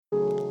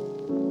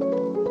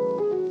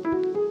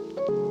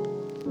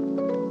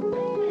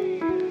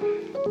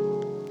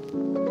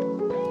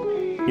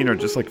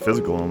just like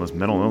physical illness,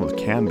 mental illness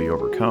can be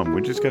overcome.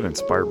 We just got to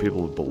inspire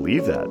people to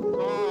believe that.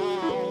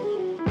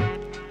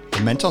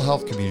 The mental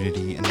health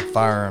community and the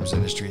firearms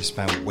industry have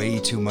spent way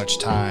too much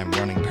time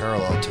running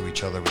parallel to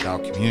each other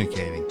without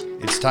communicating.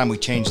 It's time we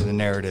change the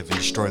narrative and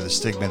destroy the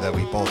stigma that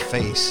we both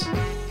face.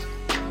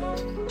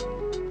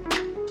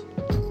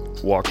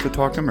 Walk the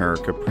Talk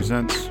America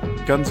presents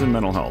Guns and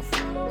Mental Health,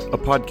 a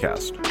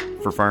podcast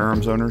for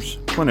firearms owners,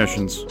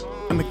 clinicians,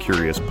 and the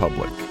curious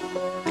public.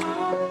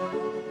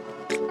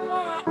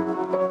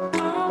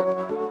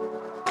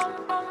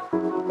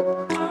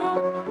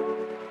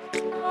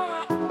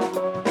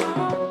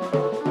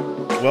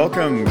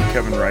 Welcome,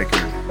 Kevin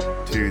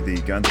Riker, to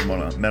the Guns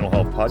and Mental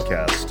Health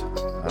podcast.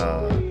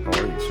 How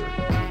are you, sir?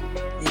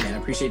 Hey, man, I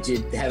appreciate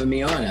you having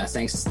me on.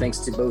 Thanks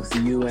to both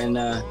you and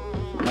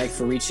Mike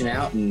for reaching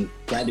out, and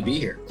glad to be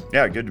here.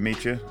 Yeah, good to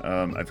meet you.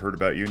 I've heard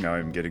about you. Now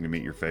I'm getting to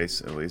meet your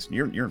face, at least.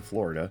 You're in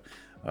Florida,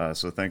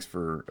 so thanks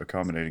for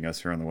accommodating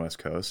us here on the West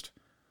Coast.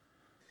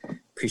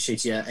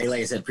 Appreciate you. Hey,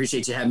 like I said,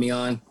 appreciate you having me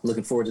on.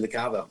 Looking forward to the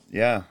convo.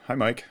 Yeah. Hi,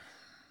 Mike.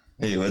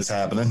 Hey, what's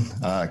happening?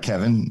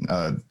 Kevin,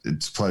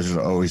 it's a pleasure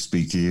to always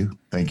speak to you.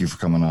 Thank you for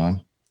coming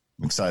on.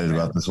 I'm excited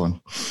about this one.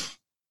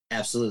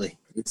 Absolutely.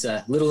 It's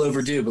a little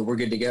overdue, but we're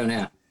good to go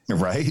now.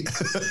 Right?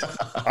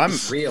 I'm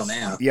real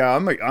now. Yeah,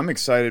 I'm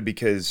excited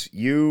because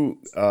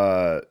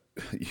our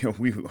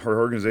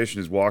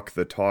organization is Walk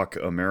the Talk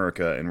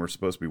America, and we're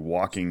supposed to be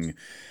walking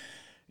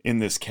in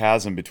this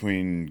chasm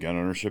between gun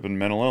ownership and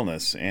mental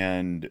illness.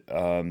 And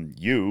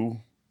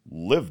you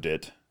lived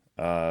it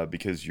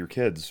because your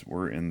kids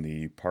were in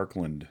the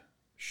Parkland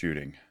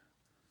shooting.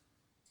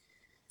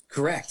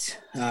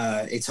 Correct.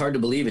 It's hard to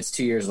believe it's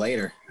 2 years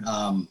later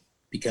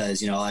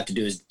because, all I have to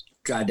do is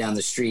drive down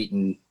the street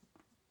and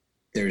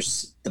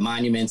there's the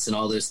monuments and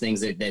all those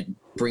things that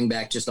bring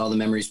back just all the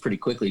memories pretty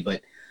quickly.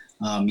 But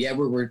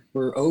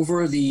we're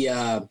over the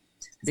I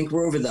think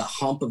we're over the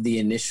hump of the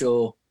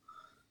initial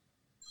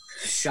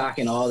shock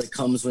and awe that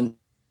comes when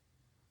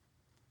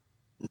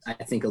I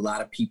think a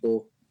lot of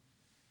people.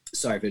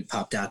 Sorry if it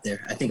popped out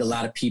there. I think a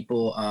lot of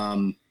people.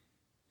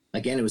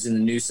 Again, it was in the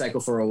news cycle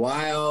for a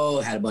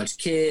while. Had a bunch of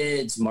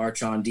kids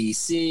march on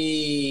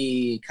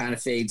DC. Kind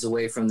of fades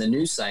away from the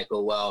news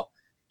cycle. Well,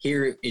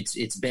 here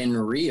it's been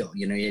real.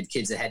 You had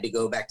kids that had to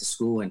go back to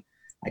school, and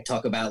I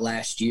talk about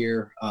last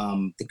year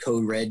the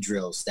Code Red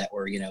drills that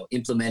were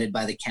implemented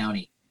by the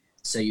county.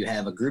 So you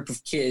have a group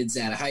of kids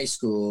out of high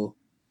school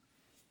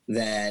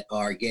that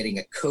are getting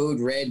a Code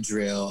Red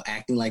drill,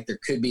 acting like there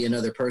could be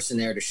another person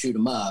there to shoot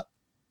them up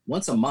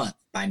once a month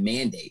by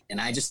mandate. And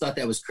I just thought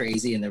that was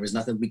crazy, and there was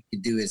nothing we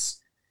could do as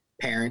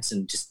parents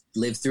and just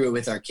live through it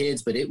with our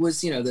kids. But it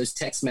was, those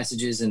text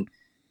messages and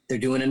they're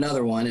doing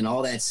another one and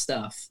all that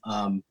stuff.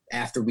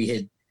 After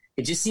it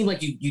just seemed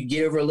like you'd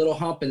get over a little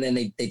hump and then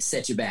they'd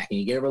set you back, and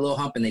you get over a little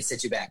hump and they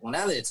set you back. Well,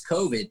 now that it's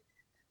COVID,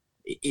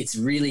 it's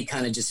really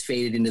kind of just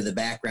faded into the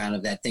background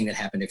of that thing that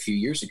happened a few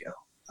years ago.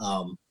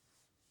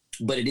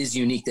 But it is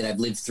unique that I've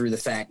lived through the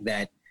fact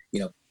that,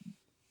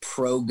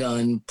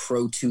 pro-gun,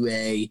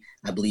 pro-2A,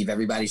 I believe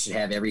everybody should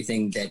have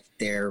everything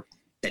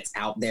that's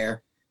out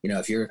there.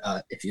 If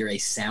you're a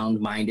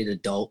sound-minded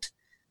adult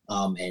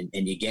and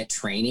you get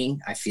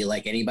training, I feel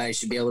like anybody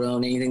should be able to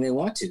own anything they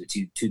want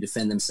to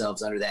defend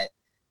themselves under that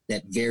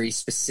very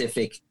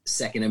specific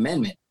Second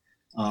Amendment.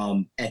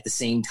 At the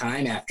same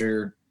time,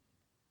 after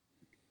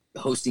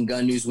hosting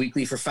Gun News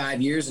Weekly for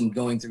 5 years and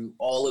going through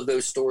all of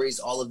those stories,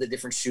 all of the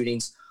different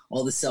shootings,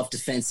 all the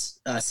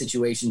self-defense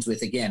situations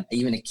with, again,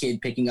 even a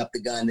kid picking up the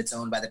gun that's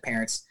owned by the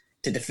parents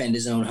to defend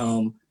his own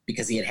home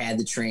because he had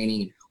the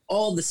training,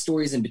 all the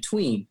stories in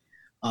between.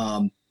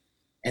 And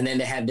then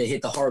to have to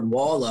hit the hard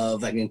wall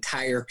of an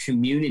entire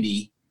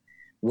community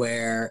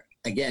where,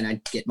 again, I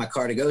get my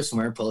car to go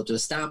somewhere, pull up to a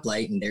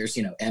stoplight, and there's,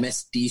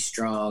 MSD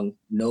strong,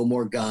 no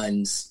more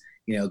guns,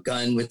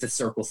 gun with the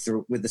circle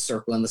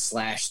and the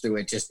slash through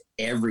it, just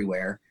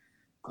everywhere.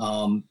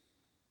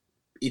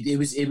 It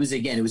was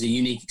a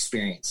unique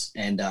experience.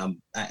 And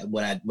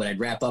what I'd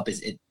wrap up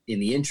in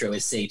the intro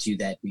is say to you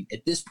that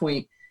at this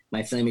point,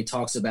 my family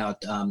talks about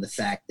the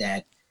fact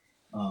that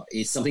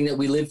it's something that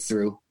we lived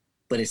through,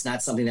 but it's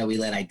not something that we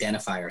let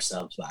identify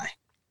ourselves by.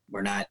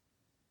 We're not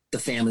the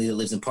family that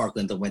lives in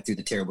Parkland that went through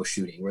the terrible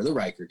shooting. We're the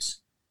Rikerts.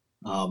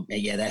 And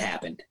yeah, that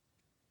happened.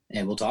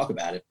 And we'll talk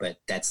about it, but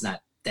it's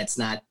not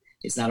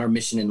our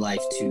mission in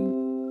life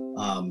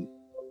to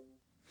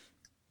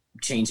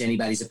change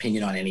anybody's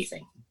opinion on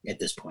anything at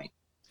this point.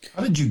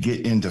 How did you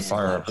get into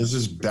firearms? Let's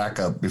just back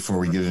up before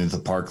we get into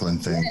the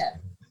Parkland thing.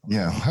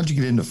 Yeah. How'd you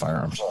get into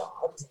firearms?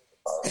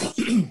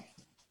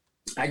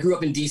 I grew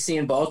up in DC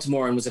and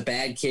Baltimore and was a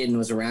bad kid and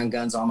was around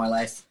guns all my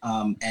life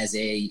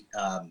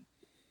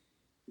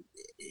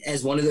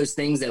as one of those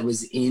things that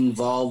was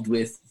involved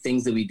with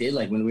things that we did,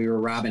 like when we were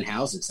robbing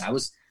houses. I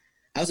was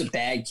a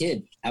bad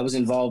kid. I was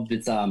involved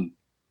with,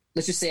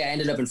 let's just say I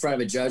ended up in front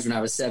of a judge when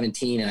I was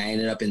 17, and I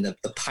ended up in the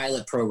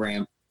pilot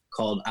program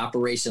called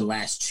Operation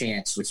Last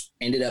Chance, which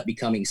ended up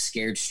becoming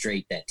Scared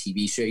Straight, that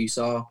TV show you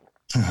saw.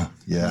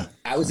 Yeah.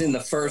 I was in the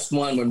first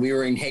one when we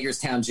were in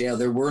Hagerstown jail.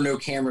 There were no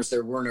cameras.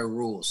 There were no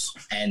rules.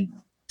 And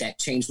that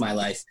changed my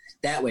life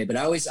that way. But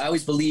I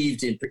always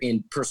believed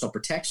in personal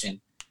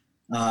protection.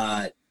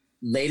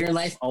 Later in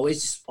life,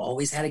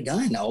 always had a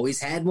gun. I always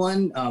had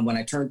one. When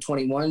I turned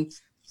 21,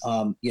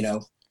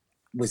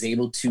 was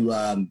able to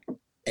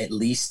at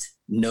least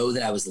know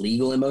that I was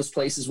legal in most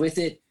places with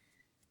it.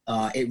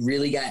 It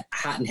really got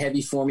hot and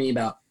heavy for me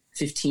about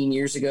 15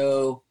 years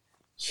ago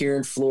here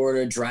in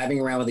Florida, driving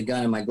around with a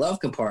gun in my glove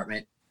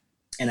compartment.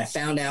 And I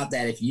found out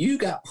that if you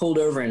got pulled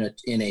over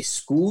in a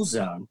school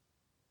zone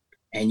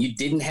and you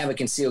didn't have a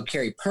concealed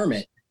carry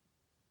permit,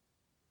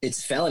 it's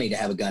a felony to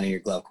have a gun in your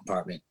glove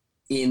compartment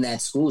in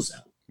that school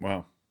zone.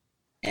 Wow.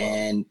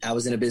 And I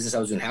was in a business, I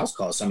was doing house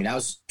calls. So, I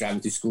was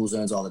driving through school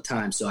zones all the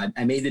time. So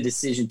I made the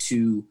decision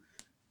to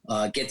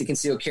get the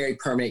concealed carry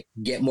permit,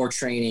 get more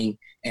training,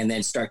 and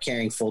then start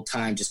carrying full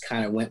time. Just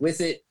kind of went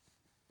with it.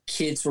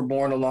 Kids were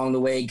born along the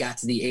way, got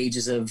to the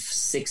ages of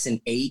 6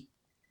 and 8.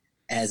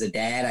 As a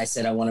dad, I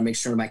said, I want to make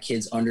sure my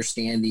kids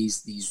understand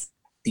these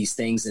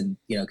things. And,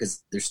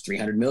 because there's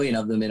 300 million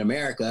of them in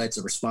America, it's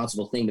a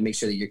responsible thing to make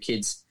sure that your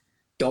kids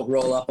don't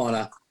roll up on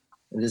it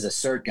is a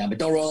cert gun, but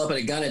don't roll up on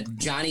a gun at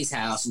Johnny's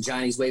house and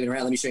Johnny's waving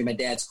around. Let me show you my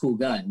dad's cool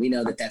gun. We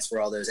know that that's where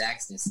all those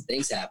accidents and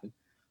things happen.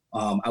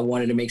 I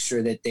wanted to make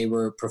sure that they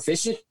were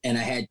proficient, and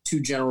I had 2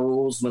 general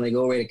rules when they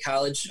go away to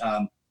college: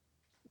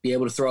 be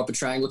able to throw up a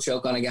triangle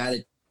choke on a guy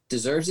that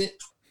deserves it,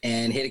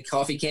 and hit a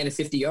coffee can at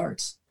 50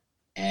 yards.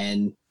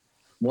 And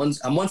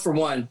I'm 1 for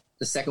 1.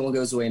 The second one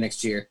goes away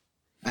next year.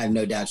 I have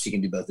no doubt she can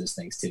do both those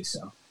things too.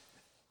 So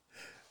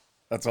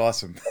that's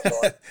awesome.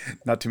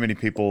 Not too many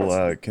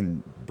people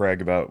can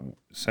brag about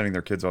sending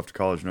their kids off to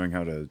college knowing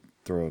how to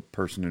throw a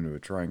person into a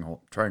triangle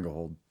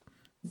hold.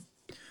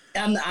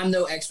 I'm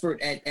no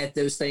expert at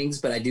those things,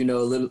 but I do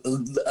know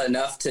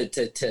enough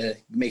to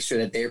make sure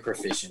that they're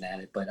proficient at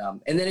it. But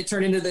and then it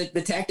turned into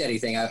the Tack Daddy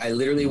thing. I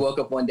literally woke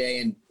up one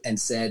day and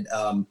said,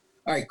 all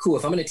right, cool.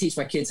 If I'm going to teach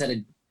my kids how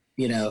to,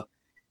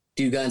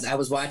 do guns, I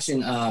was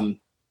watching.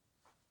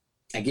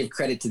 I give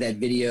credit to that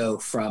video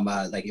from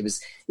it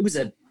was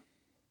a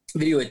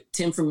video with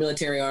Tim from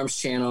Military Arms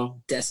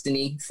Channel,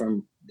 Destiny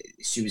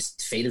she was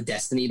Fate of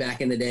Destiny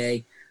back in the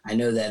day. I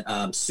know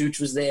that Such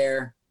was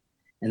there.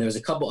 And there was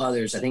a couple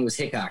others, I think it was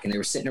Hickok, and they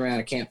were sitting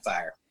around a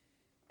campfire.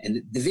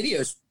 And the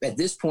video at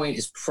this point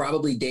is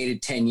probably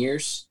dated 10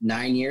 years,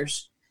 9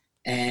 years.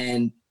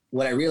 And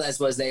what I realized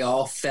was they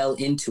all fell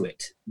into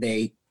it.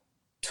 They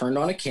turned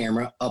on a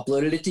camera,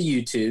 uploaded it to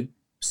YouTube.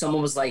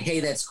 Someone was like, hey,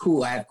 that's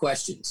cool. I have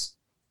questions.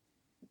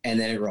 And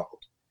then it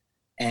rolled.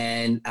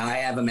 And I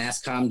have a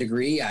mass comm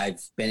degree. I've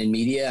been in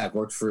media. I've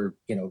worked for,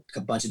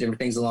 a bunch of different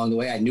things along the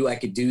way. I knew I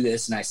could do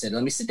this. And I said,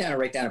 let me sit down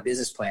and write down a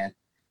business plan.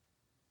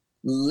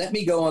 Let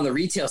me go on the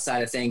retail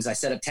side of things. I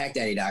set up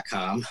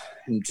TackDaddy.com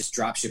and just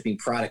drop shipping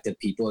product to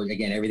people.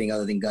 Again, everything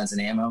other than guns and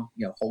ammo,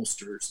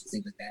 holsters,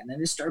 things like that. And then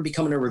it started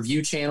becoming a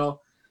review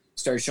channel,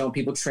 started showing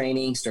people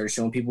training, started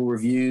showing people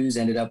reviews,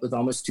 ended up with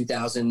almost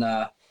 2,000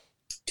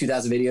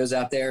 videos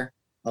out there.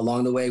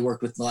 Along the way,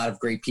 worked with a lot of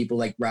great people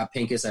like Rob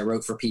Pincus. I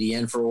wrote for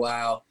PDN for a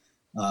while,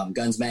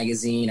 Guns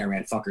Magazine. I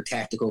ran Funker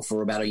Tactical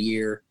for about a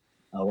year.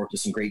 Worked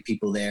with some great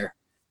people there.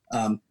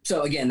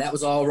 So again, that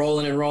was all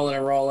rolling and rolling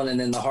and rolling, and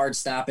then the hard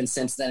stop. And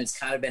since then, it's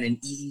kind of been an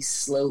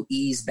slow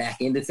ease back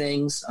into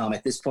things.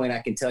 At this point, I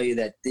can tell you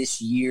that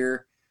this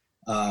year,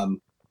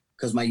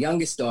 because my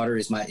youngest daughter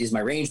is my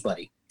range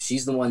buddy.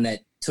 She's the one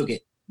that took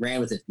it,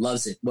 ran with it,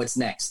 loves it. What's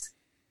next?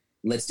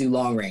 Let's do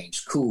long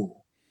range.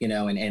 Cool.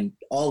 And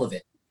all of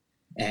it.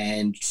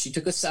 And she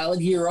took a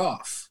solid year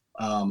off.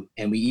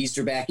 And we eased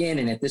her back in.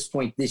 And at this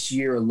point, this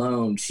year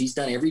alone, she's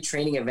done every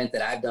training event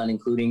that I've done,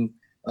 including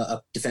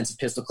a defensive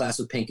pistol class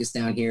with Pincus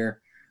down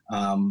here,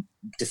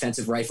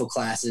 defensive rifle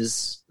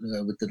classes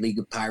with the League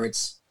of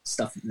Pirates,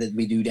 stuff that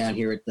we do down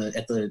here at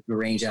the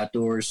range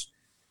outdoors.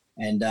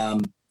 And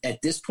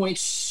at this point,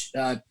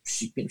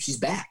 she's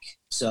back.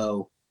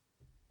 So,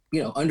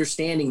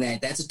 understanding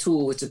that that's a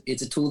tool.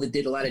 It's a tool that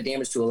did a lot of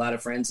damage to a lot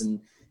of friends and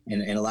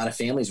a lot of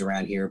families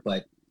around here.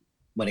 But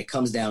when it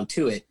comes down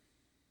to it,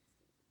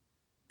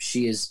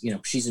 she is,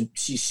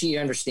 she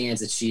understands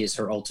that she is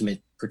her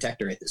ultimate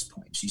protector at this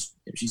point.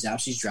 She's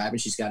out, she's driving,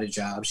 she's got a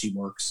job, she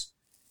works,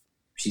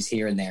 she's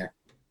here and there.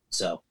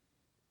 So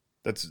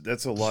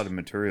that's a lot of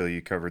material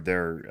you covered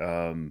there.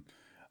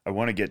 I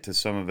want to get to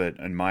some of it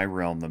in my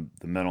realm,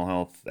 the mental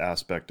health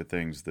aspect of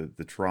things,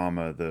 the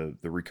trauma, the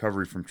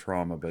recovery from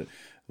trauma, but it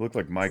looked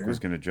like Mike was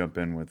going to jump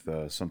in with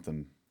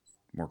something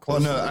more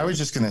close. Well, no, I was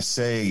just going to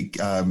say,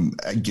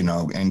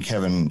 and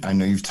Kevin, I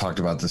know you've talked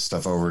about this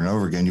stuff over and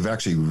over again. You've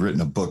actually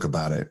written a book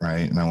about it,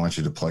 right? And I want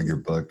you to plug your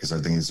book because I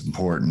think it's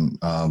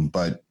important.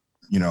 But,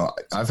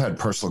 I've had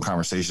personal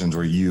conversations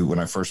where when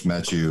I first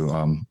met you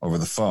over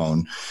the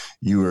phone,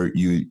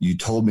 you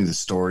told me the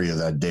story of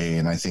that day.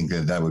 And I think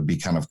that would be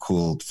kind of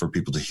cool for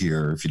people to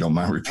hear, if you don't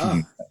mind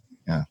repeating.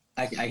 Yeah.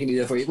 I can do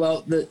that for you.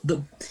 Well,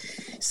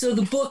 so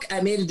the book,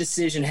 I made a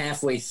decision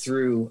halfway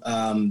through,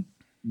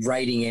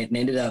 writing it and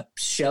ended up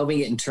shelving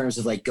it in terms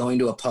of like going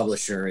to a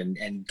publisher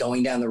and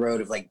going down the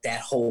road of like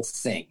that whole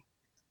thing.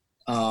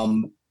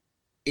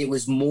 It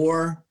was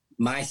more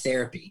my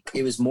therapy.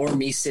 It was more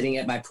me sitting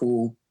at my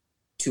pool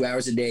 2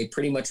 hours a day,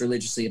 pretty much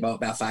religiously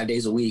about 5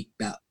 days a week.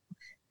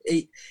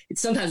 It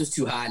sometimes was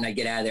too hot and I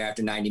get out of there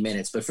after 90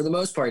 minutes. But for the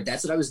most part,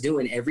 that's what I was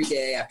doing every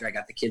day after I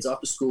got the kids off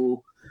to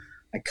school.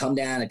 I come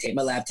down, I take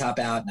my laptop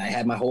out, and I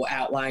had my whole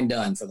outline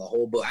done for the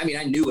whole book. I mean,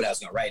 I knew what I was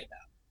going to write about.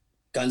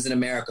 Guns in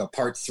America,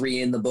 part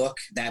 3 in the book.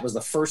 That was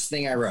the first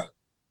thing I wrote.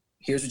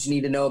 Here's what you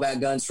need to know about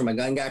guns from a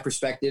gun guy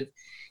perspective.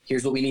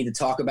 Here's what we need to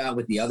talk about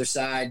with the other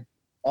side.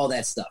 All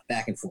that stuff,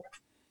 back and forth.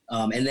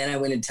 And then I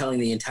went and telling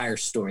the entire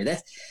story.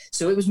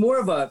 So it was more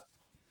of a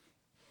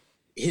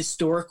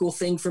historical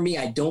thing for me.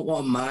 I don't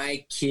want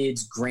my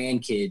kids,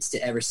 grandkids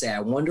to ever say,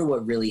 I wonder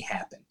what really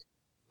happened.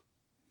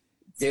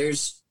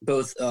 There's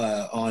both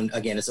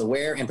it's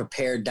aware and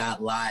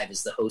prepared.live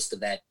is the host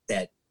of that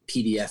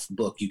PDF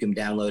book. You can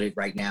download it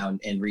right now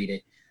and read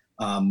it.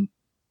 And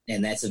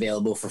that's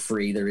available for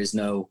free. There is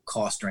no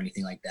cost or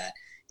anything like that.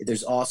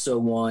 There's also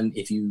one,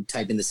 if you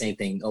type in the same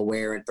thing,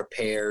 aware and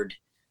prepared,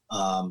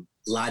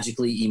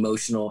 logically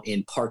emotional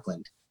in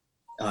Parkland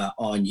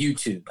on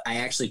YouTube. I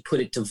actually put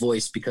it to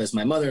voice because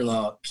my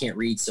mother-in-law can't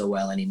read so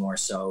well anymore.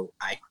 So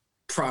I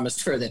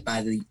promised her that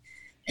by the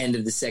end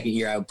of the second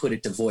year, I would put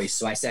it to voice.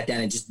 So I sat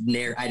down and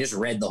I just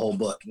read the whole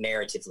book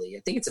narratively.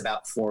 I think it's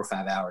about 4 or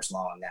 5 hours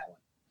long, that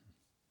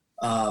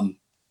one.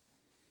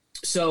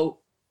 So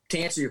to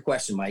answer your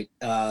question, Mike,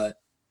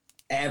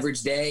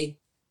 average day,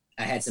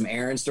 I had some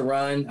errands to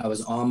run. I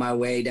was on my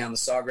way down the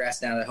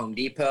Sawgrass down at Home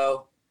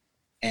Depot,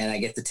 and I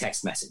get the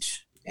text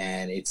message,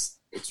 and it's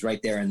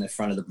right there in the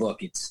front of the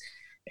book.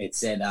 It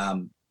said,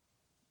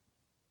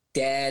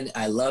 Dad,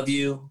 I love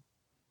you.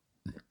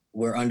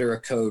 We're under a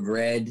code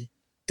red.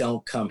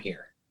 Don't come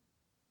here.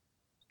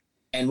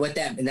 And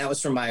that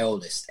was from my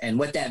oldest. And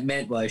what that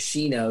meant was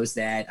she knows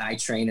that I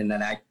train and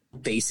that I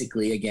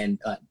basically, again,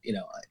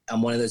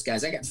 I'm one of those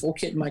guys. I got full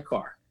kit in my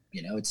car.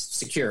 It's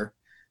secure,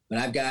 but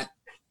I've got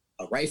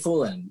a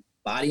rifle and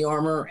body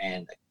armor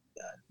and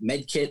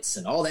med kits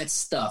and all that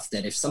stuff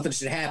that if something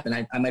should happen,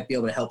 I might be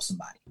able to help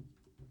somebody.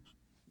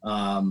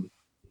 And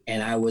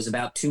I was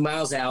about 2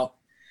 miles out,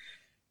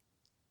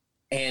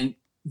 and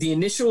the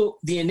initial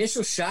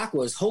shock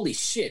was, holy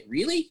shit,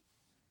 really?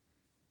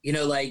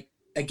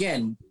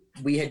 Again,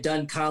 we had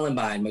done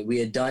Columbine, we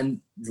had done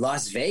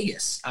Las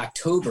Vegas,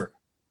 October,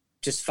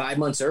 just 5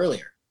 months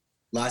earlier.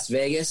 Las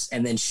Vegas,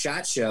 and then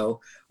SHOT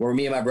Show, where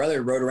me and my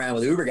brother rode around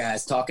with Uber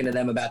guys talking to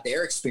them about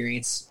their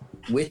experience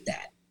with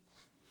that.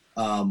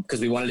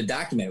 Because we wanted to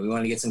document it. We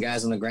wanted to get some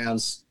guys on the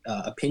ground's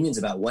opinions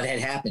about what had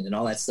happened and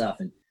all that stuff.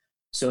 And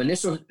so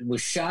initial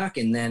was shock,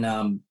 and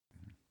then,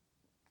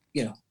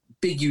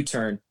 big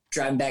U-turn,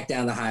 driving back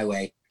down the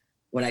highway.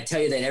 When I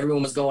tell you that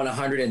everyone was going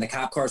 100 and the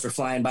cop cars were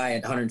flying by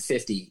at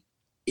 150,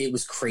 it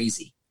was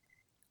crazy.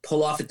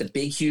 Pull off at the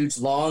big, huge,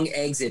 long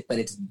exit, but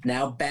it's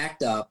now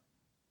backed up.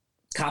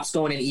 Cops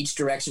going in each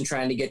direction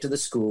trying to get to the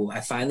school.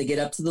 I finally get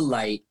up to the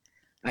light.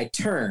 I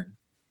turn.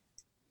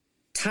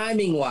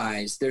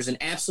 Timing-wise, there's an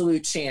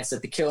absolute chance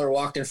that the killer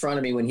walked in front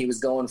of me when he was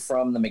going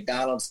from the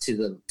McDonald's to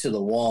the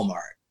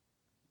Walmart.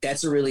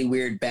 That's a really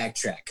weird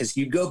backtrack, because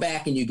you go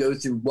back and you go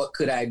through what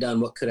could I have done,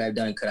 what could I have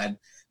done, could I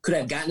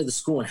have gotten to the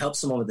school and helped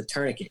someone with a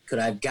tourniquet, could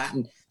I have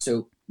gotten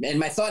so. And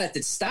my thought at the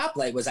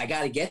stoplight was, I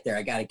got to get there.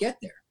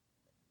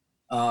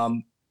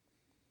 And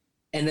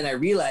then I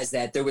realized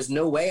that there was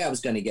no way I was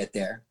going to get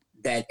there.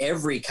 That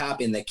every cop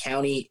in the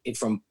county,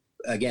 from,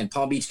 again,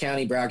 Palm Beach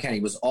County, Broward County,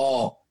 was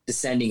all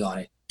descending on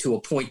it to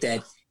a point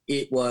that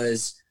it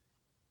was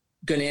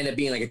going to end up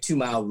being like a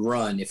 2-mile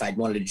run if I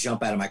wanted to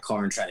jump out of my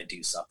car and try to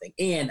do something.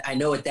 And I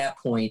know at that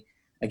point,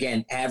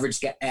 again, average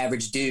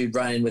dude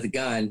running with a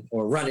gun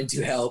or running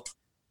to help,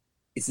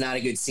 it's not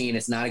a good scene.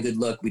 It's not a good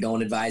look. We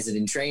don't advise it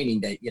in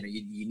training. That you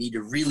need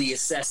to really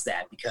assess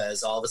that,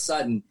 because all of a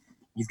sudden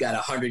you've got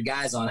 100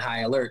 guys on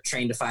high alert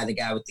trained to find the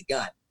guy with the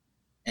gun.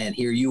 And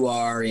here you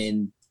are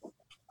in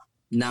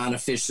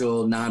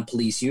non-official,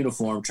 non-police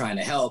uniform trying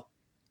to help.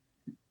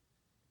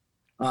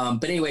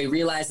 But anyway,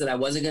 realized that I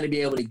wasn't going to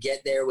be able to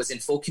get there, was in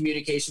full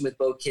communication with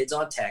both kids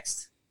on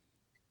text.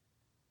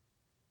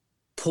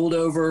 Pulled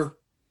over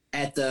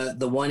at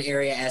the one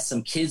area as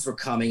some kids were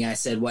coming. I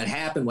said, what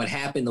happened?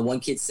 The one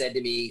kid said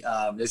to me,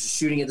 there's a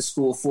shooting at the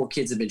school. 4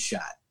 kids have been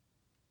shot.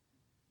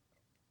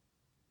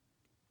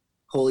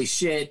 Holy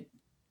shit.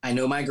 I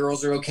know my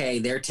girls are okay.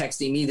 They're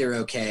texting me they're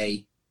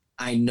okay.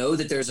 I know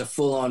that there's a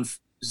full-on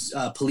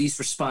police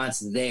response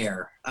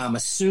there. I'm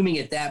assuming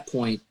at that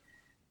point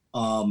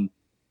that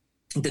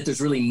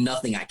there's really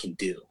nothing I can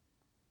do.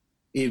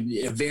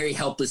 A very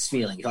helpless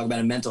feeling. You talk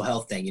about a mental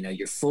health thing.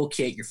 You're full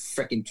kit. You're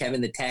freaking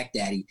Kevin the Tack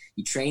Daddy.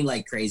 You train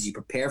like crazy. You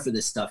prepare for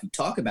this stuff. You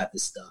talk about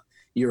this stuff.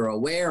 You're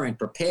aware and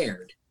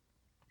prepared.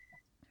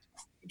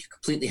 You're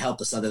completely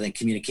helpless other than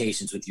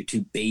communications with your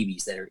 2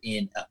 babies that are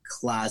in a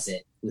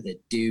closet with a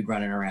dude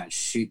running around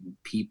shooting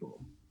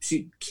people,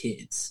 shooting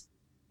kids.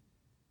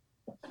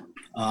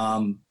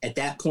 At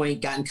that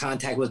point, got in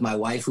contact with my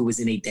wife, who was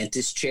in a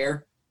dentist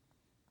chair.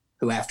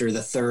 who after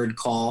the third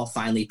call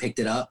finally picked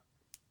it up.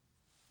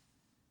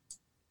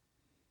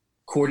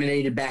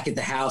 Coordinated back at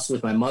the house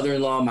with my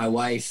mother-in-law, my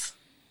wife,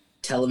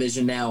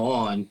 television now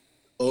on,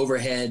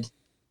 overhead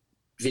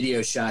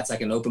video shots. I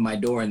can open my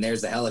door and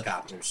there's the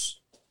helicopters.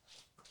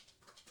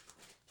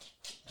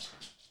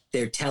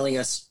 They're telling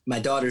us, my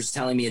daughter's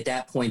telling me at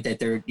that point that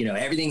they're, you know,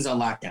 everything's on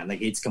lockdown.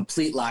 Like it's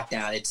complete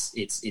lockdown.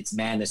 It's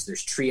madness.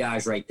 There's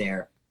triage right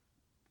there.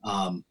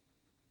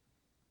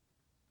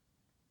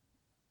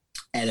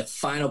 At a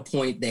final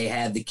point, they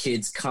had the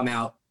kids come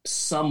out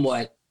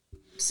somewhat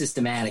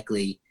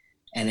systematically.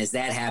 And as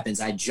that happens,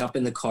 I jump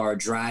in the car,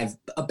 drive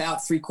about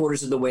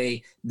 3/4 of the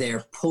way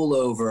there, pull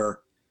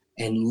over,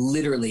 and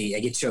literally I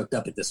get choked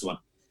up at this one.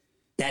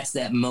 That's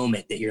that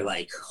moment that you're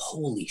like,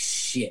 holy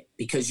shit,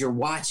 because you're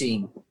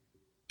watching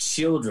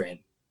children.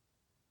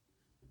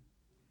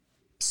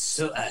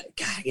 So,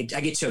 God,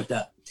 I get choked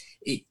up.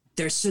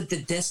 There's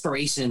the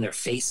desperation in their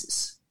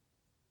faces.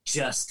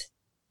 Just,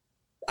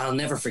 I'll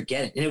never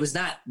forget it. And it was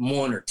not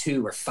 1 or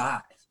 2 or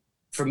 5.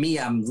 For me,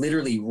 I'm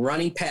literally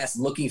running past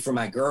looking for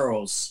my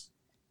girls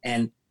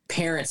and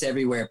parents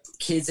everywhere,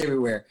 kids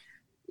everywhere,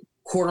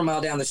 1/4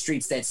 mile down the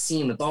streets, that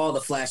scene with all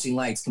the flashing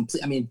lights.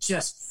 Complete. I mean,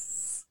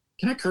 just,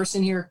 can I curse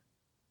in here?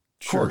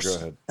 Sure, go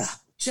ahead.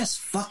 Just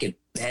fucking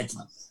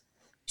bedlam.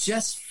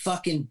 Just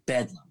fucking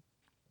bedlam.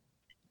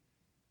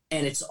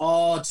 And it's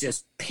all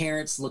just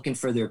parents looking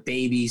for their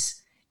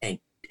babies and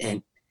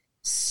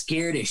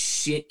scared as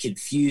shit,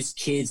 confused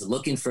kids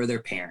looking for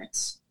their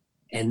parents.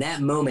 And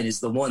that moment is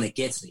the one that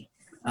gets me.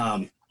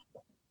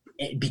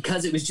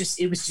 Because it was just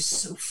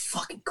so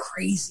fucking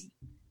crazy.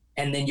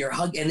 And then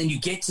you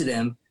get to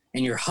them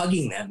and you're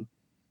hugging them.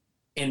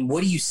 And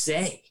what do you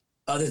say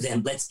other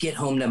than let's get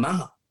home to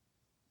mom?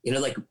 You know,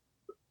 like,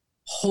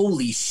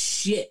 holy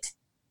shit.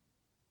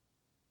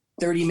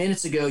 30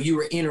 minutes ago, you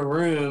were in a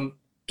room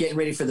getting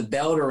ready for the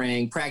bell to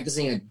ring,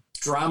 practicing a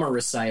drama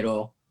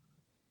recital,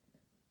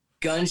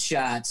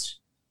 gunshots,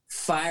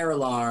 fire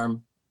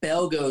alarm,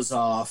 bell goes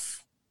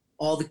off,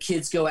 all the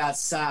kids go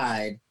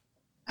outside.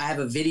 I have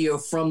a video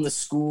from the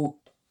school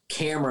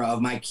camera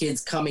of my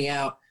kids coming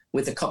out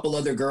with a couple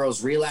other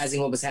girls,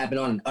 realizing what was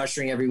happening and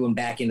ushering everyone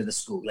back into the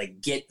school.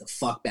 Like, get the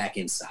fuck back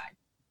inside.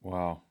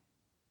 Wow.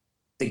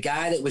 The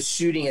guy that was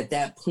shooting at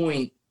that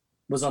point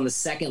was on the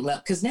second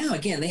level. Because now,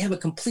 again, they have a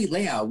complete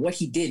layout of what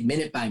he did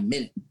minute by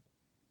minute,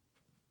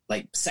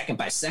 like second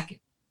by second.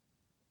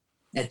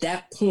 At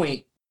that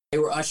point, they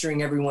were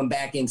ushering everyone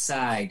back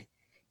inside.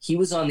 He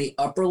was on the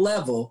upper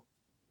level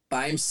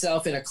by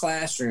himself in a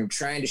classroom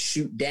trying to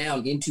shoot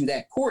down into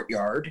that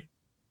courtyard.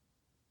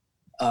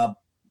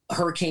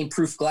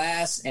 Hurricane-proof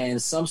glass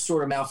and some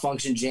sort of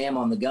malfunction jam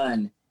on the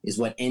gun is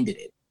what ended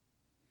it.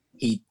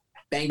 He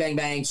bang, bang,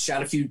 bang,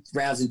 shot a few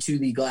rounds into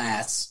the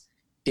glass,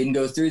 didn't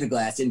go through the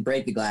glass, didn't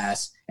break the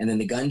glass, and then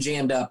the gun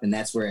jammed up, and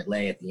that's where it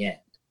lay at the end,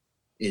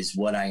 is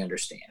what I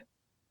understand.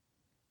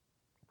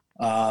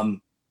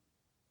 And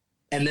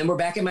then we're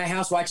back at my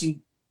house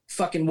watching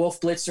fucking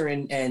Wolf Blitzer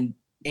and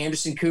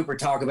Anderson Cooper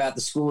talk about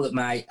the school that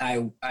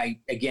I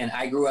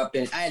grew up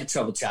in. I had a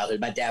troubled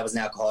childhood. My dad was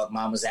an alcoholic,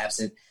 mom was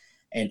absent,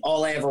 and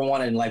all I ever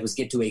wanted in life was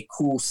get to a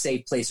cool,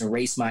 safe place and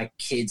raise my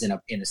kids in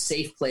a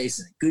safe place,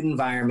 in a good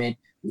environment,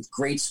 with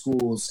great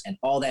schools and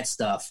all that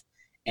stuff.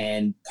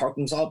 And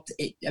Parkland's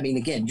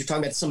again, you're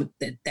talking about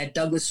that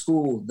Douglas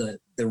school, the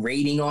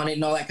rating on it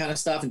and all that kind of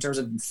stuff in terms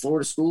of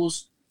Florida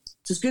schools.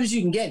 It's as good as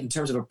you can get in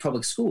terms of a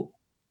public school.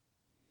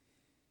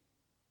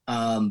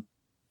 And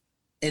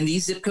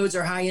these zip codes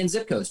are high-end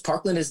zip codes.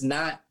 Parkland is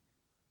not,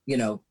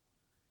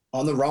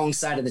 on the wrong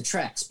side of the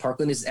tracks.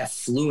 Parkland is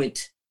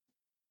affluent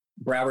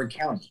Broward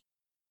County.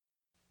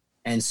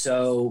 And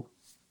so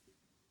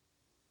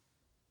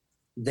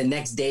the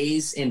next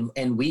days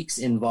and weeks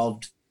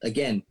involved,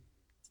 again,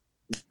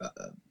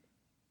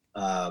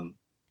 I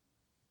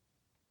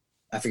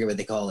forget what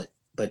they call it,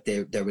 but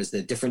there was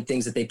the different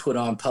things that they put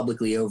on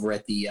publicly over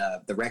at the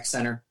rec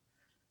center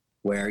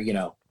where,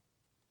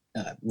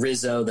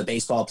 Rizzo, the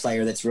baseball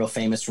player that's real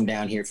famous from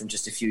down here from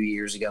just a few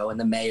years ago, and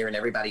the mayor and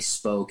everybody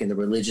spoke and the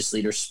religious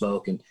leaders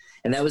spoke. And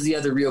that was the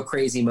other real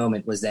crazy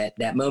moment, was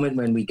that moment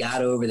when we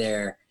got over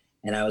there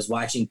and I was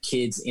watching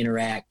kids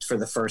interact for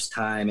the first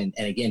time and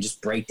again,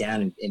 just break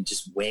down and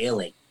just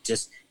wailing.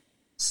 Just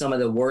some of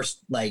the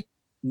worst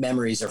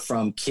memories are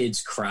from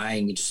kids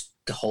crying and just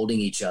holding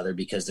each other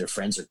because their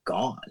friends are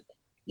gone,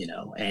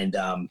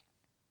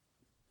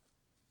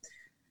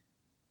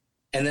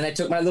 and then I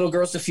took my little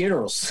girls to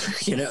funerals.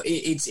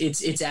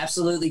 It's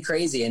absolutely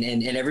crazy.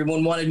 And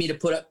everyone wanted me to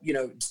put up,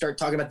 start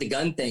talking about the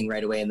gun thing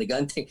right away. And the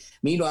gun thing.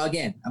 Meanwhile,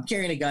 again, I'm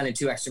carrying a gun and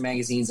 2 extra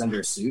magazines under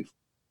a suit.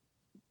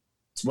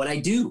 It's what I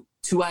do.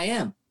 It's who I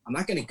am. I'm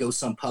not going to go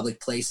some public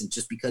place and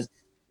just because.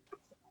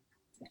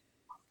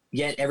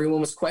 Yet everyone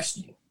was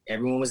questioning.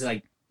 Everyone was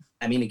like,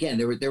 again,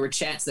 there were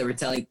chats that were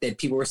telling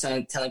people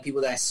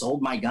that I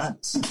sold my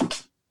guns.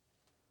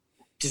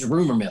 Just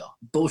rumor mill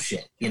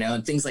bullshit,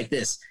 and things like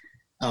this.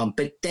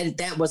 But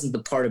that wasn't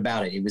the part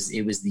about it. It was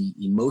the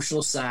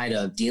emotional side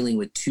of dealing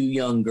with 2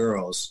 young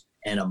girls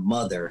and a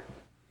mother,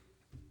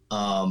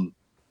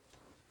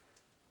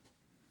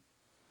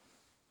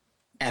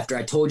 after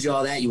I told you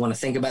all that, you want to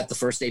think about the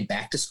first day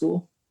back to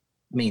school?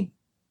 I mean,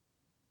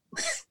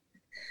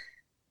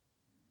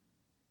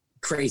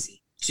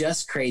 crazy,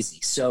 just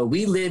crazy. So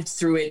we lived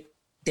through it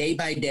day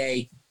by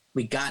day.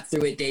 We got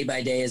through it day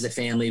by day as a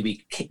family.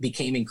 We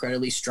became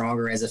incredibly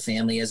stronger as a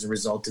family as a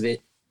result of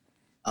it.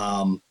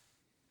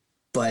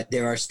 But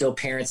there are still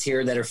parents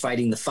here that are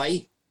fighting the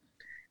fight.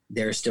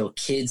 There are still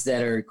kids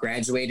that are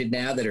graduated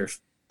now that are,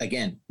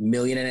 again, 1.5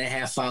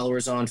 million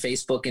followers on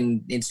Facebook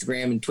and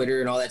Instagram and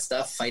Twitter and all that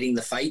stuff, fighting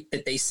the fight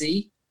that they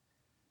see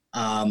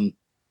in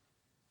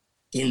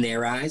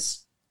their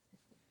eyes.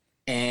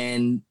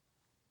 And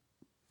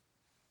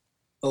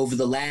over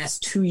the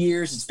last 2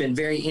 years, it's been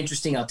very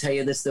interesting. I'll tell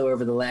you this, though,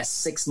 over the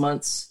last 6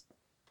 months,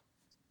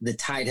 the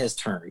tide has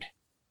turned.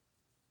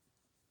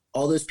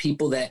 All those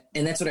people that,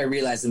 and that's what I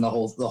realized in the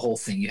whole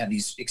thing. You have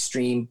these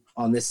extreme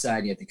on this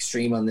side, you have the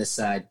extreme on this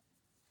side,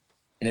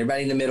 and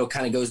everybody in the middle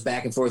kind of goes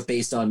back and forth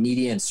based on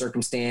media and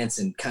circumstance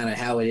and kind of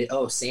how it is.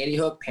 Oh, Sandy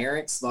Hook,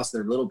 parents lost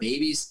their little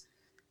babies.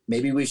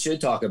 Maybe we should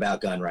talk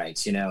about gun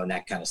rights, and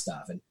that kind of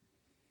stuff. And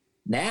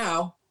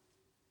now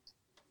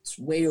it's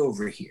way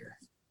over here.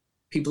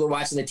 People are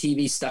watching the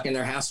TV stuck in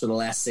their house for the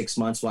last 6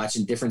 months,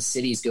 watching different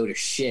cities go to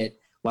shit,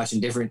 watching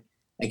different,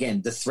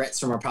 again, the threats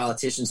from our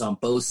politicians on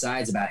both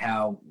sides about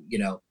how,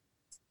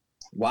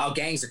 wild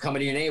gangs are coming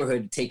to your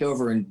neighborhood to take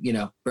over and,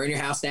 burn your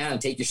house down and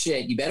take your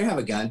shit. You better have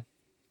a gun.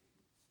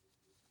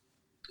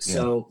 Yeah.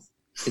 So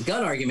the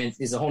gun argument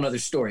is a whole nother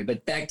story,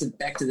 but back to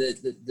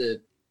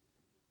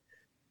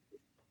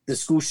the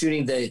school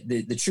shooting.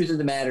 The truth of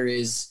the matter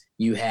is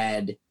you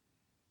had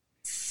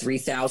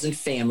 3,000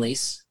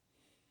 families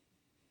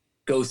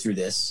go through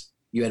this.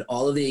 You had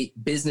all of the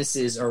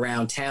businesses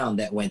around town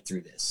that went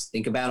through this.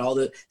 Think about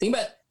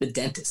the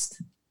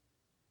dentist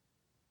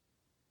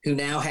who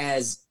now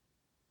has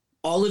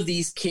all of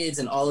these kids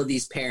and all of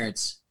these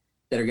parents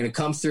that are going to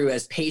come through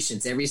as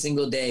patients every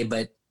single day.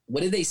 But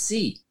what did they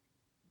see?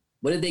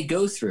 What did they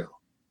go through?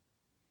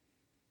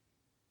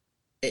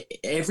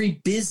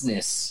 Every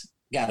business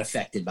got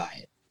affected by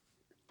it.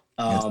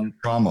 It's a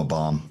trauma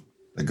bomb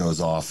that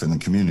goes off in the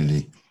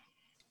community.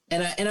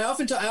 And I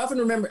often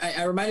remember,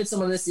 I reminded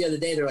someone of this the other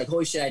day. They're like,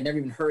 holy shit, I'd never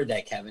even heard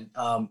that, Kevin.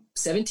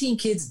 17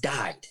 kids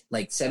died.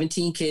 Like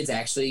 17 kids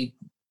actually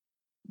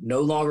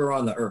no longer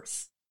on the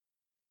earth.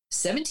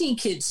 17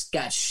 kids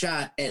got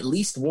shot at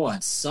least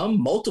once,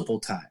 some multiple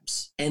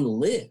times, and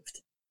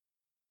lived.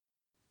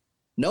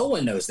 No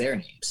one knows their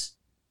names.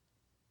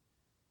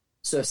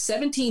 So if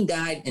 17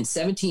 died and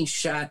 17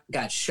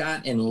 got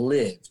shot and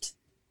lived,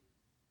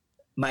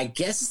 my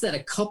guess is that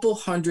a couple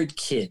hundred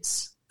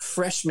kids,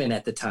 freshmen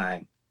at the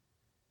time,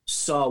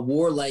 saw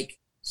warlike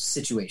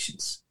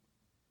situations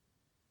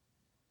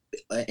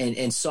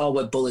and saw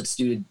what bullets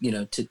do,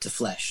 to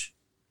flesh,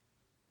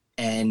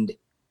 and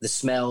the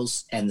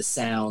smells and the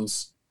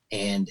sounds.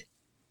 And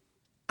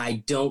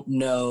I don't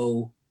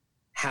know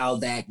how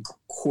that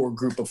core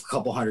group of a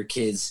couple hundred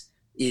kids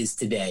is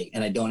today,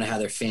 and I don't know how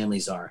their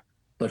families are,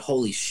 but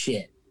holy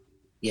shit,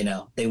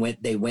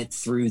 they went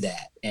through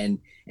that, and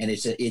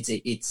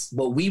it's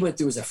what we went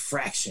through is a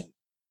fraction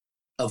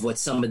of what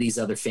some of these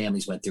other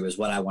families went through, is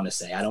what I want to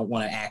say. I don't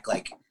want to act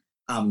like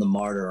I'm the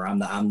martyr, or I'm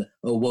the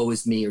oh, woe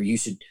is me, or you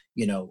should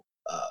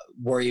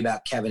worry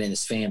about Kevin and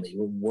his family.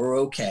 We're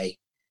okay.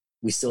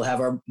 We still have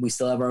our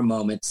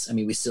moments. I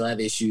mean, we still have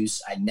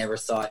issues. I never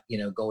thought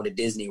going to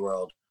Disney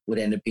World would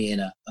end up being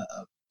a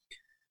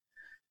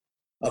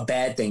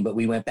bad thing, but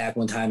we went back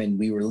one time and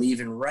we were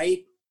leaving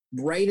right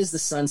as the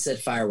sunset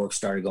fireworks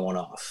started going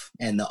off,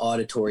 and the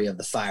auditory of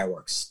the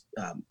fireworks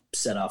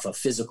set off a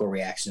physical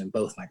reaction in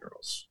both my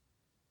girls.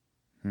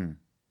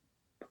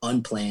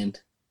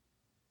 Unplanned,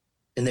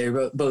 and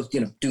they're both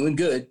doing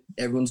good.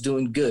 Everyone's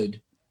doing good.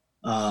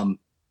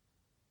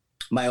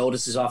 My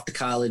oldest is off to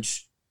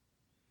college,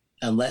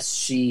 unless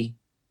she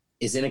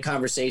is in a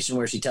conversation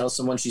where she tells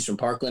someone she's from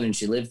Parkland and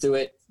she lived through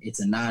it. It's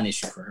a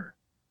non-issue for her.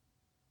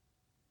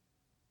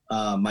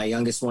 My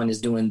youngest one is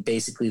doing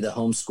basically the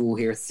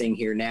homeschool thing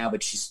here now,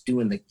 but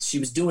she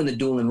was doing the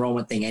dual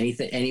enrollment thing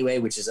anyway,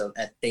 which is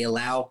they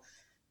allow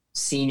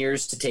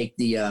seniors to take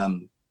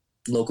the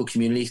local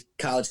community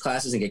college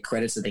classes and get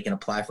credits that they can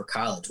apply for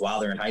college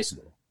while they're in high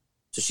school.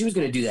 So she was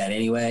going to do that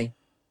anyway.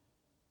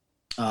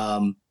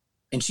 And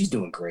she's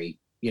doing great.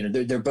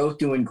 They're both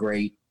doing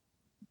great.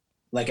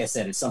 Like I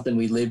said, it's something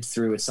we lived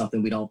through. It's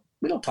something we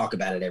don't talk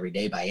about it every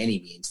day by any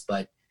means,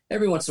 but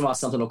every once in a while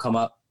something will come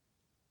up.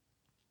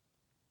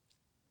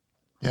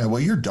 Yeah. Well,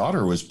 your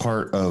daughter was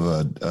part of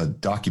a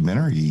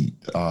documentary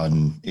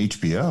on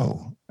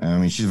HBO. I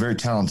mean, she's a very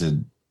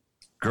talented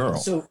girl.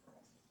 So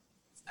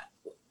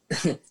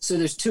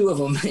there's two of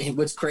them.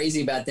 What's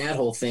crazy about that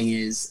whole thing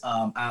is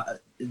my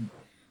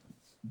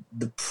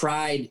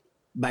pride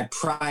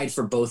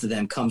for both of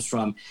them comes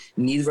from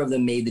neither of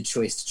them made the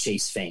choice to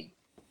chase fame,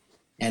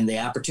 and the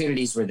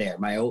opportunities were there.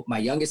 My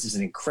youngest is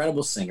an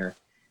incredible singer,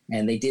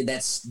 and they did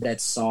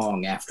that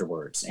song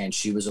afterwards, and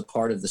she was a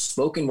part of the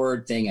spoken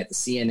word thing at the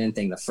CNN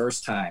thing the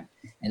first time.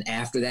 And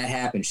after that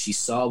happened, she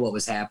saw what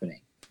was happening.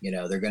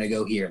 They're going to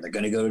go here, they're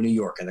going to go to New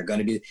York, and they're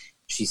going to do.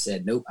 She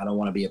said, nope, I don't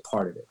want to be a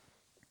part of it.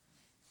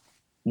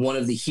 One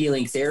of the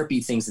healing therapy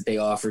things that they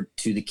offered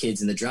to the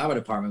kids in the drama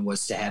department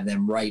was to have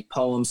them write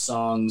poems,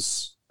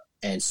 songs,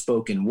 and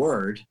spoken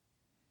word,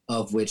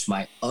 of which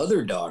my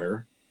other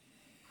daughter,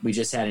 we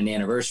just had an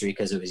anniversary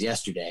because it was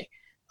yesterday.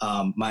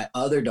 My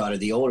other daughter,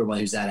 the older one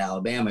who's at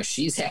Alabama,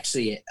 she's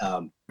actually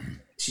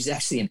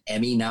an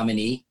Emmy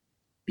nominee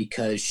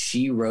because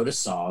she wrote a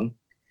song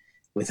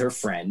with her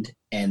friend,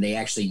 and they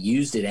actually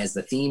used it as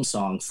the theme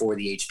song for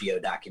the HBO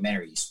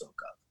documentary you spoke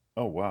of.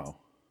 Oh, wow.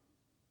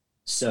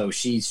 So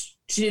she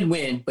didn't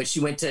win, but she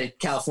went to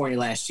California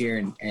last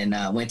year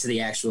and went to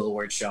the actual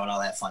award show and all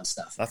that fun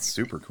stuff. That's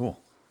super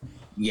cool.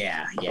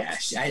 Yeah.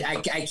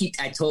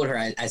 I told her,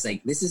 I was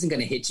like, this isn't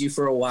going to hit you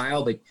for a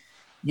while, but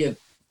you have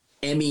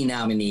Emmy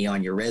nominee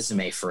on your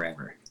resume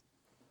forever.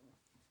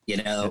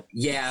 You know,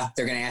 yeah,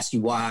 they're going to ask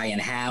you why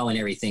and how and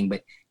everything,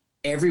 but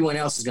everyone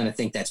else is going to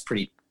think that's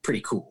pretty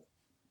cool.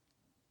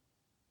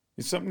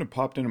 It's something that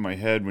popped into my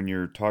head when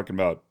you're talking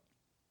about,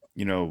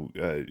 you know,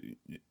 it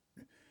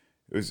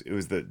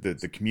was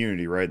the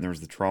community, right? And there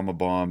was the trauma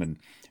bomb,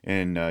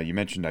 and you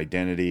mentioned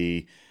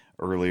identity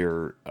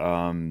earlier.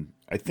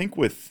 I think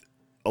with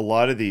a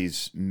lot of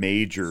these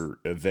major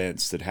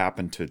events that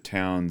happen to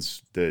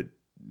towns that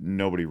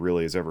nobody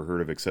really has ever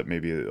heard of, except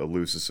maybe a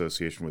loose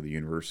association with a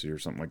university or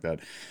something like that.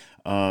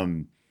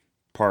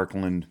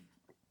 Parkland,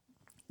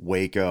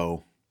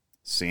 Waco,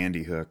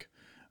 Sandy Hook,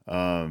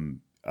 and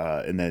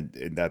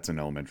that's an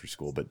elementary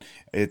school, but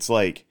it's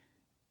like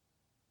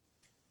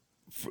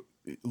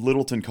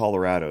Littleton,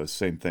 Colorado,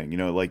 same thing. You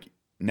know, like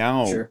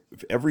now, sure.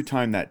 Every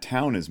time that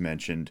town is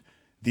mentioned,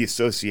 the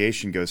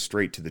association goes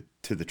straight to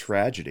the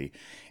tragedy,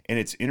 and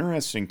it's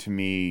interesting to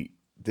me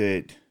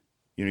that,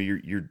 you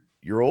know,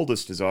 your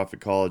oldest is off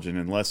at college, and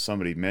unless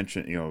somebody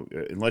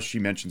unless she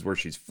mentions where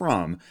she's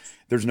from,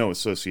 there's no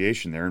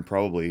association there, and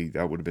probably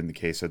that would have been the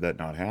case had that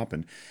not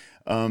happened.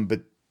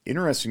 But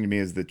interesting to me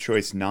is the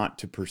choice not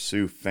to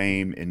pursue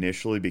fame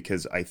initially,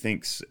 because I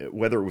think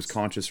whether it was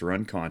conscious or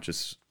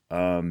unconscious,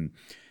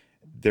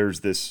 there's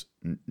this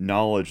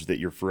knowledge that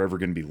you're forever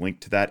going to be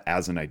linked to that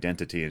as an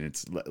identity. And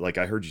it's like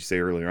I heard you say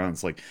earlier on,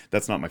 it's like,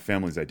 that's not my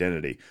family's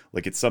identity.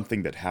 Like, it's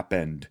something that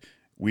happened.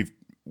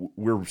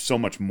 We're so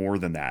much more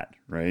than that,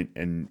 right?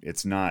 And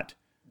that's not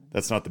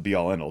the be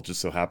all end all. It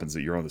just so happens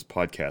that you're on this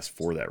podcast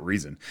for that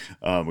reason.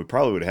 We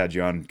probably would have had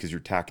you on because you're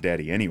tack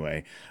daddy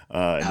anyway.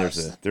 And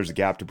there's a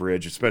gap to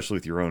bridge, especially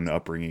with your own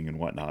upbringing and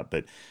whatnot.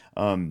 But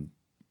I'm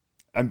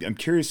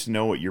curious to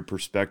know what your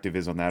perspective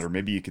is on that, or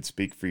maybe you could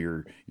speak for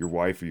your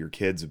wife or your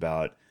kids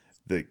about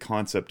the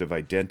concept of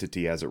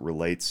identity as it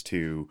relates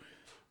to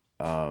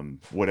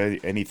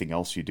anything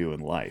else you do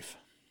in life.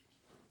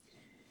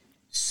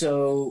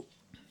 So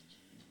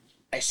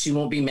she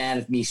won't be mad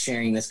at me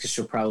sharing this because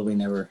she'll probably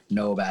never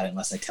know about it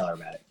unless I tell her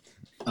about it.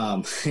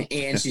 And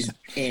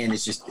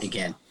it's just,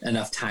 again,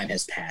 enough time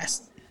has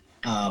passed.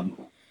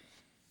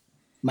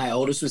 My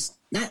oldest was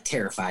not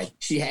terrified.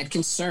 She had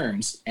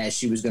concerns as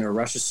she was going to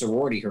rush a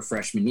sorority her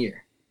freshman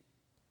year.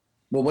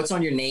 Well, what's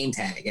on your name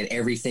tag and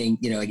everything?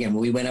 You know, again,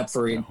 when we went up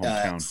for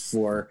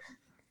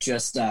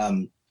just,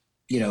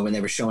 you know, when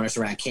they were showing us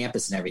around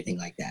campus and everything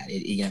like that,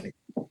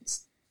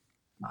 it's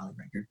Molly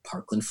Record,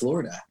 Parkland,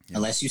 Florida. Yeah.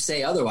 Unless you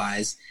say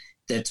otherwise,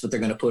 that's what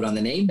they're going to put on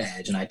the name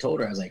badge. And I told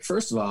her, I was like,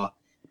 first of all,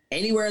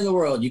 anywhere in the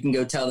world, you can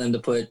go tell them to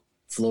put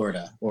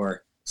Florida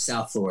or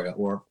South Florida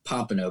or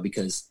Pompano,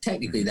 because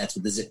technically that's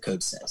what the zip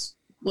code says.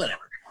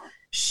 Whatever.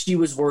 She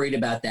was worried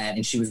about that,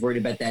 and she was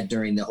worried about that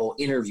during the whole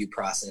interview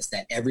process,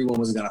 that everyone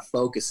was going to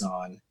focus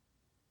on.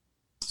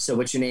 So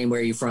what's your name?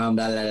 Where are you from?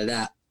 Da, da, da,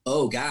 da.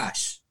 Oh,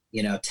 gosh.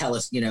 You know, tell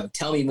us, you know,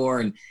 tell me more.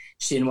 And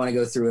she didn't want to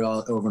go through it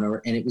all over and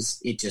over. And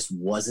it just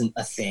wasn't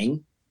a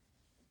thing.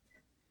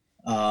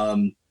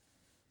 I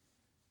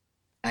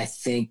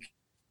think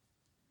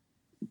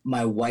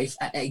my wife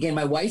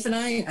and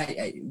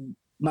I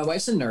my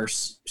wife's a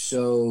nurse.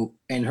 So,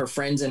 and her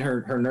friends and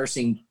her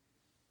nursing,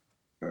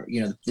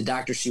 you know, the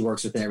doctor she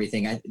works with and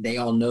everything, they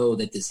all know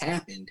that this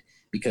happened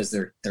because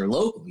they're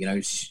local. You know,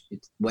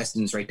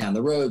 Weston's right down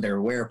the road. They're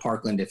aware of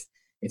Parkland.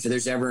 If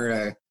there's ever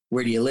a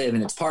where do you live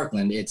and it's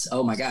Parkland, it's,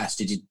 oh my gosh,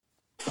 did you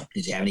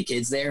have any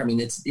kids there? I mean,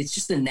 it's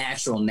just the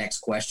natural next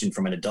question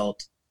from an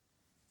adult.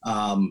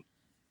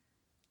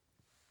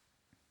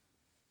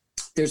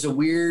 There's a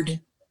weird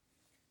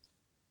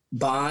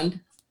bond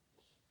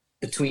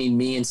between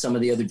me and some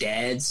of the other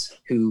dads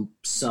who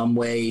some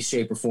way,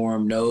 shape, or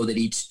form know that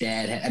each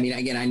dad I mean,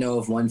 again, I know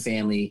of one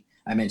family,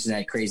 I mentioned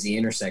that crazy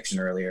intersection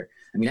earlier.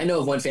 I mean, I know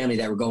of one family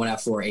that were going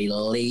out for a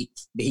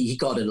late, he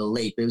called it a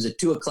late, but it was a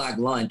 2:00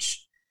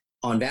 lunch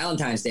on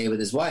Valentine's Day with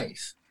his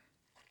wife.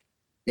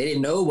 They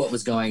didn't know what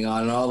was going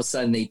on, and all of a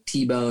sudden they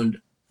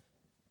T-boned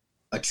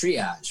a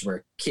triage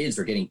where kids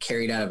were getting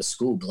carried out of a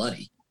school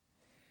bloody.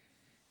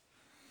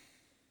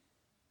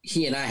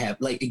 He and I have,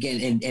 like,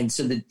 again, and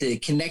so the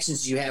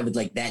connections you have with,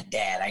 like, that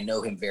dad, I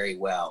know him very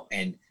well,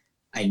 and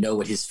I know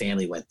what his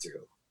family went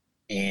through,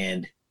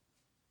 and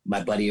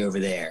my buddy over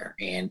there.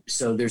 And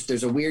so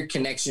there's a weird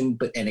connection,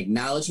 but an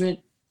acknowledgement.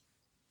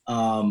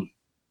 But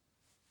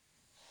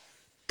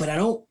I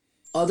don't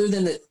other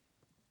than the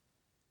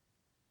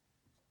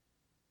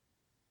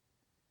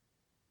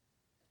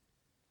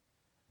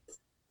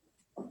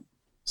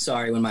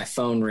sorry, when my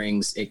phone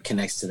rings, it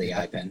connects to the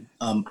iPen.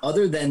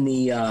 Other than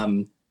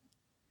the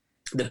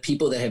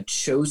people that have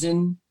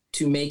chosen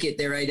to make it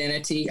their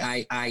identity,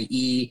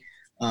 i.e.,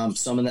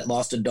 someone that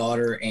lost a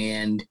daughter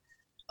and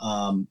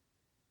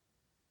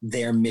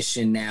their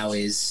mission now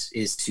is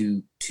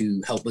to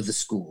help with the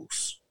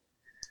schools.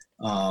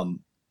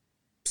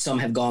 Some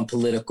have gone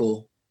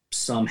political.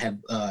 Some have,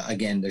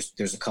 again,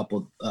 there's a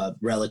couple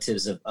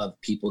relatives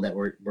of people that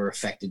were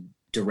affected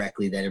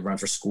directly that have run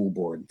for school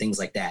board and things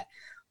like that.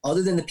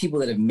 Other than the people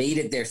that have made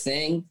it their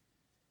thing,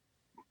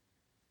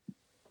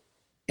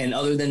 and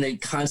other than the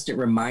constant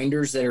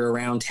reminders that are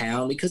around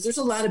town, because there's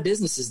a lot of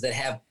businesses that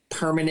have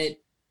permanent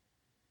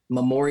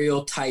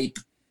memorial type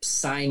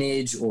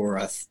signage or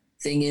a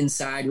thing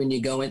inside when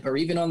you go in, or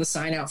even on the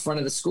sign out front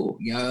of the school,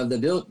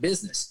 the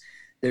business.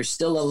 There's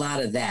still a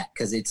lot of that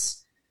because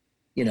it's,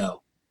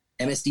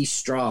 MSD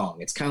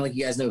strong. It's kind of like,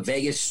 you guys know,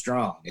 Vegas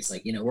strong. It's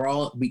like,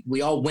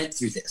 we all went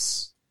through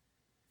this,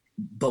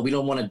 but we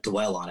don't want to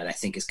dwell on it, I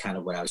think is kind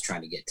of what I was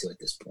trying to get to at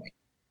this point.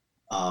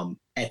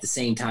 At the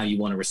same time, you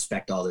want to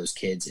respect all those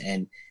kids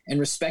and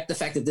respect the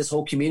fact that this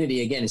whole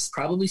community, again, is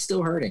probably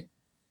still hurting.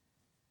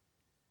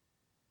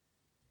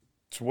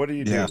 So what do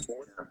you do?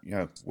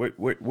 Yeah.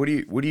 What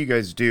do you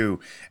guys do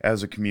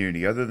as a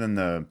community other than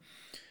the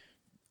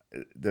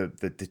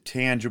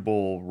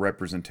tangible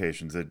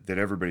representations that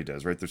everybody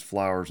does, right? There's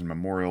flowers and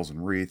memorials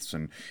and wreaths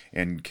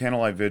and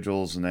candlelight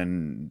vigils. And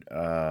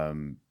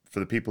then, for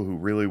the people who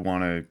really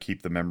want to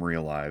keep the memory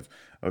alive,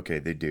 okay,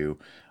 they do.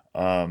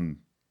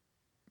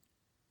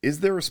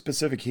 Is there a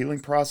specific healing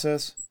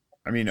process?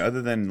 I mean,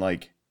 other than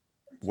like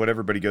what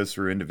everybody goes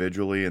through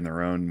individually in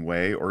their own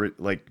way, or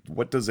like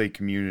what does a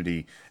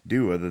community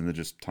do other than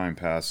just time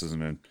passes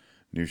and a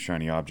new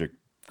shiny object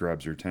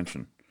grabs your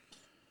attention?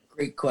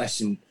 Great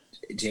question,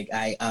 Jake.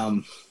 I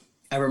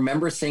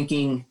remember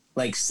thinking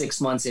like 6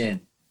 months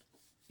in,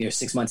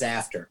 6 months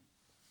after,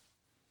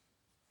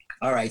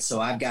 all right,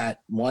 so I've got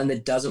one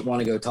that doesn't want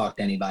to go talk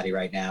to anybody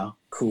right now.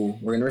 Cool.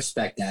 We're going to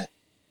respect that.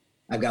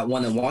 I've got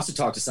one that wants to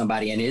talk to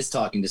somebody and is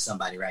talking to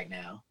somebody right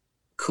now.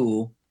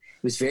 Cool.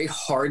 It was very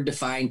hard to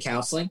find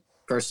counseling,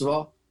 first of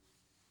all.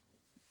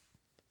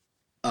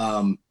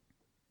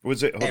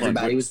 Was it?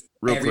 Everybody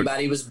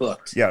was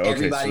booked. Yeah, okay.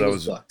 Everybody so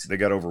was booked. They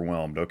got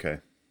overwhelmed. Okay.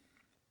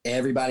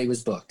 Everybody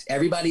was booked.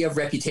 Everybody of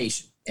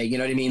reputation. You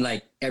know what I mean?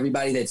 Like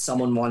everybody that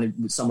someone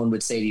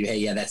would say to you, hey,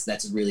 yeah, that's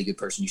a really good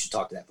person. You should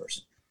talk to that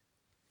person.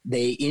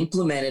 They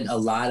implemented a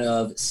lot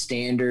of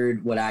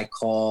standard, what I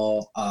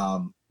call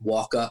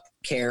walk-up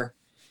care.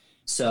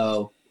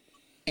 So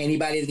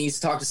anybody that needs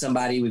to talk to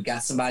somebody, we've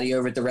got somebody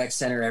over at the rec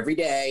center every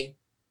day,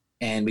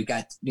 and we've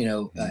got,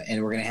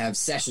 and we're going to have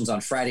sessions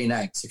on Friday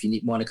nights if you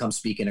want to come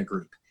speak in a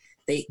group.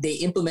 They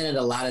implemented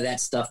a lot of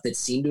that stuff that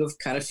seemed to have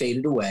kind of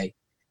faded away.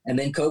 And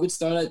then COVID's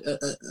thrown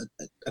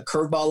a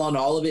curveball on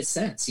all of it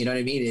since. You know what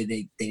I mean?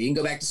 They didn't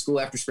go back to school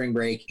after spring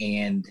break,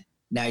 and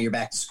now you're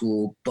back to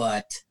school.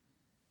 But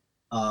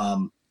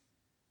and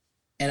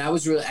I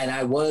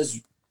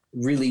was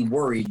really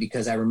worried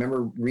because I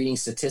remember reading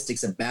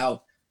statistics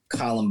about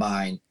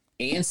Columbine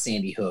and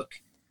Sandy Hook,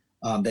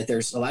 that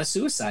there's a lot of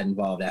suicide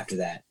involved after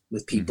that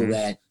with people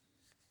that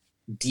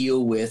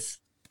deal with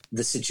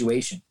the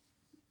situation,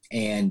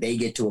 and they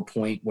get to a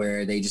point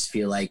where they just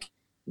feel like,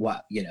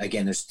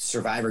 again, there's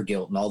survivor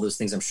guilt and all those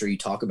things I'm sure you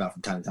talk about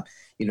from time to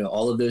time.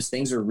 All of those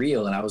things are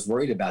real, and I was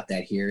worried about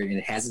that here, and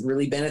it hasn't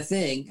really been a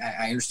thing.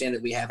 I understand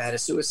that we have had a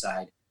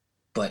suicide,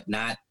 but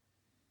not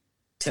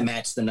to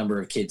match the number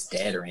of kids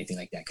dead or anything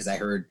like that. Because I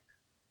heard,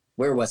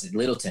 where was it?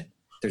 Littleton.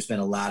 There's been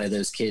a lot of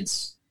those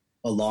kids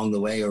along the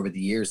way over the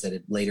years that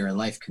had later in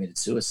life committed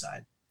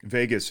suicide.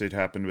 Vegas, it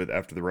happened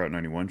after the Route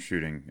 91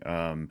 shooting,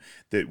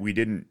 that we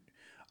didn't.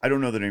 I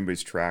don't know that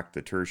anybody's tracked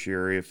the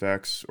tertiary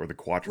effects or the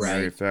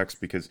quaternary effects,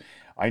 because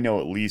I know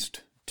at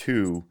least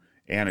 2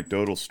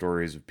 anecdotal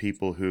stories of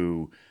people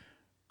who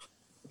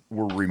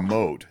were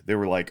remote. They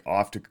were like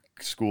off to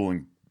school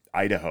in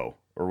Idaho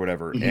or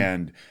whatever,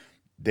 and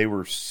they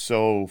were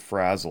so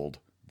frazzled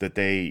that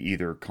they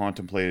either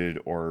contemplated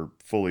or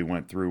fully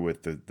went through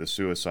with the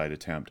suicide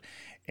attempt.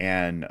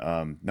 And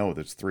no,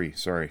 that's 3.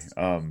 Sorry,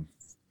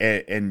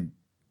 and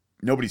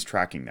nobody's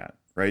tracking that.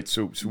 Right.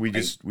 So we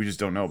just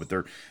don't know, but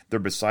they're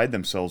beside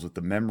themselves with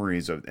the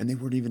memories of, and they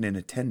weren't even in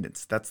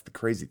attendance. That's the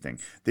crazy thing.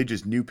 They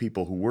just knew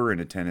people who were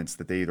in attendance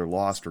that they either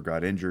lost or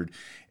got injured,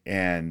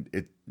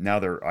 and now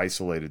they're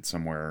isolated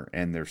somewhere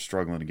and they're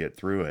struggling to get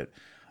through it.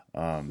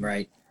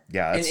 Right.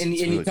 Yeah. And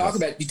really you talk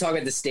about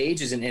the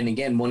stages, and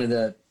again, one of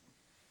the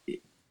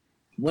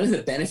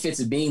benefits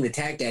of being the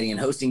Tac Daddy and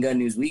hosting Gun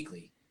News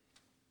Weekly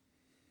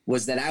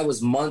was that I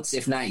was months,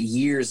 if not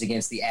years,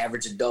 against the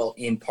average adult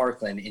in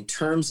Parkland in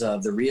terms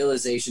of the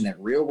realization that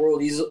real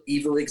world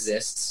evil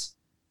exists.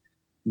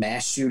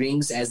 Mass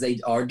shootings, as they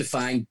are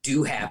defined,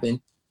 do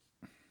happen.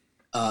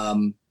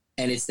 And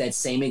it's that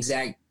same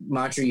exact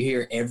mantra you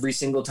hear every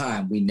single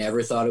time. We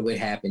never thought it would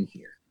happen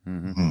here.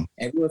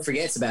 Everyone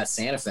forgets about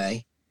Santa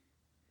Fe.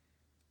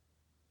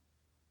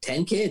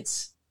 10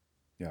 kids.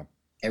 Yeah.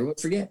 Everyone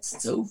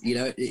forgets. So, you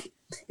know,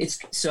 it's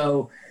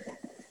so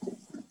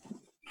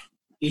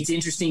it's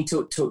interesting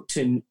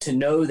to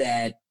know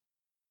that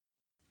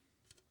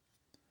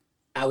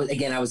I was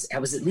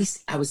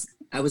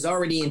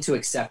already into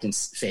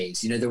acceptance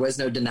phase. You know, there was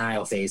no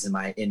denial phase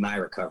in my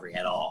recovery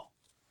at all.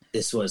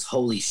 This was,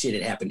 holy shit,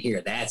 it happened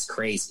here. That's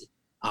crazy.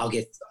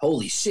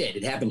 Holy shit,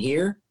 it happened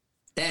here.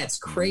 That's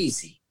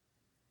crazy.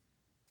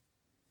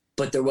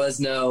 But there was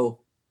no,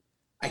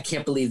 I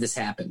can't believe this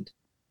happened.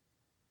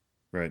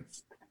 Right.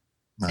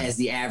 As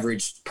the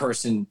average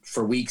person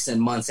for weeks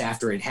and months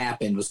after it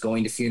happened was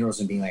going to funerals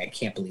and being like, I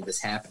can't believe this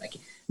happened.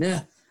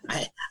 I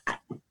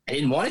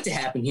didn't want it to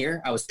happen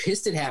here. I was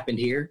pissed it happened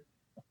here.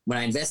 When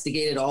I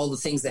investigated all the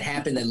things that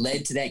happened that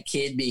led to that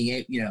kid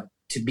being, you know,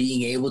 to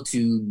being able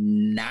to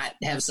not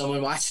have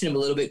someone watching him a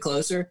little bit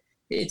closer,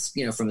 it's,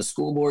 you know, from the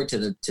school board to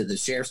the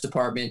sheriff's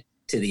department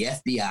to the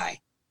FBI,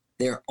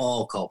 they're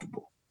all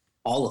culpable,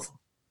 all of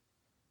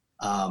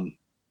them.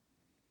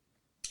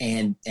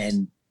 And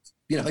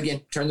you know,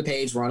 again, turn the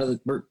page.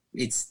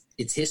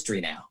 It's history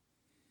now,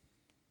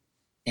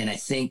 and I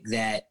think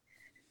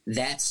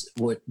that's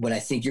what I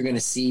think you're going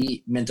to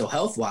see mental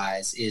health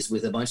wise is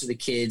with a bunch of the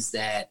kids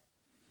that,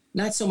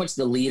 not so much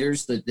the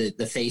leaders,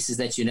 the faces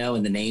that you know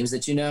and the names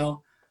that you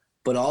know,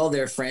 but all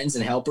their friends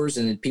and helpers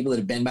and the people that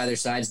have been by their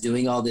sides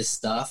doing all this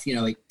stuff. You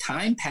know, like,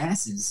 time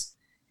passes,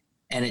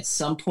 and at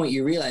some point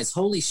you realize,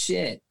 holy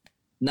shit,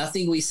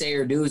 nothing we say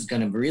or do is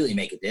going to really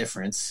make a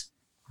difference.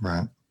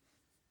 Right.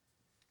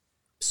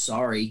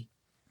 Sorry.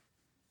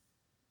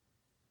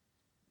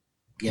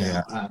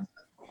 Yeah.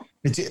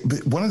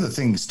 But one of the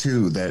things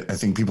too that I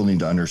think people need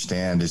to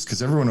understand is,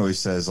 because everyone always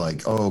says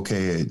like, oh,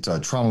 okay, it's a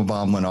trauma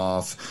bomb went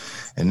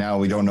off and now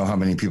we don't know how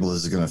many people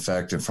this is going to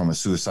affect it from a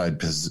suicide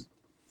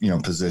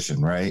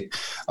position. Right.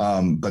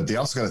 But they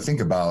also got to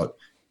think about,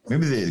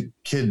 maybe the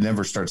kid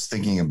never starts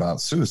thinking about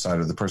suicide,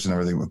 or the person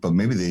never thinks, but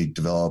maybe they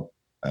develop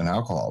an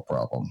alcohol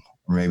problem,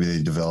 or maybe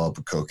they develop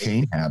a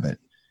cocaine habit,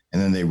 and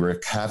then they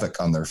wreak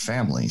havoc on their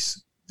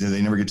families. They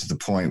never get to the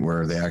point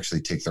where they actually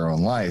take their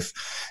own life.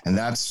 And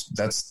that's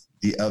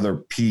the other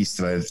piece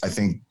that I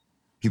think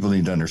people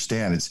need to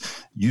understand.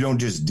 It's, you don't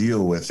just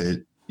deal with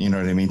it. You know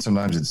what I mean?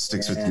 Sometimes it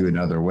sticks with you in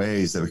other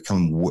ways that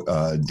become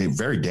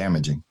very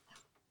damaging.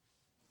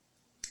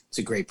 It's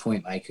a great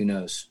point, Mike. Who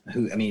knows?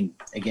 I mean,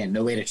 again,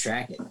 no way to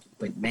track it,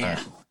 but man,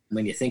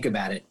 when you think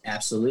about it,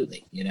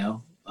 absolutely. You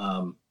know,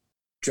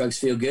 drugs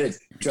feel good.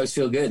 Drugs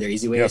feel good. They're an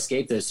easy way to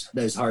escape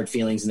those hard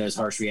feelings and those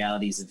harsh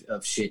realities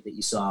of shit that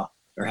you saw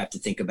or have to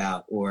think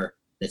about, or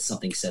that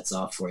something sets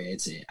off for you.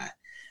 I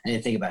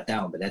didn't think about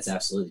that one, but that's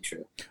absolutely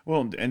true.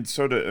 Well, and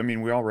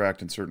we all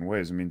react in certain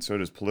ways. I mean, so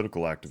does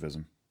political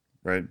activism,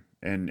 right?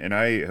 And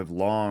I have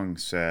long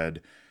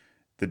said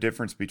the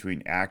difference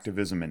between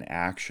activism and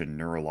action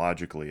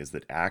neurologically is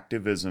that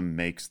activism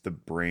makes the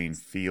brain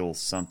feel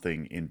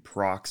something in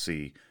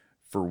proxy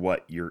for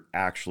what you're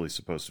actually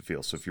supposed to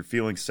feel. So if you're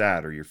feeling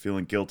sad, or you're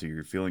feeling guilty, or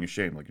you're feeling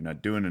ashamed, like you're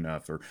not doing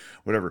enough or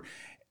whatever,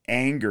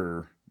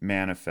 anger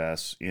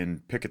manifests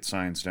in picket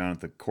signs down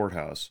at the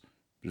courthouse.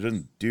 It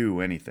doesn't do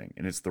anything,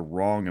 and it's the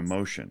wrong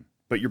emotion.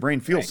 But your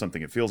brain feels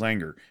something. It feels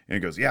anger, and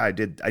it goes, "Yeah, I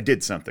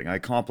did something. I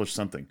accomplished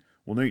something."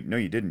 Well, no,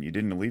 you didn't. You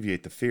didn't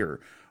alleviate the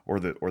fear, or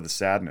the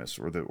sadness,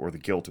 or the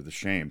guilt, or the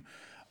shame.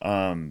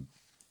 And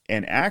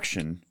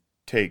action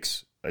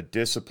takes a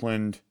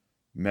disciplined,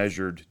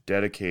 measured,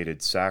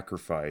 dedicated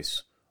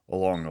sacrifice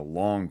along a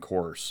long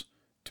course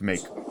to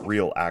make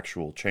real,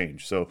 actual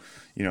change. So,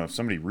 you know, if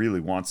somebody really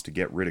wants to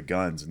get rid of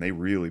guns and they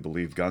really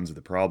believe guns are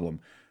the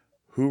problem,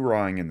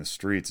 hoorahing in the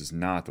streets is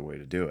not the way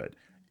to do it.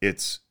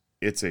 It's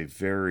a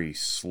very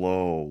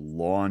slow,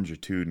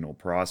 longitudinal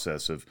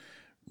process of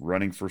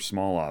running for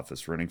small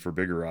office, running for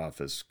bigger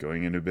office,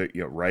 going into big,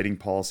 you know, writing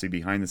policy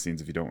behind the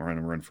scenes if you don't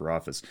run for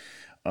office.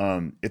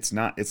 It's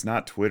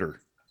not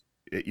Twitter.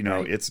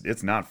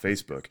 It's not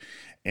Facebook.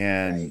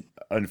 And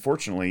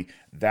unfortunately,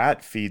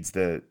 that feeds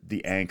the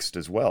angst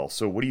as well.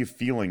 So what are you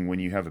feeling when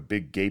you have a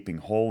big gaping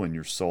hole in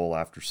your soul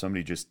after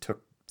somebody just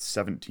took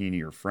 17 of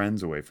your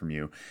friends away from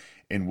you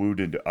and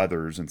wounded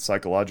others and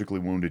psychologically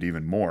wounded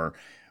even more?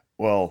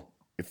 Well,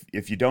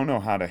 if you don't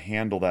know how to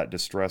handle that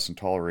distress and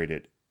tolerate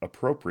it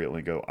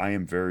appropriately, go, I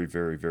am very,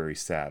 very, very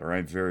sad, or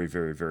I'm very,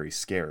 very, very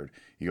scared.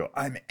 You go,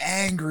 I'm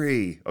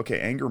angry. Okay,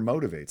 anger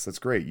motivates. That's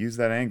great. Use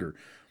that anger,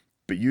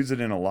 but use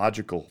it in a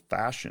logical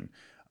fashion.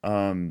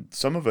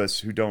 Some of us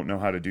who don't know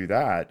how to do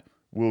that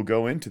will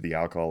go into the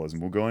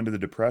alcoholism, will go into the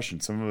depression.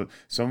 Some of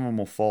them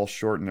will fall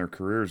short in their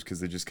careers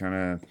because they just kind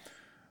of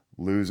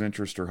lose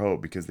interest or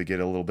hope, because they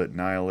get a little bit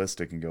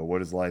nihilistic and go, what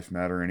does life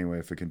matter anyway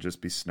if it can just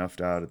be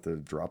snuffed out at the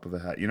drop of a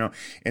hat, you know?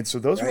 And so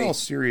those are all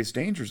serious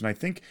dangers. And I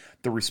think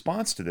the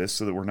response to this,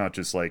 so that we're not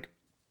just like,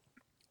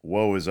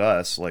 woe is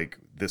us, like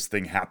this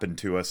thing happened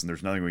to us and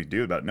there's nothing we can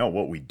do about it. No,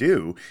 what we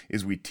do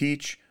is we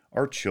teach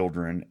our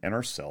children and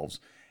ourselves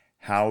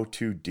how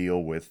to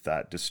deal with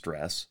that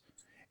distress.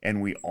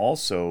 And we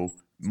also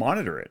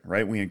monitor it,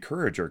 right? We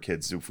encourage our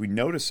kids. If we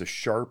notice a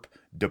sharp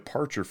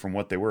departure from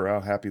what they were.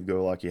 Oh, happy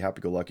go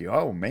lucky.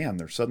 Oh man,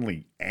 they're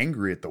suddenly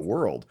angry at the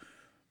world.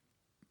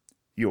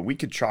 We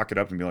could chalk it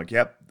up and be like,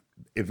 yep,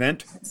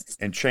 event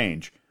and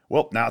change.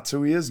 Well, that's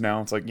who he is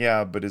now. It's like,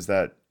 yeah, but is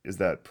that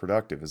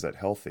productive? Is that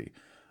healthy?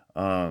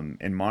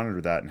 And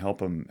monitor that and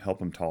help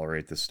him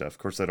tolerate this stuff. Of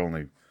course, that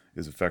only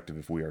is effective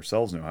if we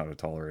ourselves know how to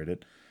tolerate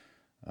it.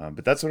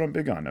 But that's what I'm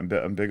big on.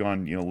 I'm big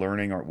on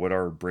learning what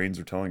our brains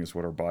are telling us,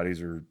 what our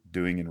bodies are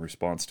doing in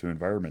response to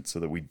environment, so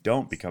that we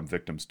don't become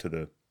victims to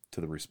the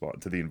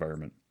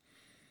environment.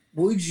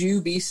 Would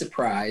you be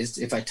surprised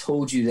if I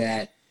told you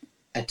that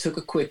I took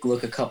a quick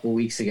look a couple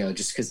weeks ago,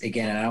 just because,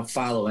 again, I don't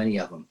follow any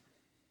of them,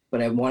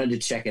 but I wanted to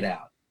check it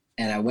out,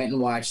 and I went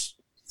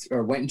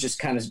and just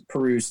kind of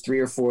perused 3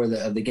 or 4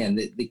 of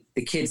the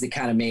kids that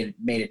kind of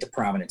made it to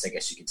prominence, I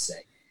guess you could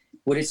say.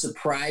 Would it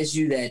surprise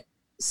you that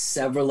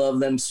several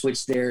of them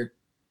switched their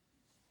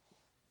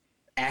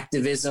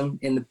activism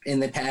in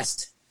the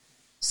past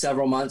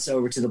several months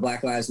over to the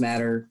Black Lives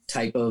Matter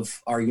type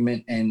of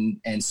argument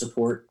and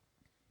support?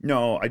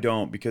 No, I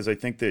don't, because I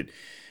think that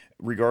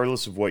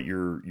regardless of what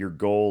your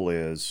goal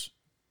is,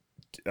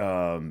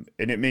 and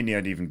it may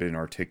not even be an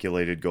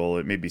articulated goal,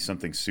 it may be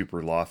something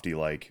super lofty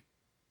like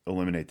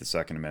eliminate the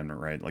Second Amendment,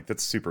 right? Like,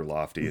 that's super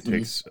lofty. It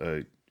takes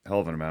a hell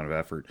of an amount of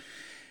effort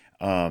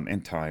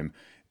and time.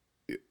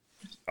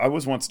 I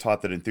was once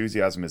taught that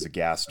enthusiasm is a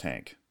gas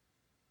tank.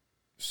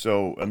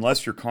 So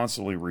unless you're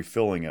constantly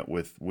refilling it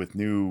with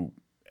new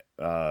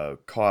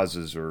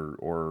causes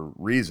or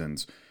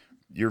reasons,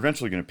 you're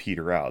eventually going to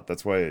peter out.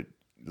 That's why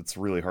it's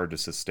really hard to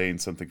sustain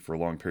something for a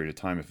long period of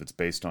time if it's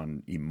based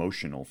on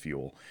emotional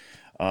fuel.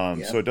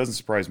 So it doesn't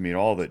surprise me at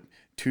all that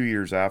 2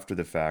 years after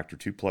the fact, or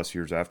 2+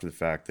 years after the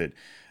fact, that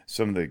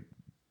some of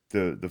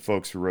the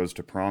folks who rose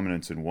to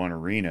prominence in one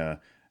arena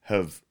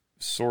have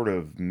sort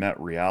of met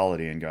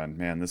reality and gone,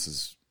 man,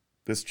 this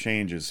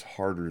change is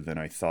harder than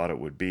I thought it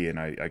would be, and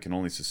I can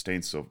only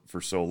sustain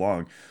for so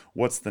long.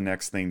 What's the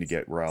next thing to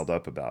get riled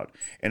up about?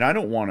 And I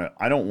don't want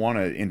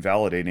to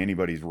invalidate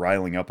anybody's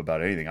riling up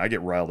about anything. I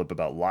get riled up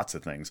about lots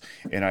of things,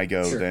 and I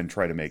go then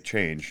try to make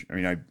change. I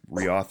mean, I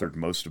reauthored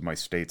most of my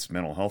state's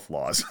mental health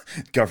laws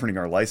governing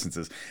our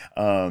licenses,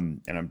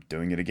 and I'm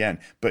doing it again.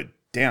 But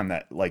damn,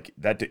 that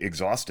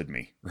exhausted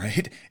me,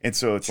 right? And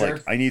so it's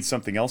like I need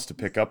something else to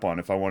pick up on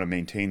if I want to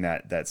maintain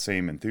that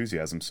same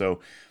enthusiasm. So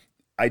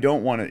I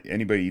don't want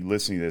anybody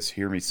listening to this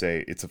hear me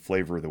say it's a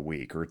flavor of the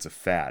week or it's a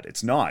fad.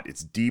 It's not.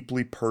 It's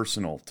deeply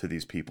personal to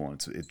these people,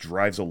 and it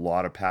drives a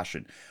lot of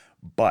passion.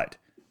 But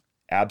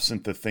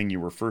absent the thing you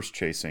were first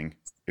chasing,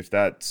 if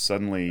that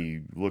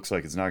suddenly looks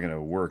like it's not going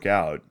to work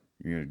out,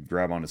 you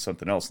grab onto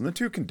something else, and the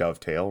two can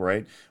dovetail,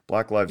 right?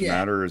 Black Lives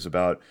Matter is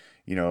about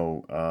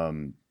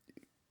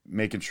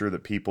making sure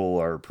that people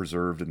are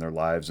preserved in their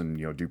lives and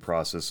due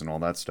process and all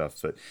that stuff.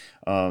 But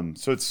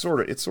so it sort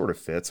of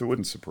fits.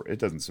 It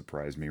doesn't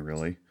surprise me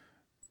really.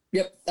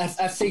 Yep,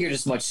 I figured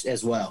as much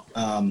as well.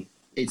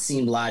 It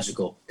seemed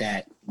logical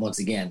that, once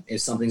again, if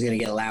something's going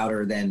to get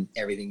louder than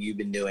everything you've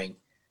been doing,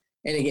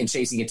 and again,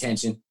 chasing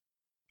attention,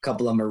 a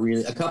couple of them are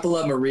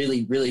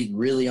really, really,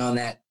 really on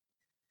that.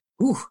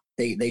 Whew,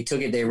 they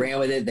took it, they ran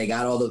with it, they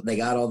got all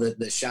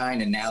the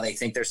shine, and now they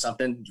think there's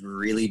something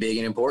really big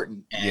and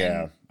important.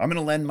 And I'm going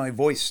to lend my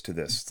voice to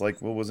this. It's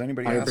like, well, was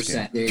anybody 100%,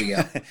 asking? There you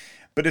go.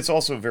 But it's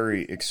also a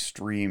very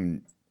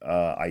extreme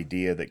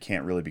idea that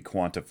can't really be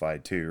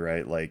quantified too,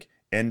 right? Like,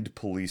 end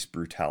police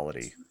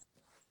brutality.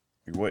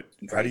 What?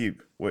 Right. How do you?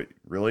 What?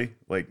 Really?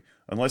 Like,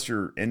 unless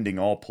you're ending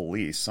all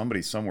police,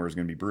 somebody somewhere is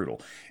going to be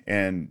brutal.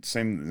 And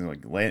same,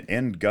 like,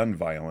 end gun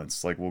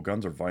violence. Like, well,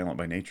 guns are violent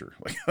by nature.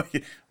 Like,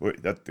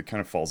 that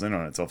kind of falls in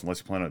on itself unless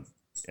you plan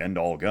to end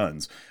all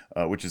guns,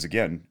 which is,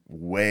 again,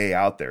 way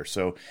out there.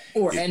 So,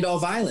 end all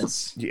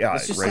violence. Yeah,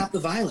 let's just stop the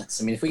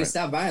violence. I mean, if we can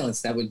stop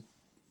violence, that would.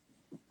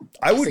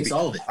 I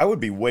would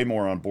be way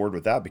more on board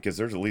with that, because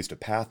there's at least a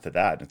path to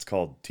that, and it's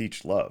called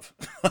teach love.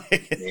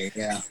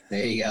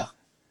 There you go.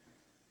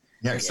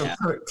 Yeah. So,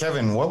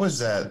 Kevin, what was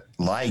that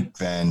like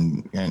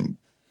then? And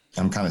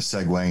I'm kind of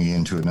segueing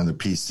into another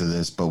piece to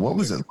this, but what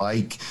was it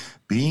like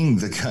being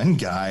the gun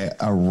guy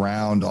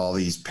around all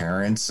these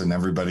parents and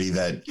everybody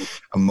that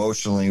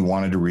emotionally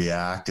wanted to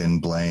react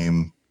and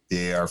blame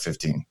the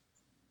AR-15?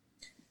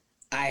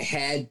 I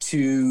had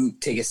to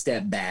take a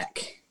step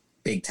back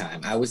big time.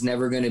 I was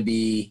never going to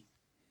be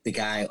the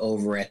guy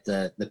over at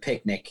the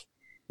picnic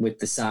with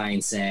the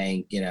sign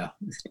saying,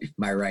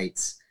 my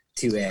rights.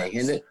 2A,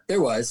 and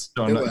there was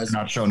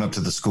not showing up to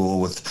the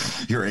school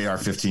with your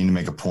AR-15 to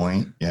make a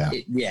point. Yeah.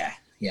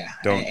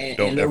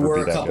 And there were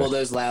a couple of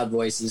those loud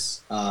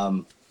voices.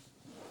 What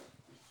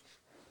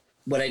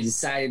I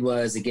decided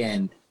was,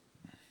 again,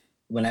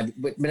 when I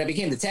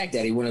became the tech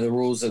daddy, one of the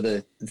rules of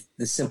the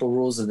simple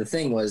rules of the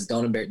thing was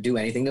don't do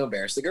anything to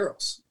embarrass the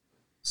girls.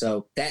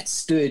 So that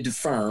stood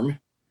firm,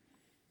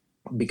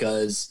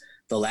 because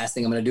the last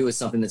thing I'm going to do is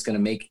something that's going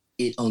to make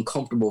it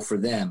uncomfortable for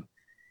them.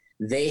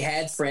 They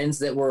had friends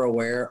that were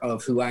aware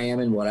of who I am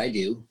and what I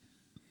do.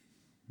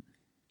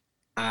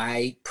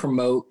 I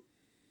promote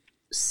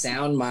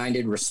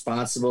sound-minded,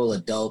 responsible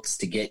adults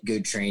to get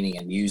good training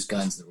and use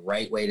guns the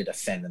right way to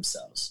defend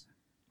themselves.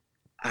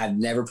 I've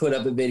never put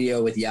up a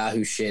video with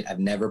Yahoo shit. I've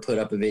never put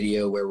up a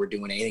video where we're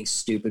doing anything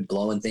stupid,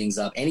 blowing things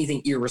up,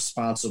 anything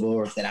irresponsible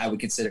or that I would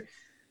consider.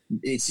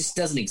 It just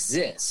doesn't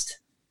exist.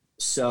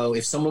 So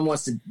if someone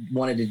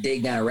wanted to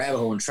dig down a rabbit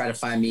hole and try to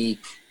find me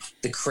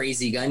the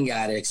crazy gun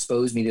guy to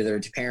expose me to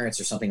their parents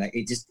or something, like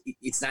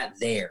it's not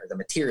there. The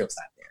material's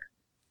not there.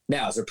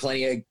 Now, is there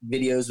plenty of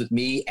videos with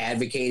me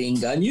advocating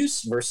gun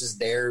use versus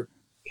their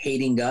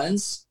hating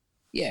guns?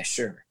 Yeah,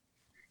 sure.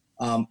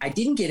 I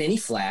didn't get any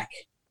flack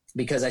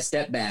because I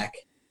stepped back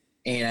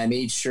and I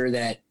made sure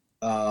that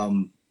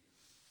I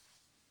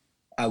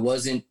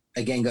wasn't,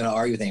 again, going to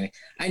argue with anyone.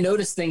 I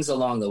noticed things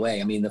along the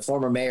way. I mean, the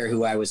former mayor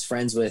who I was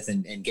friends with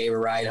and gave a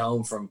ride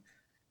home from,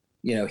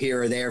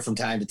 here or there from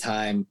time to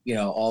time,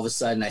 all of a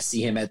sudden I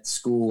see him at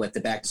school at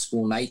the back to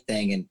school night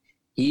thing. And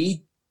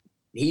he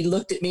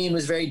looked at me and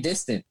was very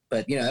distant,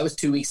 but that was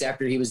 2 weeks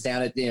after he was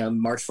down at,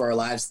 March for Our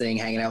Lives thing,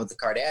 hanging out with the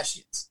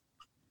Kardashians.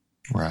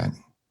 Right.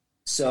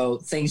 So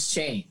things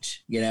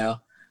change,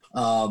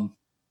 I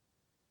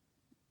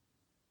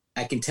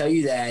can tell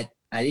you that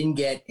I didn't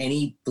get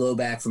any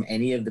blowback from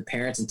any of the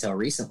parents until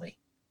recently.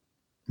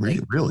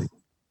 Really?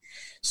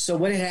 So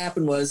what had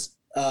happened was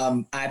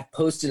I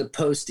posted a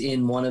post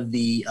in one of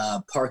the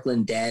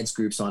Parkland dads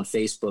groups on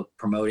Facebook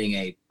promoting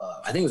I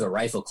think it was a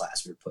rifle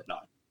class we were putting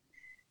on.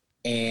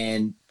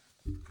 And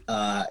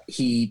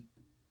he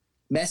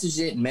messaged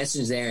it and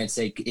messaged there and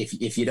said,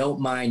 if you don't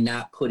mind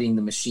not putting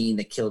the machine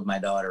that killed my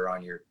daughter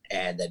on your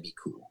ad, that'd be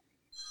cool.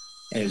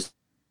 And it was,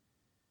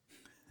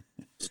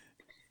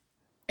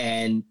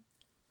 and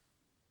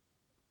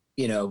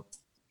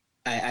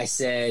I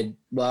said,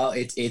 well,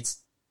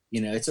 it's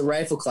a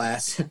rifle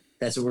class.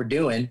 That's what we're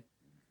doing.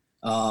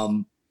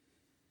 I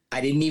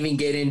didn't even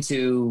get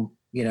into,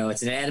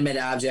 it's an animate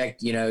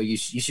object. You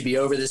should be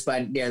over this by,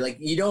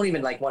 you don't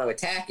even want to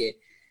attack it.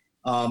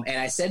 And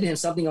I said to him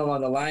something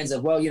along the lines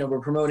of, well, we're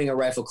promoting a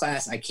rifle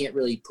class. I can't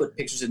really put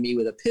pictures of me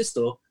with a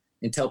pistol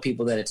and tell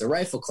people that it's a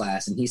rifle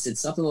class. And he said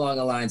something along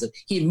the lines of,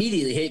 he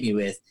immediately hit me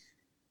with,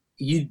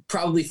 you'd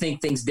probably think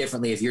things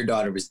differently if your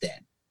daughter was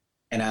dead.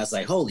 And I was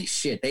like, holy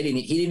shit. He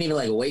didn't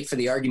even wait for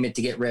the argument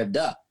to get revved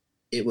up.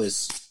 It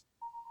was,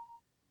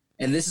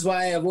 and this is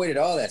why I avoided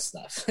all that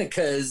stuff,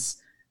 because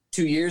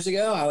 2 years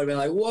ago I would have been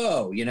like,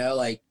 whoa,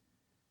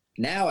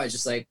 now I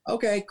just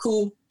okay,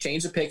 cool.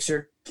 Change the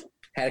picture.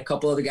 Had a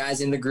couple other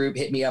guys in the group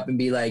hit me up and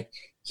be like,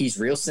 he's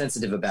real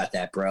sensitive about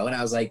that, bro. And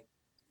I was like,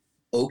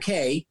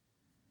 okay.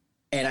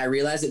 And I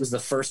realized it was the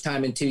first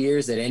time in 2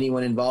 years that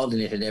anyone involved in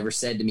it had ever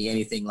said to me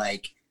anything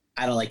like,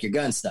 I don't like your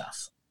gun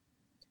stuff.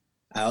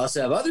 I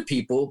also have other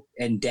people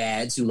and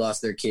dads who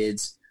lost their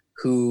kids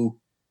who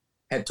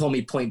have told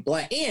me point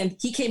blank. And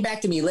he came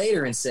back to me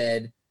later and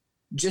said,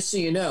 just so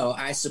you know,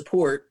 I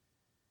support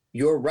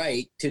your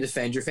right to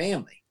defend your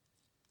family.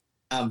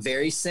 I'm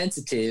very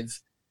sensitive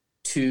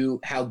to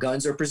how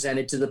guns are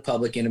presented to the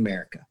public in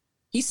America.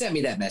 He sent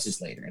me that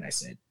message later and I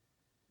said,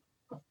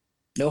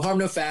 no harm,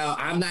 no foul.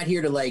 I'm not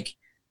here to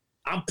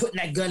I'm putting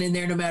that gun in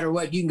there no matter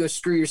what. You can go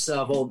screw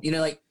yourself. Old,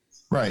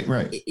 Right.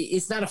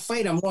 It's not a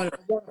fight I want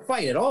to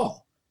fight at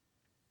all.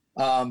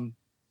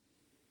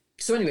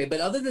 So anyway,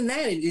 but other than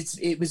that,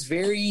 it was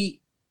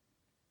very,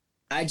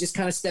 I just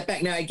kind of stepped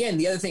back. Now, again,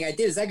 the other thing I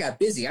did is I got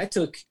busy. I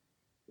took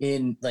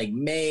in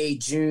May,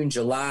 June,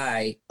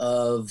 July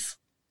of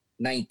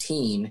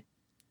 19,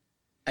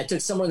 I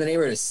took somewhere in the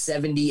neighborhood of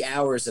 70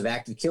 hours of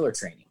active killer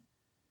training.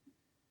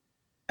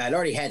 I'd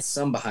already had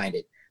some behind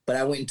it, but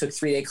I went and took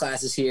 3-day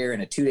classes here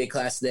and a 2-day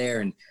class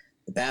there and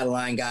the battle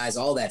line guys,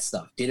 all that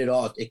stuff, did it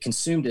all. It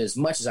consumed it as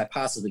much as I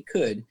possibly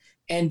could.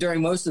 And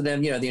during most of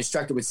them, the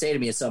instructor would say to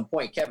me at some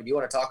point, Kevin, do you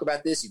want to talk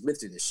about this? You've lived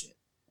through this shit.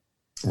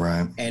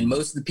 Right. And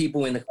most of the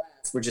people in the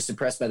class were just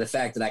impressed by the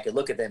fact that I could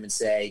look at them and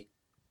say,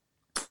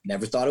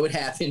 never thought it would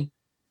happen.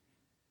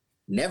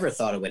 Never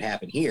thought it would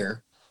happen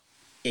here.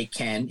 It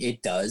can,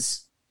 it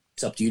does.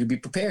 It's up to you to be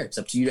prepared. It's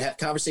up to you to have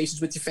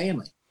conversations with your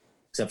family.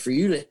 It's up for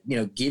you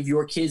to, give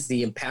your kids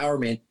the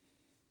empowerment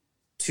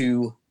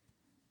to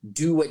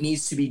do what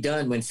needs to be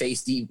done when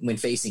facing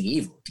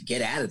evil, to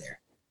get out of there,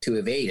 to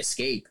evade,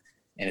 escape.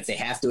 And if they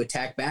have to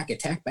attack back,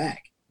 attack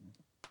back.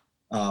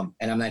 And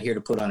I'm not here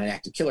to put on an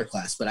active killer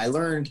class, but I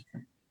learned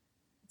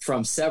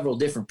from several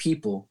different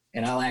people,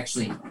 and I'll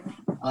actually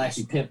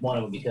pimp one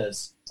of them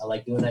because I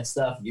like doing that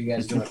stuff. You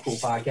guys are doing a cool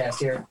podcast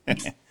here.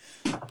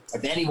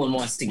 If anyone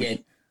wants to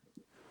get,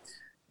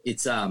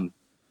 it's there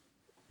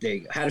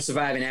you go. How to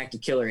Survive an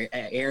Active Killer.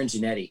 Aaron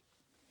Giannetti,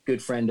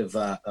 good friend of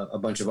a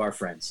bunch of our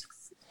friends.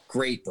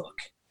 Great book,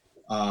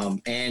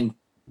 and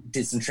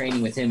did some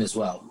training with him as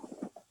well.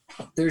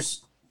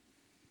 There's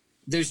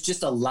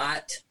just a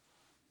lot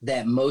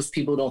that most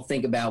people don't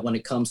think about when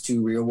it comes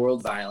to real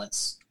world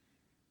violence.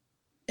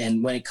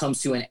 And when it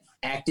comes to an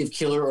active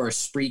killer or a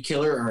spree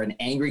killer or an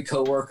angry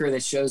coworker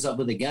that shows up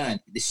with a gun,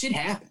 this shit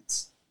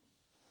happens.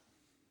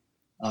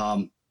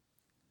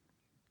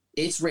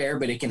 It's rare,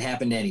 but it can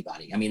happen to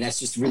anybody. I mean, that's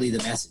just really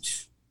the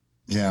message.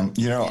 Yeah.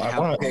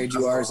 How prepared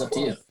you are is up to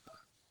you.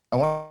 I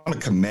want to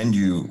commend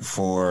you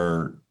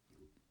for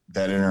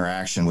that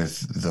interaction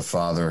with the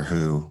father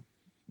who,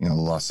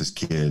 lost his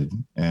kid,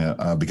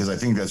 because I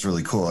think that's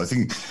really cool. I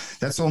think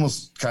that's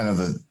almost kind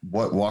of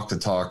what Walk the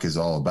Talk is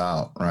all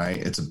about, right?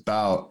 It's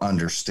about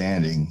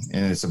understanding,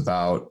 and it's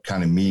about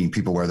kind of meeting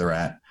people where they're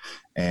at.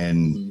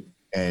 And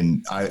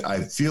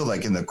I feel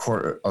like in the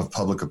court of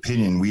public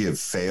opinion, we have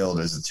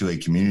failed as a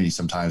 2A community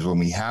sometimes when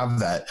we have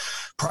that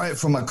pry it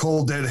from my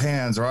cold dead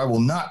hands, or I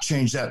will not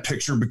change that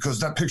picture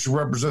because that picture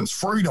represents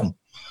freedom.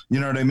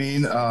 You know what I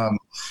mean?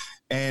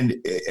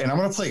 And I'm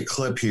going to play a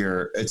clip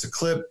here. It's a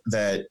clip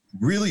that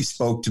really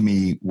spoke to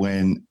me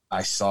when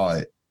I saw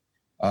it.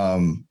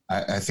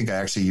 I think I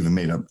actually even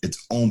made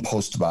its own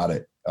post about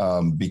it,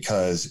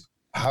 because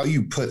how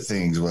you put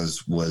things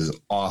was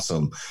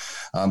awesome.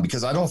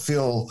 Because I don't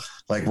feel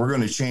like we're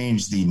going to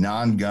change the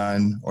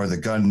non-gun or the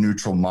gun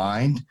neutral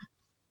mind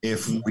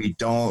if we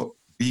don't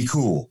be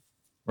cool,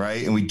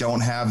 right? And we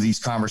don't have these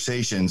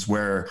conversations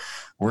where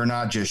we're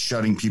not just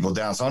shutting people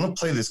down. So I'm going to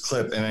play this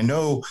clip, and I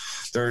know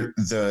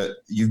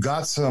you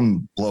got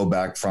some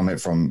blowback from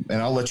it,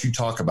 and I'll let you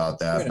talk about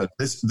that. But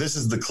this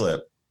is the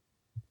clip.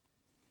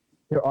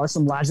 There are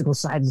some logical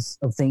sides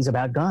of things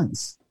about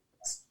guns.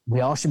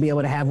 We all should be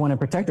able to have one and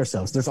protect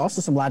ourselves. There's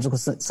also some logical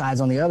sides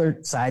on the other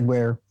side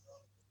where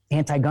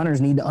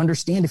anti-gunners need to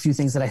understand a few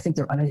things that I think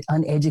they're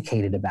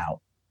uneducated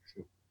about.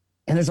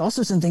 And there's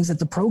also some things that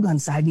the pro-gun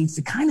side needs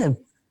to kind of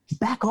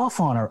back off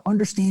on or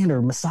understand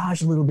or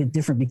massage a little bit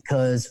different,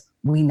 because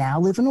we now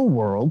live in a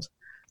world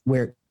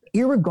where,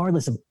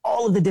 irregardless of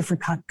all of the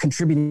different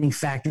contributing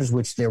factors,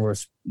 which there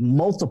was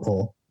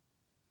multiple,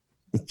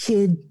 the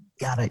kid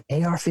got an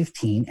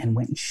AR-15 and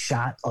went and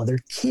shot other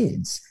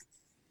kids.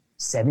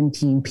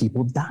 17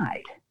 people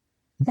died.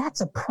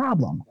 That's a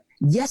problem.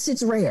 Yes,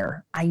 it's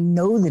rare. I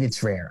know that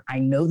it's rare. I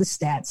know the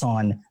stats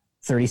on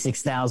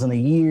 36,000 a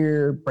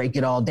year, break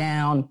it all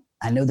down.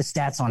 I know the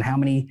stats on how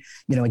many,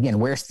 again,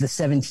 where's the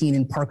 17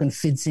 in Parkland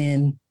fits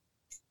in.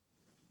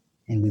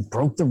 And we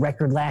broke the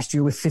record last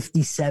year with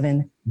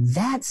 57.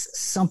 That's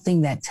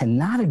something that to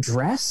not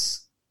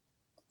address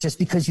just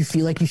because you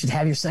feel like you should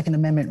have your Second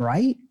Amendment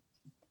right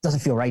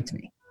doesn't feel right to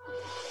me.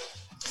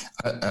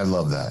 I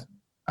love that.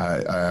 I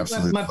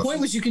absolutely. My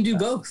point was you can do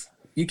both.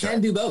 You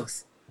can do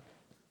both.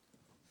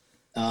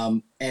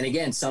 And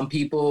again, some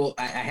people,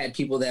 I had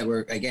people that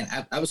were, again,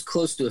 I was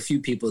close to a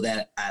few people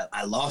that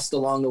I lost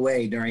along the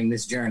way during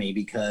this journey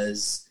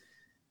because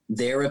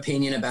their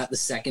opinion about the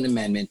Second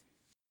Amendment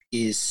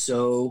is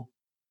so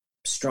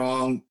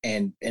strong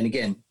and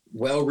again,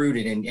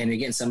 well-rooted. And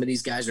again, some of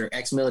these guys are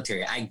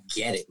ex-military. I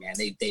get it, man.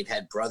 They've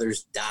had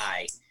brothers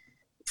die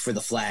for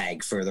the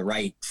flag, for the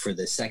right, for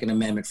the Second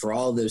Amendment, for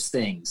all of those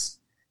things.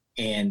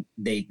 And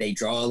they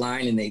draw a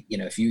line, and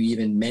if you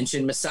even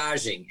mention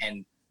massaging,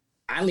 and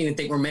I don't even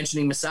think we're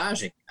mentioning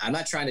massaging. I'm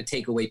not trying to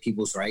take away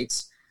people's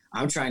rights.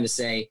 I'm trying to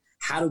say,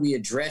 how do we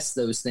address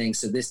those things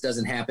so this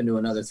doesn't happen to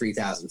another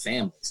 3,000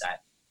 families?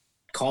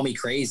 Call me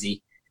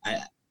crazy.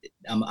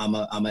 I'm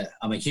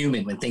a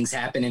human. When things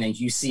happen and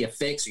you see a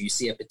fix or you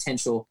see a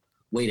potential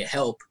way to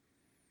help,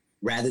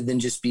 rather than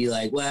just be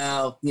like,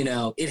 well,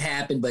 it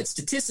happened, but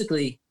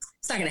statistically,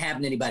 it's not going to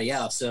happen to anybody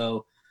else.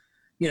 So,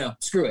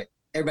 screw it.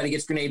 Everybody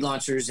gets grenade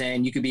launchers,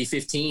 and you could be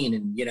 15,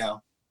 and you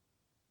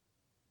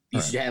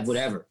should have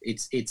whatever.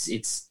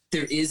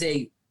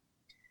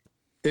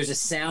 There's a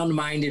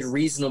sound-minded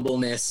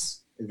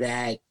reasonableness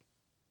that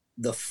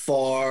the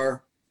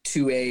far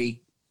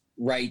 2A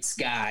rights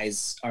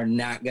guys are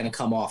not going to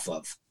come off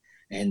of.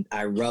 And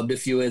I rubbed a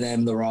few of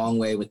them the wrong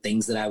way with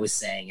things that I was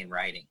saying and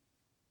writing.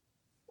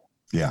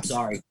 Yeah.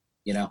 Sorry.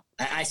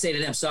 I say to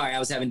them, sorry, I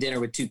was having dinner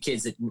with two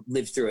kids that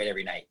lived through it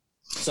every night.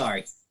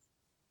 Sorry.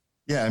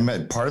 Yeah,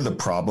 part of the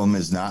problem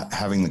is not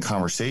having the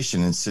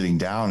conversation and sitting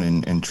down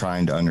and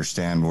trying to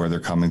understand where they're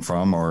coming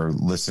from, or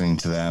listening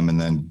to them and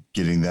then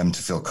getting them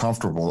to feel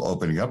comfortable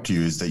opening up to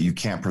you, is that you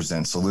can't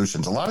present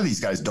solutions. A lot of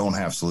these guys don't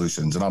have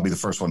solutions, and I'll be the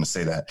first one to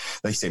say that.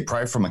 They say,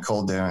 pry from my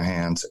cold dead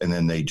hands, and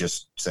then they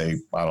just say,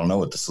 I don't know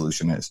what the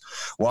solution is.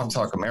 Walk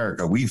Talk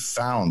America, we've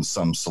found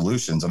some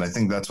solutions, and I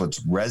think that's what's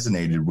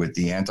resonated with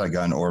the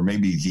anti-gun, or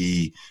maybe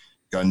the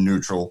gun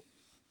neutral,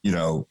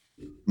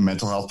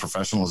 mental health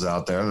professionals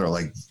out there. They're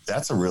like,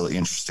 that's a really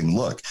interesting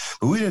look.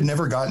 But we'd have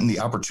never gotten the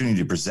opportunity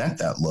to present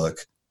that look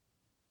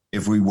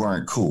if we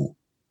weren't cool.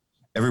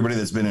 Everybody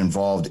that's been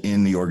involved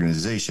in the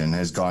organization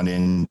has gone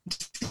into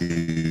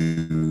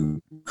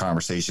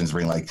conversations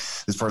where like,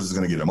 this person's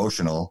going to get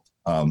emotional,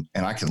 and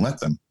I can let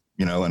them,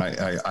 and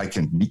I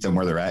can meet them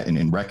where they're at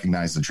and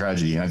recognize the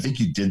tragedy. And I think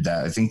you did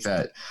that. I think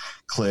that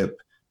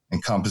clip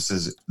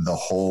encompasses the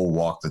whole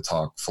Walk the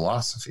Talk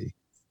philosophy.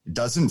 It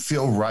doesn't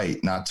feel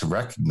right not to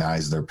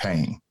recognize their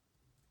pain.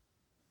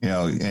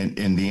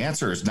 And the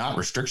answer is not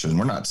restriction.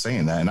 We're not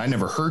saying that. And I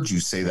never heard you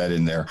say that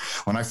in there.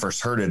 When I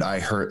first heard it,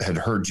 had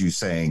heard you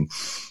saying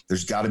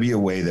there's got to be a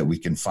way that we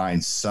can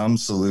find some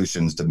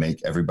solutions to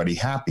make everybody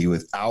happy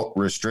without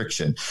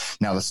restriction.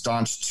 Now, the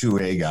staunch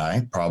 2A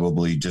guy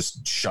probably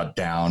just shut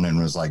down and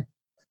was like,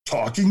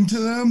 talking to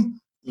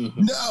them?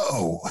 Mm-hmm.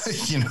 No,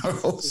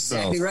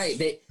 Exactly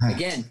right.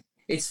 Again,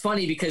 it's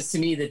funny because to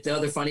me that the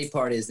other funny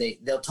part is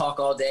they'll talk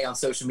all day on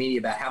social media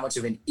about how much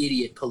of an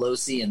idiot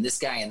Pelosi and this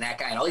guy and that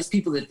guy and all these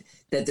people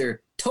that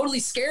they're totally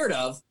scared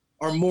of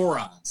are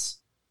morons.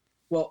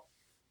 Well,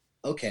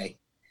 okay.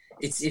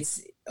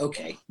 It's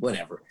okay,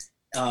 whatever.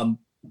 Not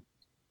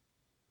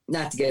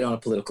to get on a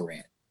political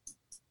rant.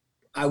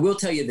 I will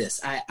tell you this.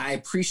 I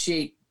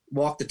appreciate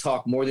Walk the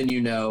Talk more than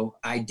you know.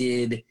 I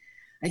did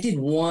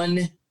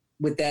one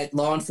with that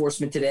law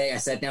enforcement today. I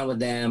sat down with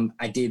them.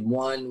 I did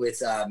one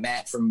with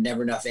Matt from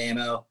Never Enough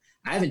Ammo.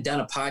 I haven't done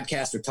a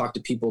podcast or talked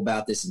to people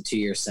about this in 2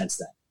 years since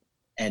then.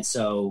 And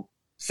so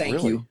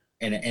thank you.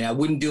 And I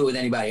wouldn't do it with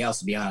anybody else,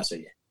 to be honest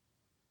with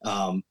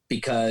you.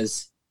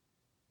 Because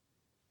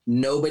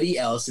nobody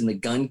else in the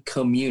gun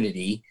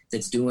community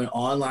that's doing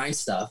online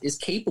stuff is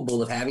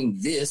capable of having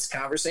this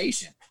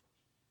conversation.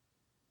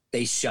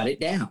 They shut it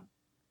down.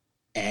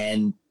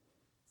 And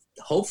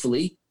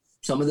hopefully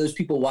some of those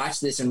people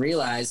watch this and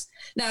realize,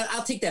 now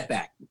I'll take that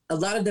back. A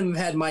lot of them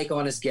have had Mike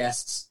on as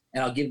guests,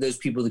 and I'll give those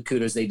people the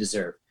kudos they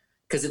deserve.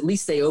 Because at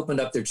least they opened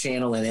up their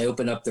channel and they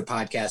opened up their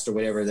podcast or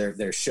whatever,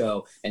 their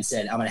show, and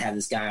said, I'm going to have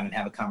this guy on and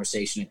have a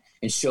conversation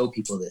and show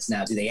people this.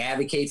 Now, do they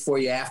advocate for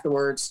you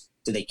afterwards?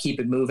 Do they keep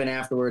it moving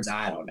afterwards?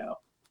 I don't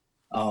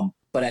know.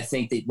 But I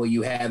think that what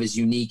you have is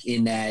unique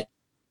in that,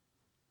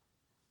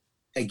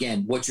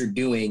 again, what you're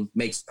doing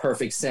makes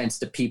perfect sense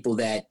to people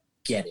that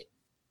get it.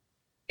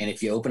 And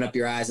if you open up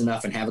your eyes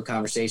enough and have a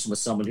conversation with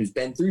someone who's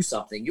been through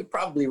something, you'll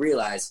probably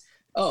realize,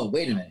 oh,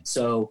 wait a minute.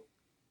 So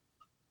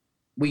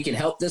we can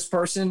help this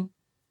person.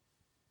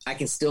 I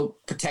can still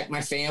protect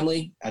my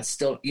family. I'd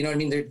still, you know what I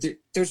mean?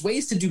 There's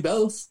ways to do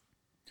both.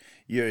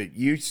 Yeah,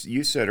 you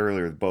said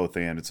earlier both,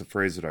 and it's a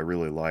phrase that I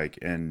really like.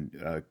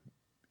 And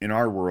in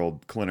our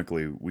world,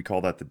 clinically, we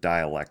call that the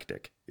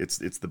dialectic. It's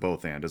the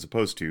both and, as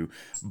opposed to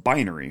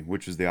binary,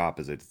 which is the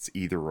opposite. It's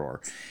either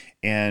or.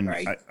 And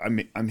right.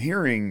 I'm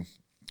hearing,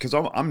 because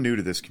I'm new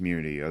to this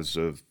community as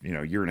of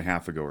a year and a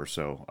half ago or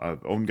so.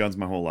 I've owned guns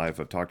my whole life.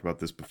 I've talked about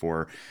this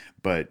before,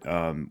 but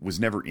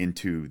was never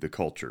into the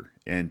culture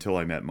until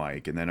I met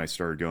Mike. And then I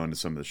started going to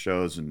some of the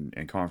shows and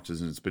conferences,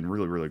 and it's been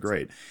really, really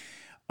great.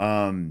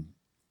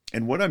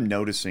 And what I'm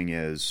noticing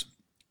is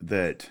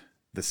that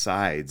the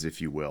sides,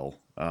 if you will,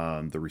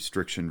 the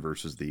restriction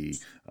versus the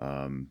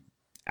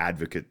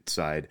advocate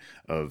side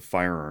of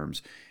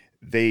firearms,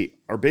 they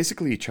are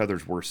basically each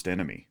other's worst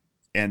enemy,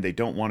 and they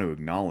don't want to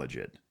acknowledge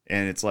it.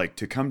 And it's like,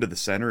 to come to the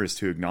center is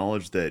to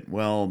acknowledge that,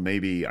 well,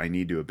 maybe I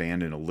need to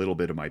abandon a little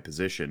bit of my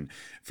position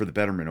for the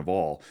betterment of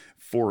all.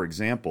 For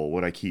example,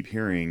 what I keep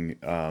hearing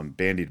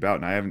bandied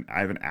about, and I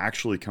haven't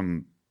actually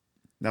come.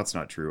 That's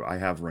not true. I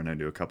have run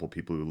into a couple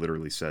people who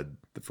literally said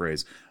the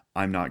phrase,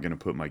 I'm not going to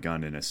put my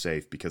gun in a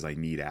safe because I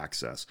need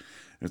access.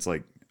 And it's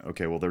like,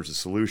 okay, well, there's a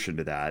solution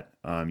to that.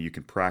 You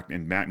can practice,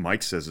 and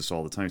Mike says this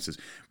all the time. He says,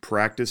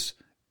 practice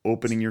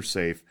opening your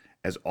safe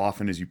as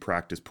often as you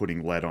practice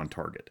putting lead on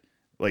target.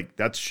 Like,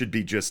 that should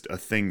be just a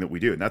thing that we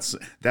do. And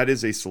that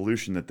is a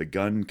solution that the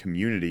gun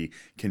community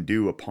can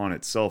do upon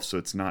itself, so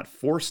it's not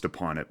forced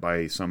upon it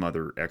by some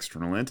other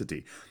external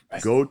entity.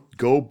 Right.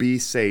 Go be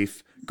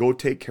safe. Go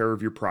take care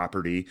of your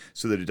property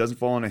so that it doesn't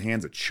fall into the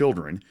hands of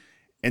children.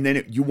 And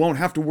then you won't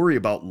have to worry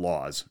about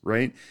laws,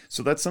 right?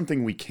 So that's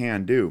something we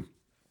can do.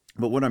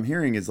 But what I'm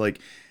hearing is, like,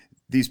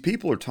 these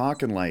people are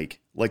talking like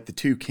the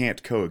two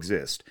can't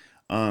coexist.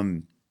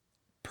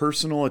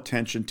 Personal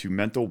attention to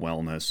mental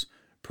wellness,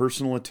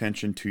 personal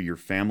attention to your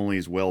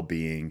family's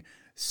well-being,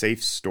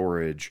 safe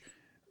storage,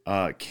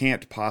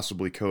 can't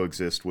possibly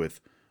coexist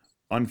with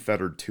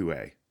unfettered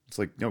 2A. It's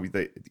like, no,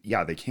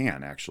 they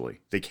can, actually.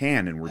 They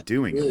can, and we're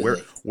doing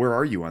it. Where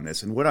are you on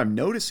this? And what I'm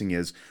noticing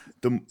is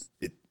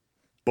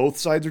both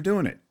sides are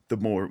doing it. The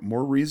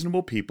more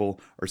reasonable people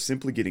are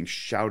simply getting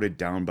shouted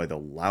down by the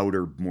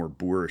louder, more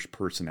boorish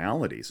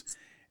personalities.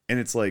 And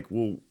it's like,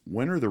 well,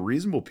 when are the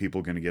reasonable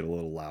people going to get a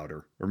little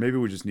louder? Or maybe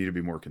we just need to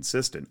be more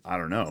consistent. I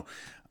don't know.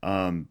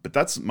 But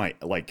that's my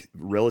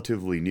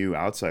relatively new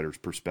outsider's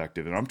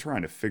perspective. And I'm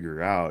trying to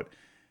figure out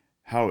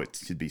how it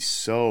could be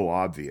so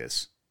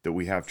obvious that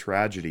we have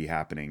tragedy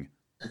happening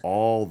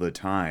all the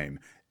time.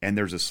 And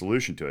there's a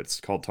solution to it.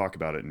 It's called talk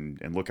about it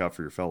and look out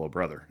for your fellow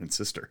brother and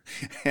sister.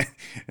 And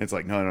it's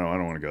like, no, I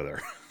don't want to go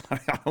there.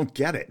 I don't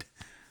get it.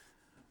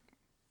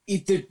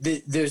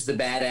 There's the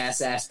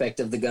badass aspect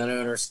of the gun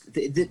owners.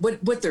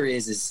 What there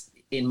is,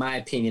 in my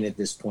opinion at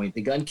this point,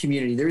 the gun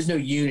community, there's no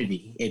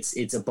unity.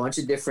 It's a bunch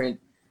of different,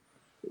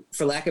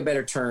 for lack of a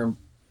better term,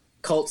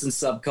 cults and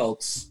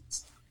subcults,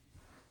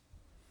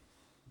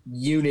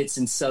 units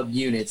and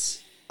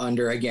subunits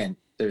under, again,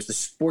 there's the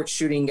sports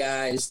shooting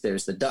guys,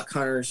 there's the duck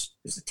hunters,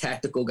 there's the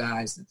tactical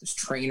guys, there's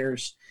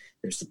trainers,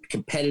 there's the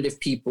competitive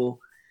people,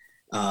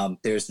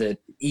 there's the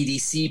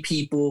EDC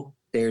people,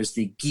 there's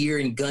the gear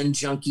and gun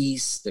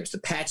junkies, there's the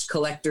patch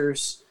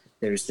collectors,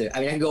 I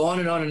can go on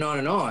and on and on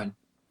and on.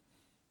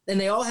 And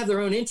they all have their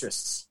own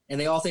interests,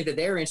 and they all think that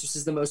their interest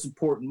is the most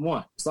important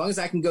one. As long as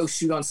I can go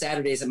shoot on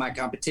Saturdays at my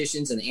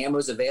competitions and the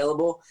ammo's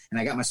available and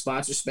I got my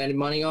sponsor spending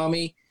money on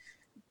me,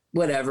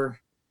 whatever.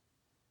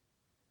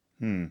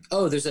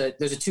 Oh, there's a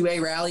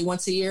 2A rally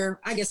once a year.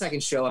 I guess I can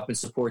show up and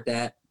support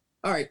that.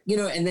 All right,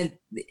 and then,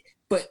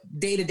 but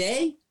day to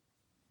day,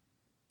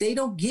 they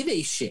don't give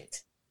a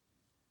shit.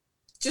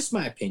 Just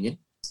my opinion.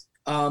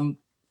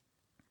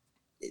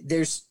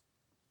 There's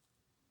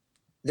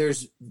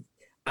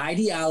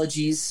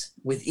ideologies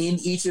within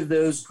each of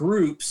those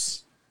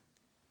groups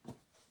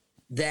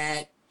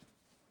that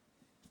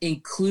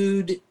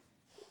include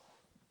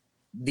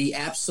the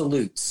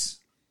absolutes.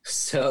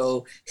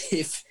 So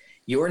if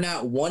you're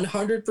not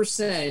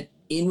 100%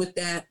 in with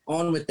that,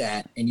 on with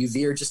that, and you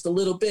veer just a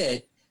little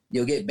bit,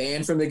 you'll get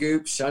banned from the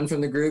group, shunned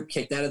from the group,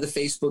 kicked out of the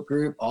Facebook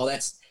group.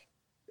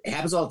 It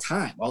happens all the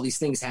time. All these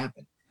things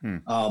happen.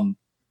 And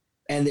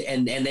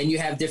then you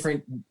have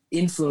different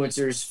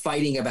influencers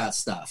fighting about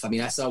stuff. I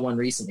mean, I saw one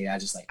recently. I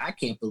was just like, I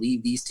can't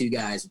believe these two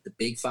guys with the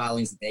big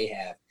followings that they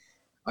have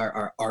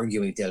are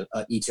arguing to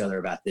each other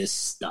about this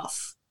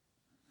stuff.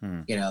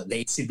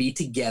 They should be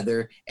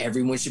together.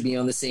 Everyone should be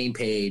on the same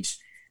page.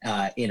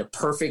 In a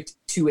perfect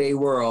 2A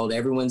world,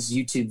 everyone's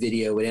YouTube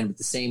video would end with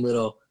the same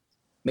little,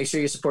 make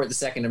sure you support the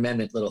Second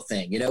Amendment little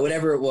thing,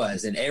 whatever it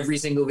was. And every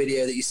single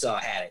video that you saw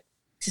had it.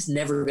 It's just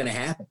never going to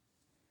happen.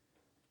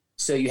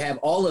 So you have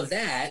all of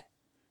that.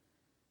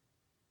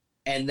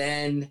 And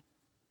then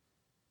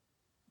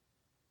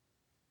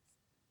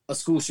a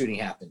school shooting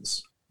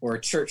happens, or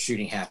a church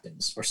shooting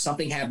happens, or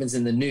something happens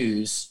in the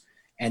news.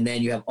 And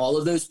then you have all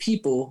of those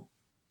people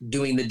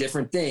doing the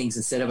different things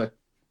instead of a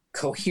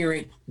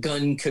coherent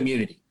gun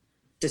community.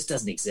 Just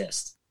doesn't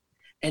exist.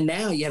 And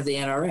now you have the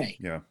NRA.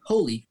 Yeah.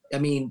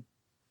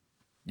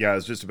 Yeah, I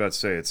was just about to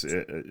say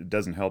it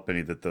doesn't help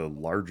any that the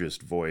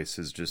largest voice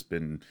has just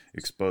been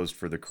exposed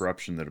for the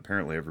corruption that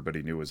apparently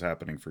everybody knew was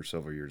happening for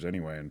several years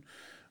anyway, and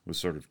was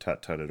sort of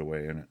tutted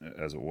away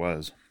as it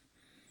was.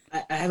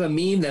 I have a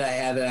meme that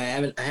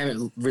I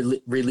haven't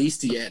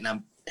released it yet, and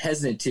I'm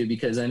hesitant to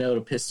because I know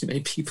it'll piss too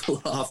many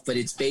people off. But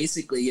it's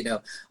basically,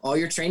 all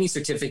your training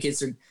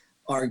certificates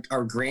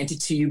are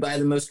granted to you by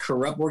the most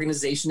corrupt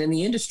organization in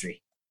the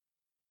industry.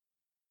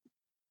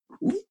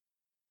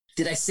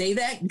 Did I say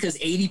that? Because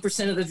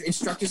 80% of the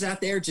instructors out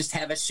there just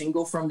have a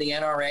shingle from the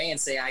NRA and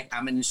say,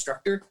 I'm an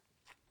instructor.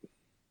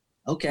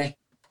 Okay.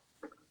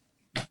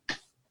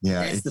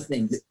 Yeah, that's the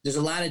thing. There's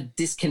a lot of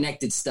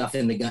disconnected stuff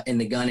in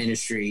the gun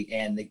industry,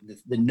 and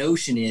the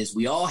notion is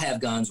we all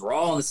have guns, we're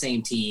all on the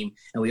same team,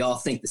 and we all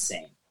think the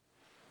same.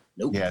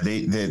 Nope. Yeah,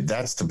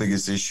 that's the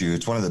biggest issue.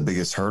 It's one of the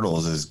biggest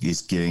hurdles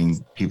is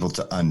getting people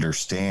to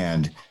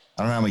understand.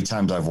 I don't know how many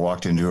times I've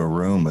walked into a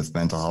room with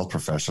mental health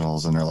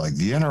professionals and they're like,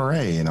 the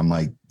NRA. And I'm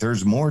like,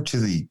 there's more to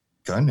the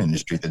gun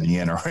industry than the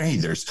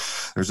NRA.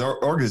 There's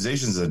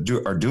organizations that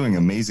are doing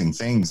amazing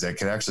things that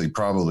could actually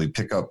probably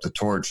pick up the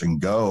torch and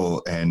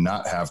go and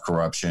not have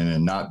corruption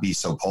and not be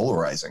so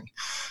polarizing.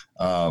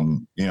 But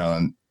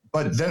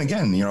then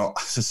again,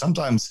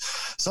 sometimes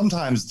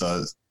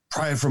the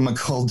pry from a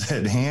cold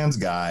dead hands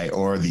guy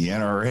or the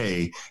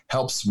NRA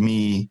helps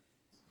me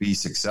be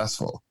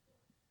successful.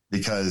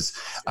 Because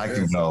I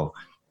can go,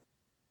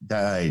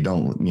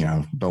 don't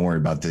worry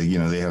about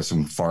they have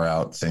some far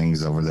out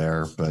things over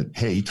there, but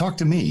hey, talk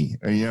to me,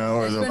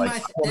 That's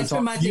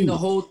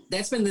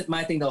been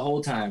my thing the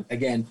whole time.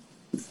 Again,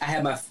 I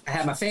have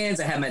my fans,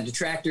 I have my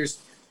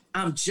detractors.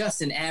 I'm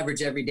just an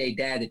average everyday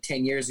dad that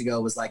 10 years ago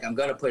was like, I'm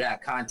going to put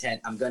out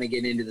content. I'm going to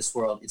get into this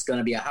world. It's going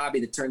to be a hobby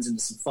that turns into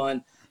some fun.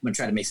 I'm going to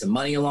try to make some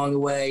money along the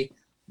way.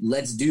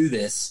 Let's do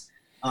this.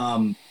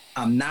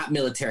 I'm not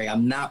military.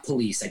 I'm not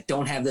police. I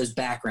don't have those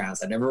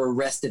backgrounds. I've never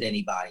arrested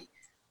anybody,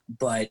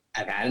 but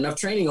I've had enough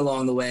training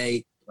along the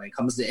way when it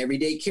comes to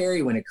everyday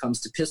carry, when it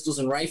comes to pistols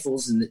and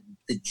rifles and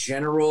the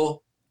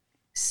general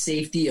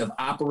safety of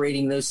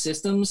operating those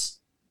systems.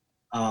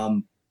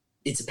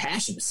 It's a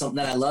passion. It's something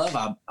that I love.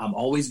 I'm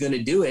always going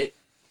to do it.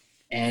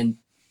 And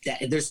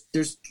there's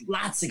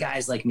lots of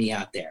guys like me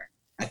out there,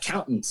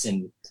 accountants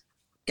and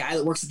guy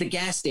that works at the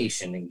gas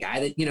station and guy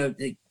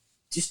that,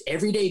 just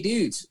everyday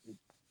dudes.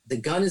 The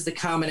gun is the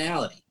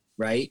commonality,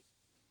 right?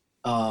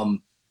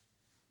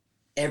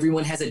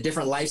 Everyone has a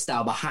different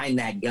lifestyle behind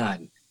that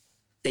gun.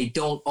 They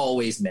don't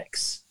always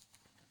mix.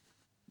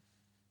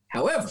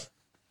 However,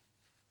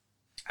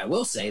 I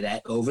will say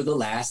that over the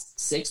last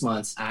 6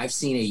 months, I've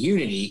seen a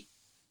unity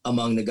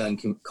among the gun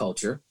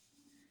culture.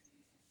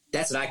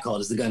 That's what I call it,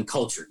 is the gun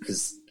culture,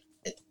 because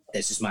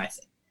that's just my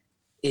thing.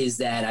 Is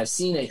that I've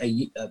seen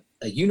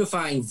a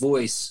unifying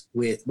voice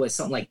with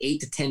something like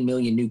 8 to 10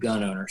 million new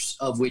gun owners,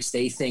 of which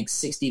they think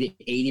 60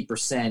 to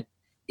 80%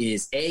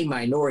 is A,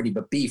 minority,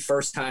 but B,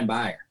 first-time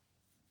buyer.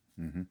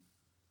 Mm-hmm.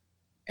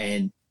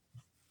 And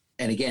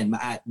again,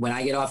 when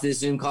I get off this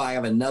Zoom call, I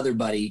have another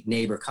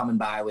neighbor coming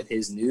by with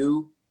his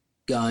new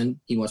gun.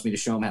 He wants me to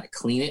show him how to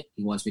clean it.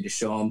 He wants me to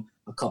show him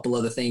a couple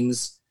other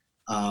things,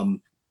 et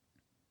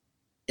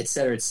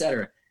cetera, et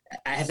cetera.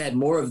 I have had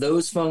more of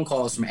those phone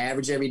calls from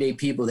average everyday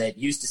people that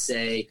used to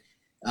say,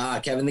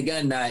 Kevin the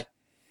gun nut,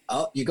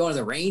 oh, you're going to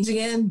the range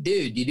again?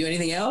 Dude, do you do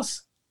anything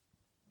else?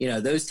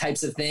 Those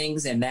types of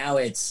things. And now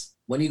it's,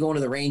 when are you going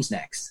to the range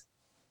next?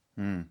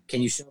 Can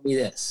you show me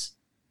this?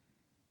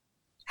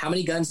 How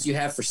many guns do you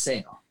have for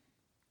sale?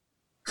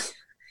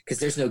 because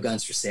there's no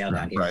guns for sale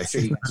down here. Right. I'm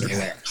sure you guys are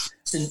aware.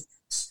 So,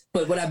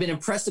 but what I've been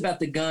impressed about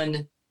the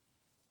gun,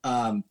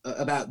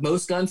 about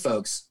most gun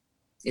folks,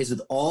 is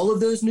with all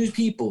of those new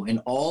people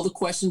and all the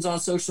questions on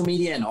social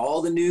media and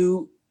all the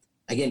new,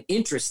 again,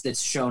 interest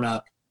that's shown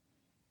up,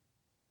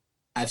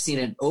 I've seen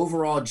an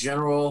overall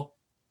general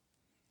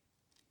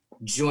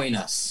join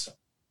us.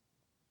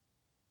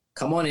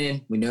 Come on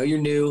in. We know you're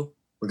new.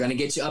 We're going to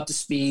get you up to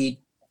speed.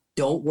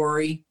 Don't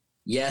worry.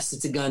 Yes,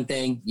 it's a gun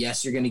thing.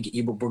 Yes, you're going to get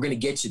you, but we're going to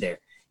get you there.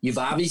 You've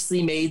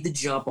obviously made the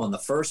jump on the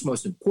first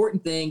most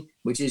important thing,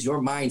 which is your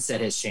mindset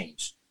has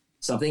changed.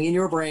 Something in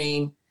your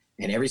brain,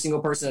 and every single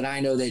person that I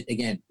know that,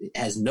 again,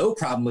 has no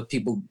problem with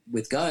people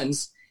with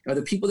guns are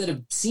the people that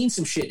have seen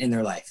some shit in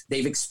their life.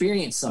 They've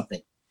experienced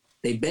something.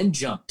 They've been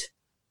jumped.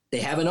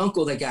 They have an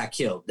uncle that got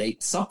killed.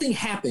 Something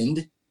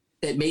happened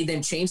that made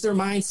them change their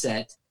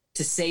mindset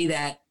to say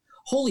that,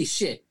 holy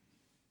shit,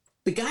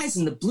 the guys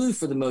in the blue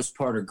for the most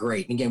part are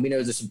great. And again, we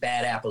know there's some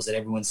bad apples that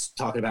everyone's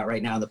talking about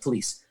right now in the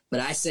police. But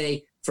I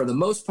say, for the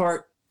most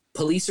part,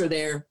 police are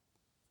there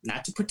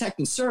not to protect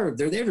and serve.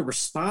 They're there to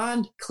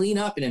respond, clean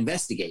up, and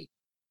investigate.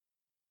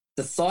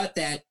 The thought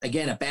that,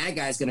 again, a bad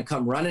guy is going to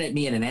come running at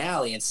me in an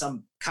alley and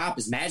some cop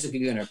is magically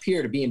going to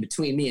appear to be in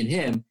between me and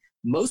him,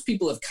 most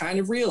people have kind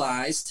of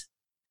realized,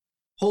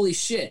 holy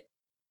shit,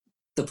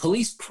 the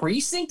police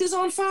precinct is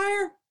on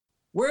fire?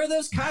 Where are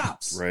those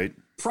cops? Right.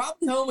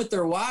 Probably home with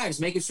their wives,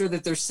 making sure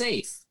that they're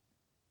safe.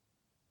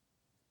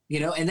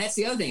 And that's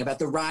the other thing about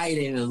the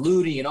rioting and the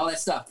looting and all that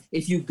stuff.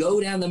 If you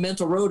go down the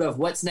mental road of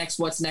what's next,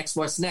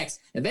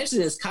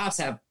 eventually those cops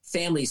have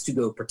families to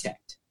go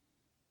protect.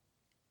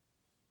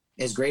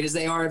 As great as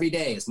they are every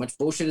day, as much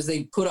bullshit as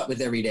they put up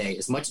with every day,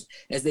 as much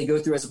as they go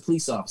through as a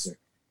police officer,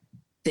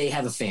 they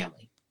have a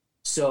family.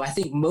 So I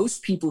think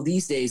most people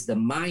these days, the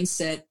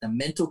mindset, the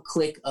mental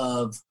click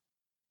of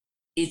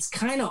it's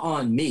kind of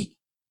on me.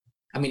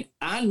 I mean,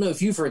 I don't know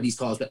if you've heard these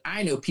calls, but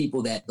I know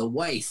people that the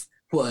wife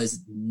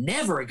was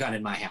never a gun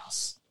in my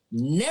house.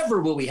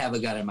 Never will we have a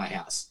gun in my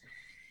house.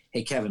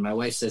 Hey, Kevin, my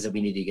wife says that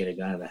we need to get a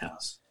gun in the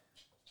house.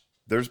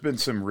 There's been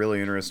some really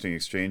interesting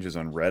exchanges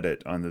on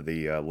Reddit under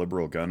the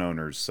liberal gun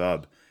owners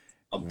sub.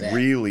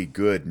 Really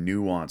good,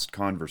 nuanced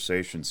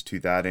conversations to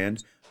that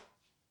end.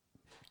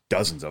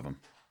 Dozens of them.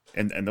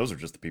 And those are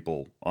just the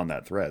people on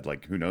that thread.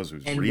 Like, who knows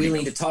who's reading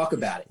willing them. To talk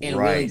about it. And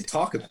right. willing to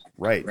talk about it.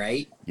 Right.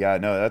 Right? Yeah,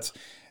 no,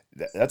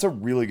 that's a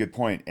really good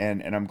point.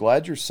 And I'm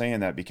glad you're saying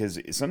that because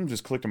something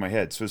just clicked in my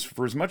head. So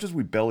for as much as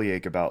we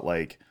bellyache about,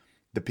 like,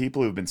 the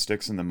people who've been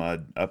sticks in the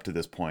mud up to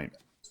this point,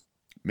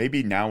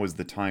 maybe now is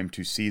the time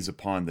to seize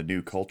upon the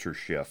new culture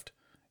shift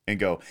and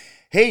go,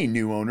 hey,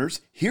 new owners,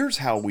 here's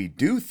how we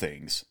do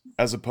things,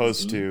 as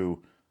opposed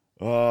to,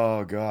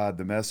 oh, God,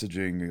 the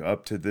messaging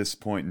up to this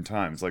point in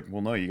time. It's like,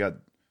 well, no, you got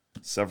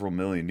several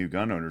million new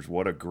gun owners.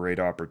 What a great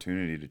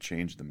opportunity to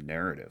change the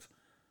narrative.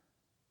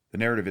 The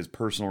narrative is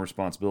personal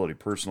responsibility,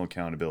 personal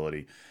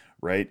accountability,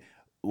 right?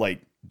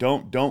 Like,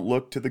 don't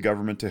look to the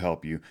government to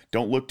help you.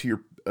 Don't look to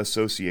your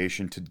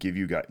association to give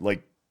you guys,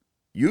 like,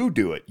 you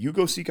do it. You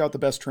go seek out the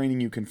best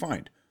training you can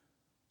find,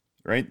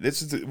 right?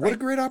 What a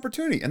great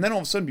opportunity. And then all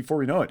of a sudden, before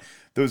we know it,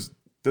 those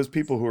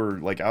people who are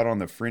like out on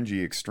the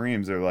fringy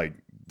extremes,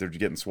 they're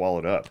getting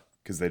swallowed up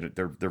because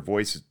their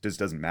voice just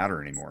doesn't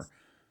matter anymore.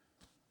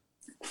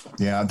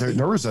 Yeah,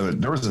 there was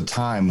a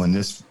time when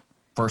this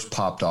first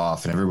popped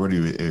off, and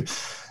everybody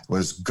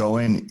was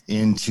going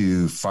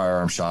into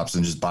firearm shops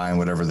and just buying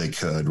whatever they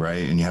could,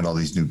 right? And you had all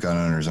these new gun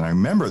owners. And I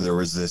remember there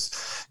was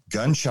this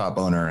gun shop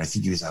owner, I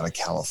think he was out of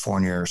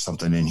California or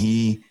something, and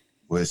he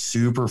was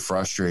super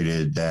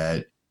frustrated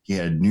that he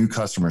had new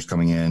customers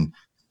coming in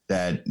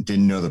that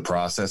didn't know the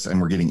process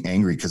and were getting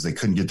angry because they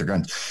couldn't get their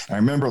guns. And I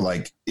remember,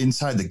 like,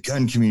 inside the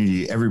gun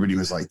community, everybody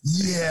was like,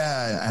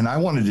 yeah. And I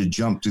wanted to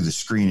jump through the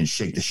screen and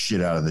shake the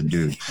shit out of the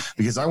dude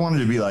because I wanted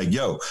to be like,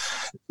 yo,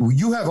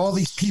 you have all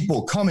these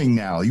people coming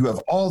now. You have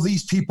all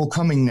these people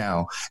coming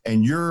now,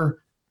 and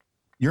you're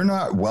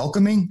not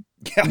welcoming.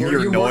 Yeah,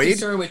 you're annoyed.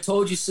 Concerned with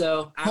told you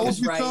so. I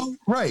was right. So?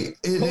 Right.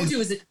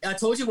 I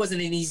told you it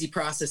wasn't an easy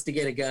process to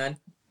get a gun.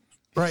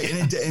 Right.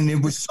 And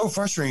it was so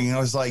frustrating. I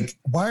was like,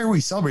 why are we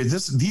celebrating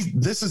this?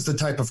 This is the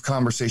type of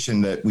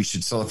conversation that we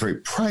should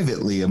celebrate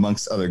privately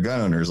amongst other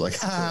gun owners. Like,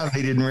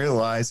 they didn't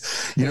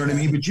realize, you know what I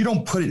mean? But you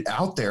don't put it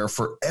out there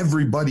for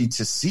everybody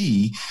to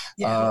see,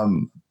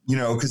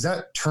 because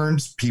that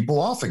turns people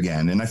off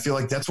again. And I feel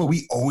like that's what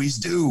we always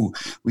do.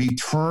 We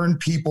turn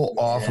people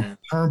off, and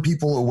turn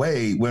people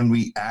away when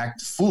we act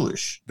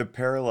foolish. The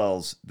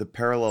parallels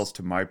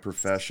to my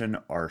profession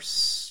are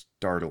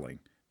startling.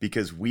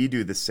 Because we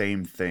do the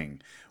same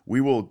thing.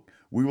 We will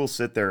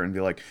sit there and be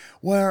like,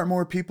 why aren't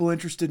more people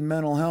interested in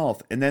mental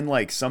health? And then,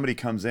 like, somebody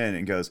comes in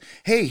and goes,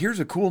 hey,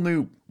 here's a cool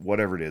new,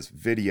 whatever it is,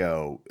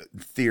 video,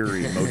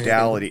 theory,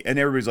 modality. And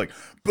everybody's like,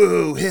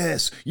 boo,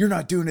 hiss, you're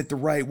not doing it the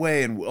right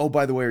way. And, oh,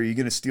 by the way, are you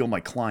going to steal my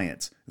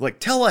clients? Like,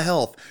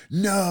 telehealth,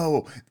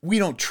 no, we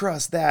don't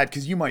trust that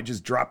because you might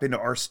just drop into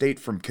our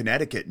state from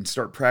Connecticut and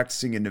start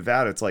practicing in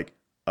Nevada. It's like,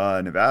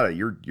 Nevada,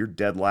 you're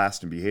dead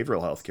last in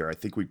behavioral health care. I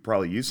think we'd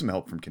probably use some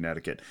help from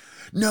Connecticut.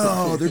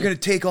 No, they're going to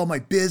take all my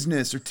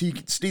business. They're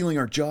stealing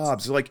our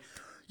jobs. They're like,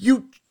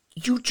 you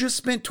just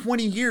spent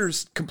 20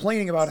 years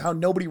complaining about how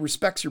nobody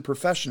respects your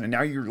profession, and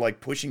now you're like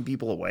pushing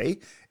people away.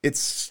 It's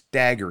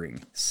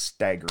staggering.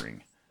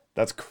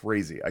 That's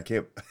crazy. I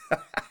can't.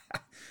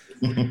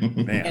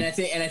 Man. And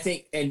I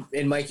think,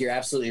 and Mike, you're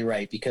absolutely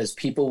right, because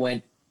people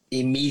went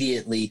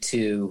immediately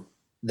to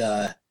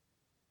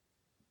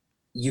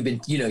you've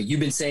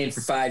been saying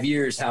for 5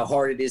 years how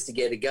hard it is to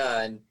get a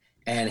gun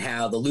and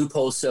how the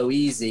loophole's so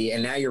easy,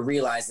 and now you're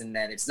realizing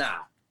that it's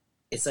not.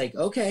 It's like,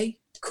 okay,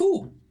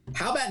 cool.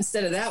 How about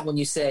instead of that, when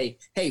you say,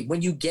 hey,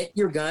 when you get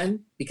your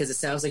gun, because it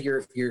sounds like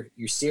you're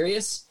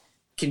serious,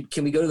 can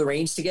we go to the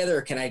range together,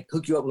 or can I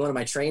hook you up with one of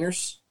my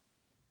trainers?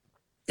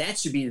 That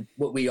should be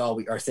what we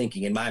all are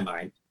thinking in my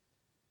mind.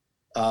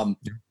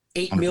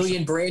 8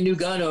 million brand new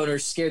gun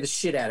owners scare the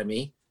shit out of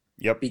me.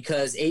 Yep.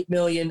 Because 8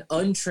 million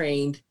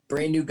untrained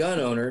brand new gun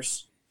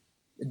owners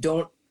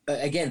don't,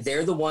 again,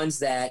 they're the ones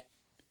that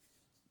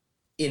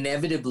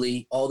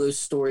inevitably, all those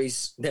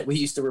stories that we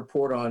used to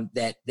report on,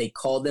 that they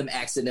called them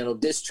accidental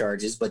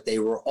discharges, but they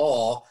were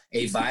all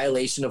a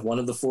violation of one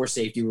of the 4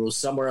 safety rules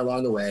somewhere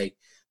along the way,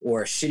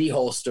 or a shitty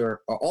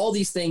holster, or all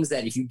these things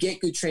that if you get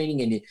good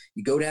training and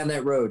you go down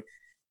that road.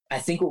 I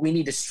think what we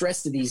need to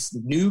stress to these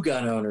new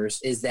gun owners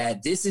is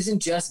that this isn't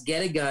just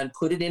get a gun,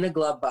 put it in a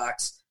glove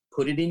box,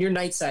 put it in your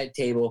nightside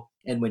table,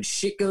 and when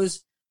shit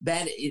goes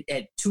bad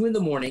at 2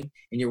 a.m. and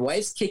your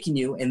wife's kicking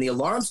you and the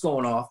alarm's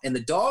going off and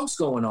the dog's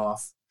going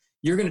off,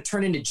 you're going to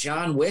turn into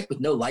John Wick with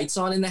no lights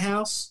on in the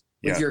house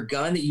with your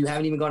gun that you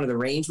haven't even gone to the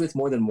range with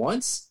more than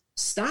once.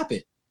 Stop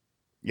it.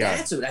 Yeah.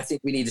 That's what I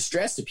think we need to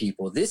stress to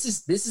people. This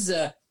is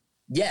a,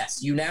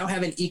 yes, you now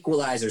have an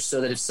equalizer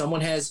so that if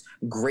someone has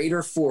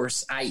greater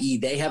force, i.e.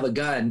 they have a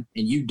gun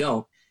and you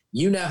don't,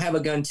 you now have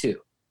a gun too.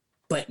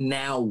 But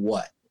now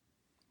what?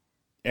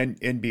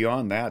 And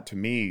beyond that, to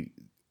me,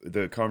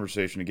 the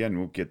conversation, again,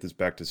 we'll get this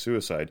back to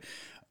suicide.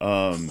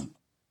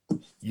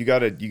 You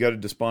got a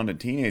despondent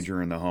teenager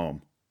in the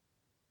home,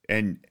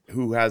 and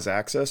who has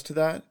access to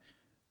that?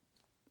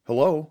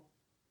 Hello.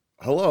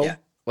 Yeah.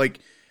 Like,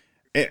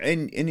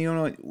 and you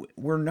know,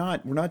 we're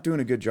not doing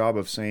a good job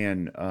of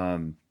saying,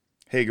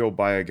 hey, go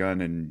buy a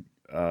gun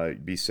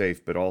and be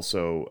safe, but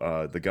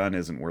also the gun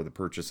isn't where the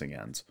purchasing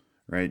ends,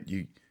 right?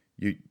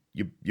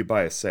 You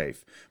buy a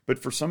safe. But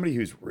for somebody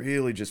who's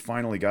really just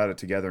finally got it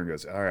together and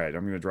goes, all right,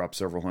 I'm going to drop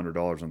several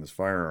 $100s on this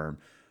firearm.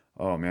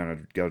 Oh man,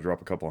 I've got to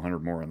drop a couple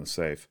 $100 more on the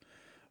safe.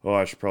 Oh,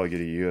 I should probably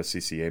get a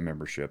USCCA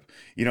membership.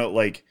 You know,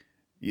 like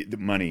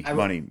money,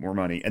 more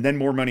money, and then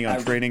more money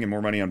on training and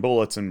more money on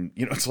bullets. And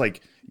you know, it's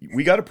like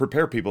we got to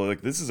prepare people.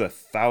 Like this is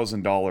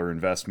 $1,000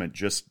 investment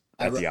just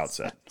at the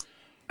outset.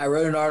 I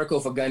wrote an article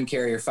for Gun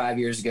Carrier 5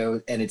 years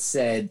ago, and it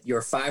said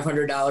your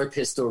 $500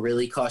 pistol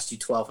really cost you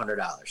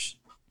 $1,200.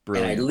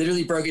 Brilliant. And I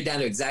literally broke it down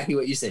to exactly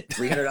what you said.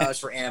 $300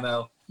 for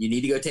ammo. You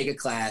need to go take a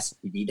class.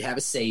 You need to have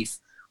a safe.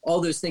 All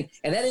those things.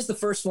 And that is the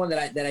first one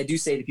that I do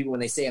say to people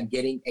when they say I'm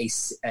getting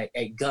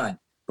a gun.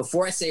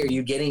 Before I say, are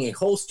you getting a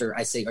holster?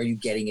 I say, are you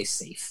getting a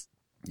safe?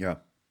 Yeah.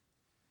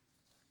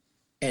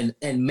 And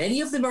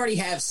many of them already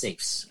have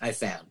safes, I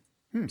found.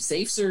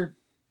 Safes are,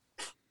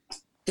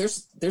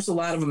 there's a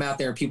lot of them out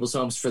there in people's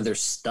homes for their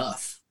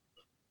stuff.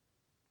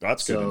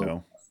 That's good to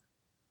know.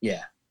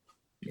 Yeah.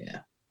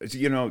 Yeah.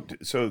 You know,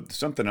 so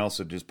something else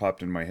that just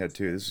popped in my head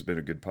too. This has been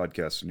a good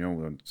podcast. You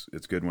know,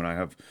 it's good when I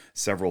have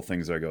several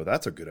things I go,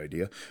 that's a good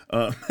idea.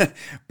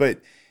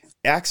 But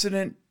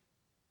accident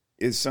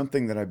is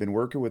something that I've been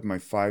working with my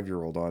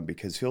 5-year-old on,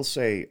 because he'll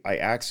say, I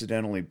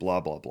accidentally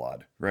blah, blah, blah,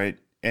 right?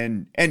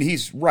 And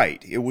he's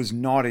right. It was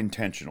not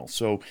intentional.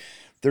 So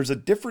there's a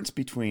difference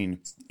between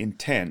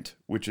intent,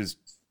 which is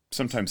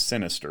sometimes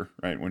sinister,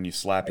 right? When you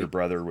slap your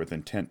brother with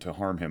intent to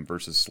harm him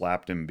versus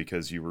slapped him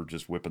because you were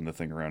just whipping the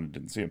thing around and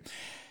didn't see him.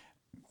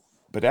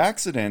 But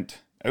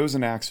accident, it was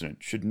an accident,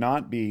 should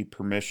not be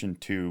permission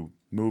to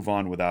move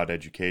on without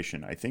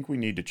education. I think we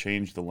need to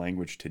change the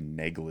language to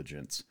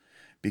negligence,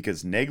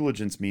 because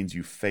negligence means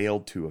you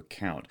failed to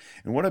account.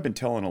 And what I've been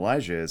telling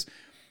Elijah is,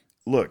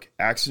 look,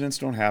 accidents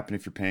don't happen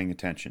if you're paying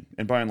attention.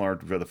 And by and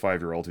large, for the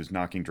 5-year-old who's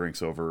knocking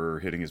drinks over or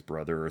hitting his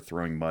brother or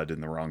throwing mud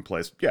in the wrong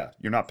place, yeah,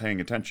 you're not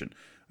paying attention.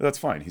 That's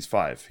fine. He's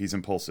 5. He's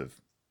impulsive.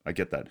 I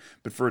get that.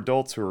 But for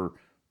adults who are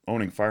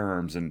owning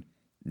firearms and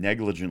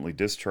negligently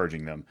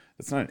discharging them,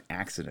 that's not an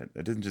accident.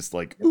 That isn't just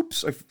like,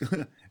 oops,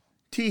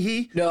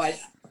 tee-hee. No,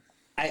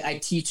 I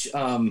teach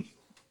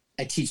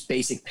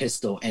basic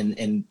pistol,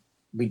 and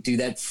we do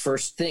that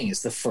first thing.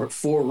 It's the 4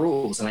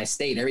 rules. And I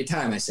state every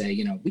time, I say,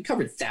 you know, we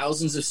covered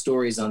thousands of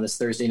stories on this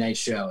Thursday night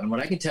show. And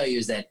what I can tell you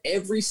is that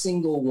every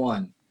single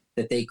one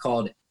that they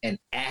called an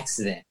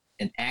accident,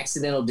 an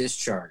accidental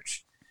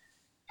discharge,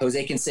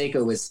 Jose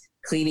Canseco was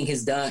cleaning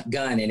his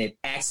gun and it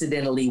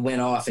accidentally went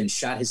off and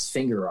shot his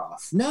finger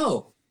off.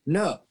 No.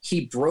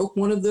 He broke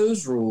one of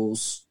those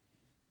rules.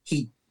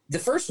 The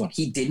first one,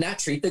 he did not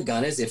treat the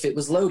gun as if it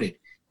was loaded.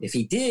 If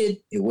he did,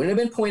 it wouldn't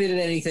have been pointed at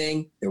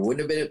anything. There wouldn't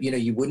have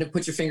been, you wouldn't have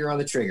put your finger on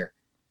the trigger.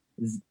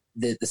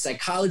 the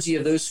psychology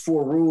of those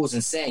 4 rules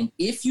and saying,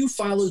 if you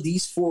follow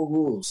these 4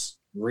 rules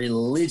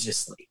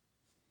religiously,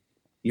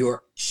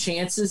 your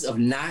chances of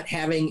not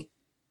having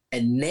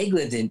a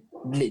negligent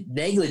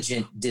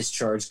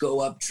discharge go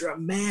up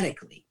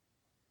dramatically.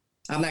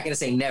 I'm not going to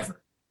say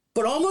never,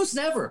 but almost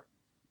never.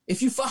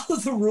 If you follow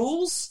the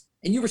rules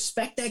and you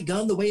respect that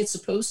gun the way it's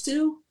supposed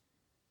to,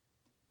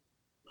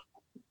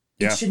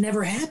 it should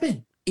never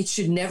happen. It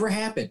should never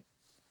happen.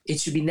 It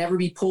should never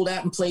be pulled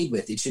out and played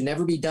with. It should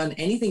never be done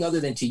anything other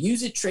than to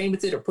use it, train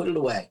with it, or put it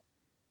away.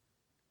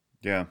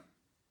 Yeah.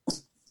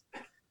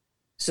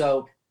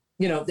 So,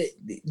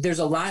 there's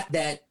a lot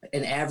that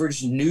an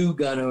average new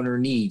gun owner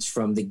needs,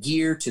 from the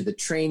gear to the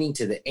training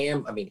to the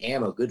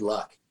ammo. Good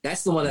luck.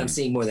 That's the one that I'm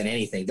seeing more than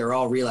anything. They're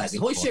all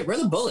realizing, holy shit, where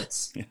are the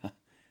bullets? Yeah.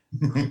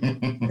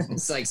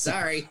 It's like,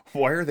 sorry.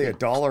 Why are they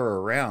 $1 a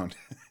round?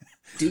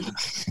 Dude.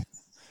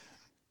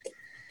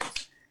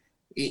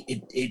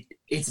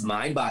 It's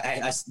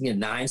mind-boggling.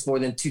 9's more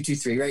than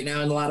 223 right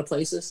now in a lot of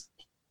places,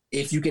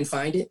 if you can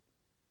find it.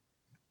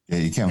 Yeah,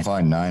 you can't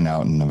find 9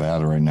 out in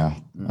Nevada right now.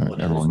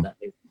 Everyone.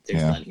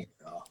 There's none here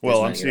at all.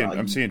 Well,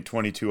 I'm seeing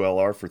 22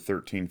 LR for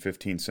 13,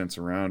 15 cents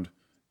a round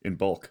in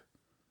bulk.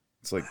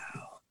 It's like,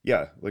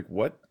 yeah, like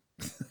what?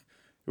 It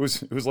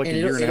was like a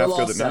year and a half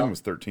ago that 9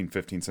 was 13,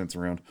 15 cents a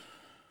round.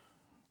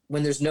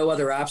 When there's no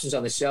other options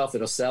on the shelf,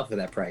 it'll sell for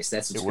that price.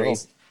 That's what's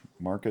crazy.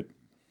 Market.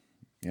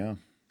 Yeah.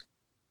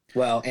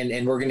 Well,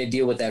 and we're going to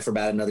deal with that for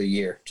about another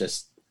year,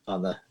 just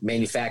on the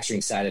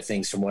manufacturing side of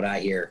things, from what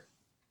I hear.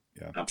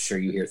 Yeah. I'm sure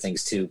you hear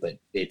things too, but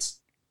it's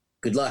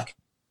good luck.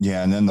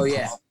 Yeah, and then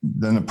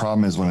the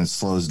problem is when it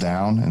slows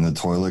down and the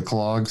toilet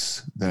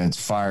clogs, then it's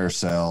fire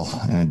sale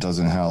and it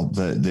doesn't help.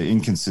 The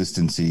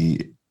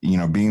inconsistency,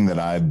 being that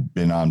I've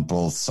been on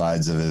both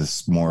sides of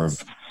this, more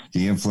of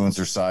the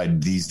influencer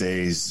side these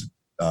days.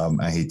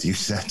 I hate to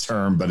use that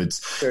term, but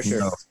it's,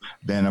 sure.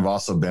 Then I've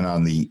also been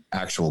on the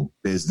actual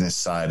business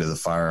side of the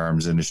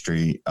firearms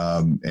industry.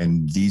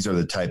 And these are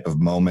the type of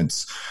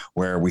moments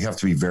where we have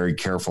to be very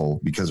careful,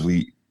 because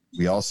we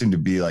all seem to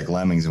be like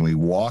lemmings, and we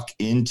walk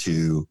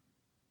into,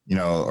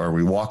 or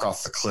we walk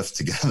off the cliff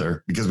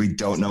together because we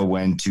don't know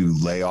when to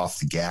lay off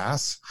the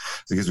gas,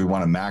 because we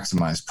want to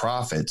maximize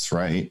profits,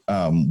 right?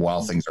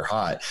 While things are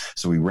hot.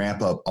 So we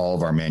ramp up all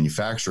of our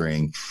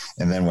manufacturing,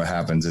 and then what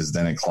happens is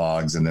then it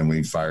clogs, and then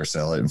we fire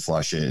sell it and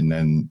flush it. And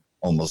then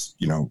almost,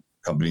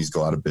 companies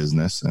go out of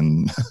business,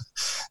 and,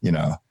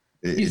 Do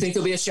you think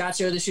there'll be a SHOT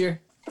Show this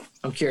year?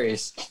 I'm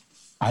curious.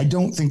 I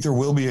don't think there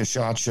will be a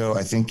SHOT Show.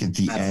 I think at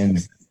the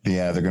end,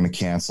 they're going to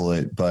cancel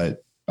it,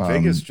 but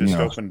Vegas just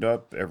opened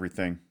up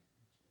everything.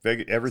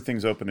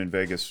 Everything's open in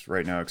Vegas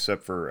right now,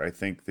 except for, I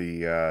think,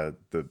 the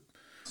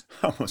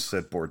I almost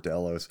said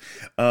bordellos.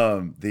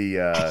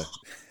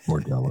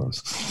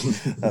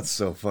 Bordellos. That's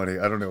so funny.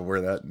 I don't know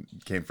where that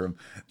came from.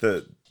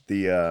 So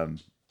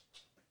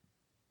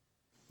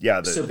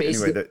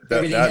basically,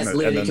 everything has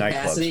limited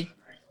capacity.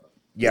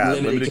 Yeah,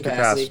 limited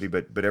capacity,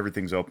 but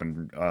everything's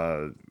open.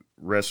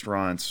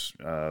 Restaurants,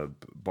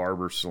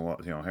 barber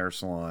salon, hair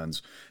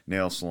salons,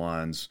 nail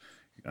salons,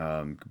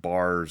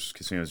 bars,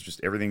 casinos,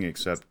 just everything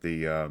except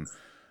the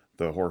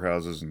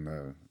whorehouses and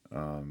the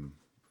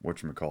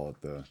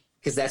whatchamacallit,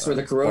 because that's where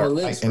the Corona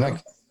lives. The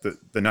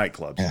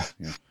nightclubs.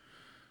 Yeah.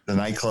 The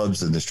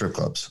nightclubs and the strip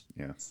clubs.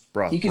 Yeah.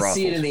 You can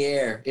see it in the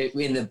air,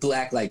 in the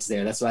black lights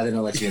there. That's why they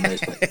don't let you in those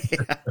places.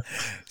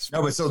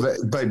 No,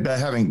 but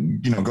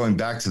having, going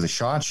back to the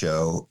SHOT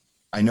Show,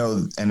 I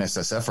know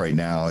NSSF right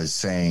now is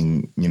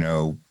saying,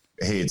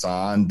 hey, it's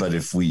on, but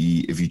if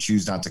you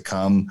choose not to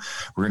come,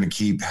 we're going to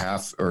keep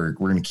half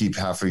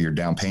of your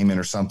down payment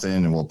or something,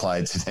 and we'll apply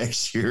it to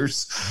next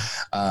year's.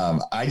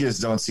 I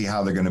just don't see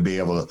how they're going to be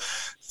able to.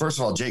 First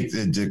of all, Jake,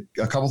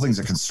 a couple things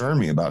that concern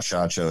me about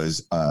SHOT Show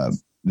is,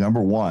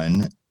 number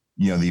one,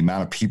 the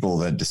amount of people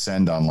that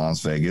descend on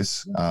Las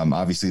Vegas.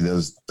 Obviously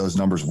those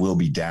numbers will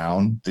be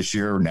down this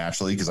year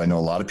naturally, because I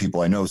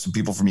know some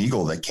people from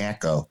Eagle that can't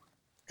go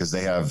because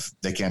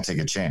they can't take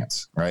a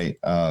chance, right?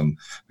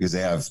 Because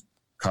they have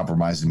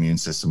compromised immune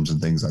systems and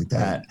things like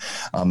that.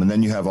 And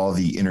then you have all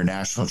the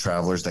international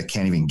travelers that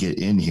can't even get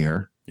in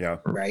here. Yeah.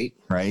 Right.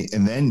 Right.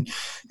 And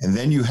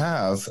then you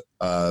have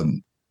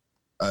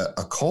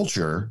a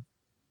culture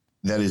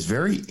that is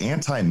very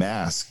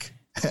anti-mask.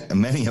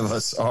 Many of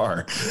us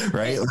are,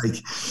 right?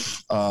 Like,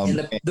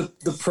 and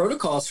the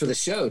protocols for the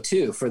show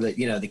too, for the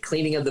the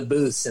cleaning of the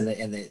booths and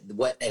the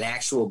what an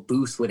actual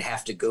booth would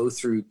have to go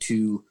through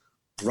to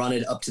run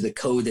it up to the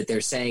code that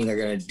they're saying they're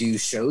going to do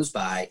shows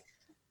by.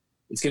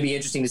 It's going to be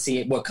interesting to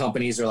see what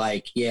companies are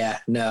like, yeah,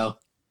 no,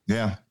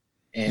 yeah,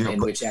 and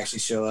which actually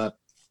show up.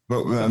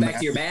 But back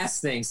to your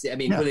mask things. I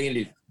mean, what are they going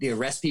to do? Do you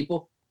arrest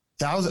people?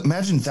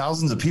 Imagine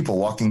thousands of people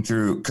walking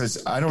through,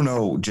 because I don't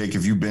know, Jake,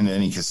 if you've been to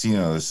any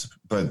casinos,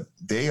 but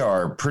they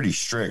are pretty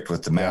strict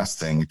with the mask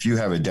thing. If you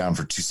have it down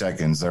for 2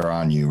 seconds, they're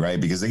on you,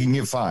 right? Because they can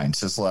get fined.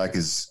 Sisolak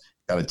has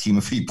got a team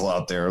of people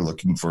out there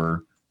looking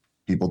for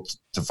people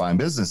to find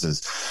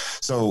businesses.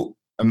 So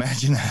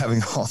imagine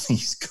having all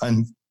these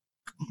gun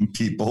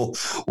people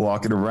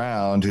walking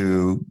around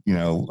who, you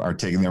know, are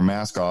taking their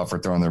mask off or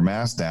throwing their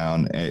mask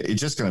down.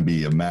 It's just going to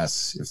be a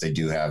mess if they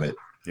do have it.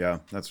 Yeah,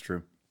 that's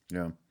true.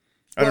 Yeah.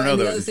 I don't know.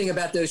 The other thing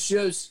about those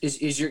shows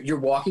is you're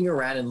walking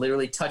around and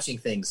literally touching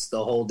things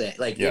the whole day.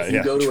 Like Yeah, if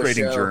you go to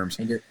trading a show germs.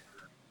 and you're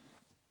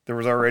There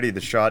was already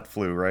the shot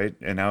flu, right?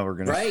 And now we're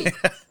going to. right.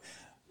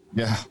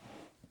 Yeah.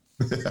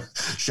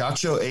 Shot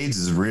show AIDS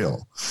is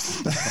real.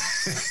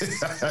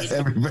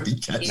 Everybody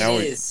gets Now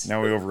is.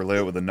 now we overlay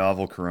it with a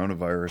novel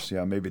coronavirus.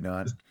 Yeah, maybe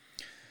not.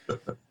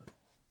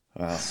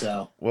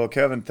 So Well,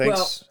 Kevin,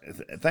 thanks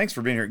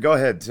for being here. Go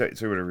ahead, say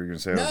whatever you're going to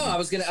say. no, I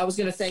was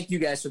gonna thank you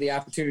guys for the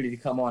opportunity to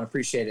come on.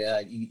 Appreciate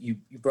it. You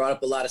brought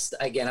up a lot of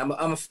stuff. Again,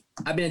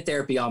 I've been in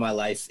therapy all my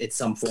life. It's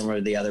some form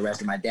or the other.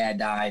 After my dad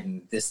died,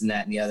 and this and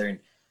that and the other. And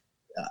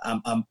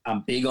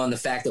I'm big on the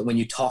fact that when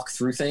you talk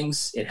through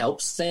things, it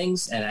helps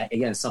things. And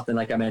again, something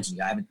like I mentioned,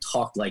 I haven't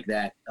talked like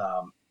that.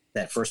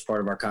 That first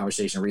part of our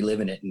conversation,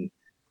 reliving it in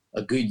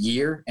a good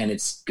year, and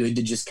it's good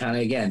to just kind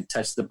of again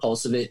touch the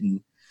pulse of it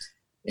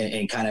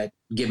and kind of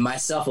give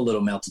myself a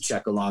little mental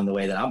check along the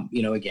way that I'm,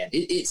 you know, again,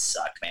 it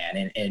sucked,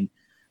 man.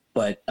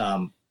 But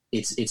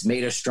it's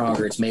made us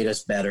stronger. It's made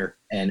us better.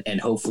 And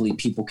hopefully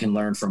people can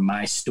learn from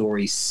my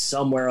story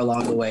somewhere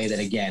along the way that,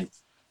 again,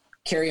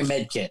 carry a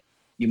med kit.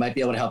 You might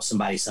be able to help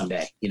somebody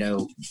someday, you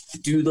know,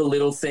 do the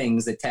little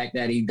things that Tac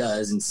Daddy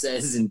does and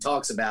says and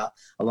talks about,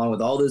 along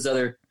with all those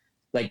other,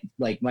 like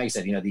Mike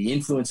said, you know, the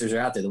influencers are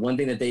out there. The one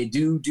thing that they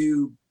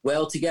do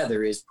well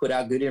together is put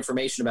out good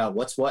information about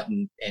what's what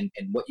and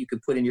what you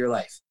could put in your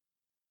life.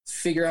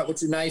 Figure out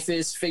what your knife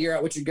is, figure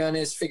out what your gun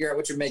is, figure out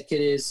what your med kit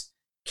is,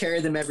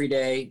 carry them every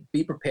day,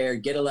 be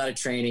prepared, get a lot of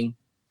training.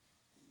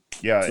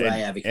 Yeah,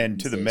 and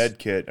to the med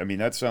kit, I mean,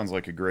 that sounds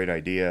like a great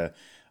idea.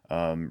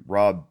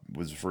 Rob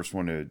was the first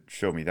one to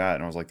show me that,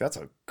 and I was like, that's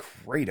a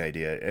great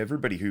idea.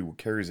 Everybody who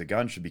carries a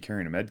gun should be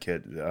carrying a med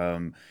kit,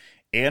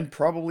 and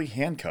probably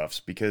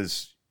handcuffs,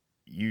 because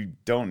you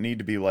don't need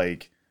to be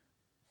like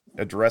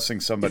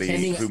addressing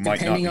somebody who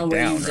might not be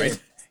down, right?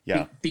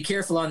 Yeah. Be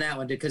careful on that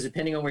one, because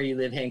depending on where you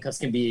live, handcuffs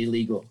can be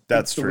illegal.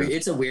 That's true.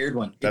 It's a weird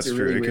one. That's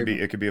true.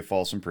 It could be a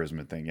false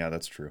imprisonment thing. Yeah,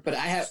 that's true. But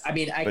I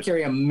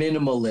carry a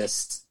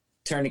minimalist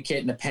tourniquet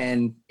and a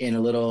pen in a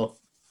little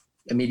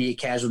immediate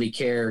casualty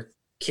care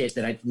kit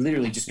that I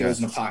literally just goes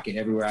in a pocket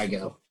everywhere I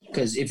go.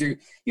 Because if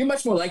you're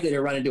much more likely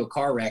to run into a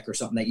car wrek or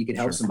something that you can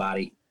help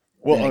somebody.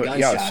 Well,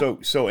 yeah.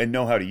 So and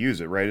know how to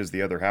use it, right? Is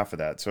the other half of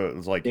that. So it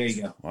was like, there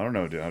you go. I don't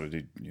know how to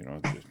do, you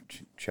know,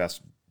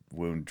 chest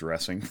wound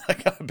dressing.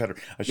 Like I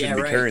shouldn't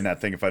be right. carrying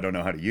that thing if I don't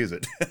know how to use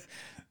it.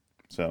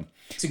 So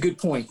it's a good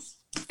point.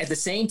 At the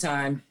same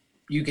time,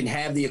 you can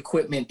have the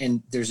equipment,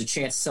 and there's a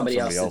chance somebody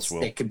else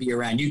that could be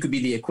around. You could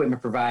be the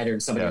equipment provider,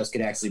 and somebody else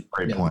could actually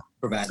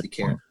provide the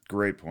care.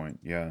 Great point.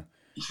 Yeah.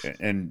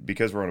 And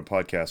because we're on a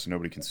podcast and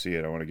nobody can see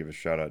it, I want to give a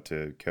shout out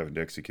to Kevin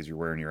Dixie, because you're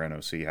wearing your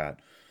NOC hat.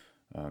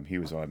 He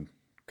was on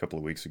a couple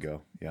of weeks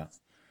ago. Yeah.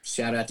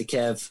 Shout out to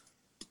Kev.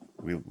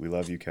 We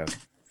love you, Kev.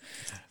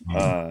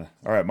 All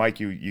right, Mike,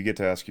 you get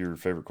to ask your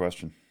favorite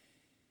question.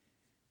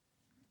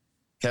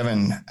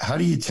 Kevin, how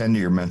do you tend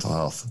to your mental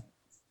health?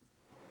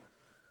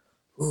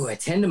 Ooh, I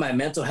tend to my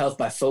mental health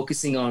by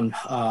focusing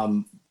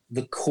on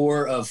the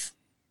core of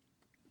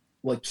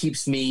what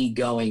keeps me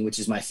going, which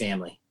is my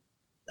family.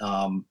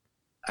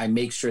 I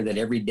make sure that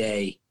every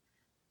day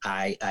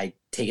I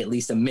take at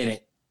least a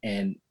minute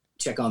and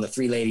check on the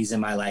 3 ladies in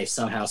my life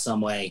somehow,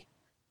 some way.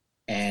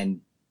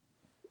 And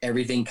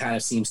everything kind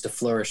of seems to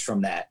flourish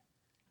from that.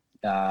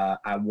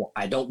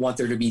 I don't want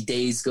there to be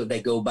days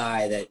that go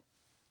by that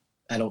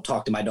I don't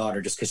talk to my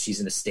daughter just because she's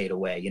in a state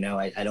away. You know,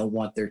 I don't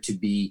want there to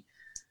be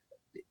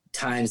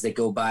times that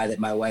go by that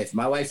my wife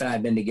and I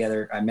have been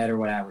together. I met her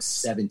when I was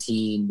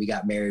 17. We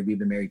got married. We've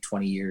been married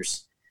 20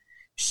 years.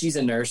 She's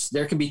a nurse.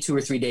 There can be 2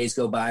 or 3 days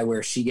go by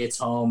where she gets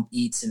home,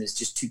 eats, and is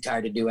just too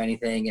tired to do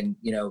anything. And,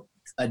 you know,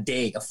 a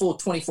full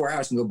 24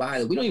 hours can go by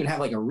that we don't even have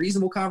like a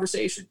reasonable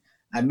conversation.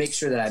 I make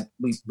sure that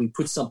we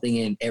put something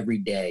in every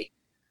day.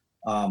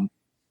 And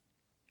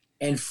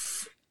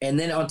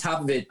then on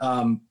top of it,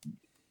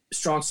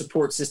 strong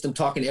support system,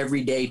 talking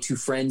every day to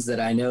friends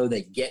that I know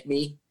that get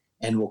me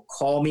and will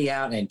call me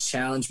out and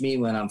challenge me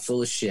when I'm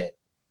full of shit.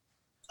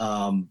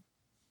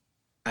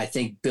 I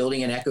think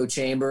building an echo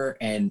chamber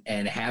and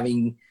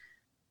having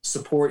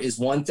support is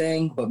one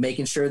thing, but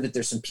making sure that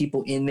there's some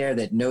people in there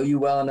that know you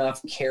well enough,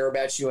 care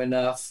about you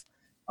enough,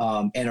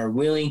 and are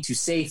willing to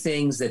say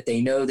things that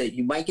they know that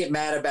you might get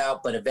mad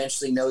about, but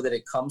eventually know that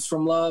it comes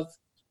from love,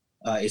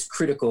 is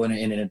critical in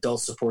an adult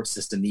support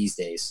system these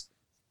days.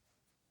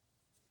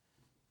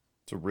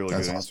 It's a really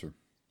good answer.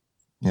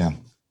 Yeah.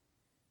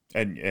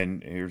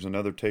 And here's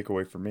another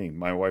takeaway for me.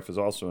 My wife is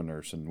also a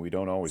nurse, and we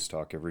don't always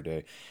talk every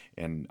day.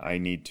 And I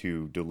need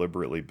to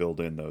deliberately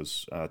build in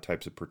those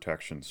types of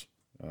protections.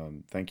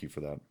 Thank you for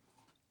that.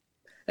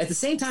 At the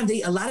same time,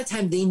 a lot of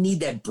times they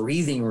need that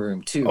breathing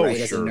room too, right?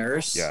 Sure. As a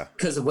nurse,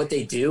 because of what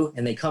they do,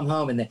 and they come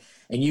home and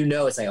you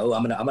know it's like, oh,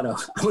 I'm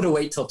gonna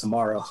wait till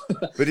tomorrow.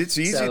 But it's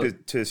easy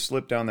to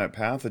slip down that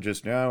path of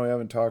just, no, we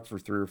haven't talked for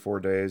 3 or 4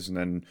 days, and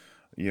then,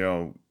 you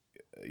know,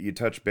 you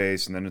touch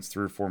base, and then it's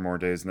 3 or 4 more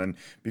days, and then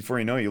before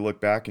you know it, you look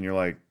back and you're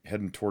like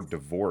heading toward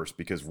divorce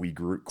because we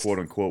grew, quote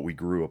unquote, we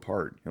grew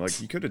apart. You're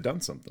like, you could have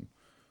done something.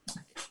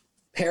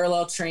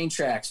 Parallel train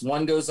tracks.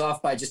 One goes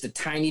off by just a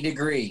tiny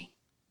degree.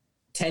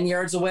 10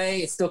 yards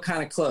away, it's still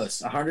kind of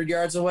close. 100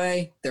 yards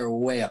away, they're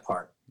way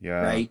apart.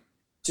 Yeah. Right?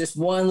 Just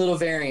one little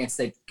variance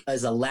that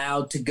is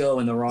allowed to go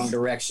in the wrong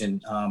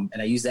direction.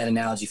 And I use that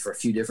analogy for a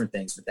few different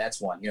things, but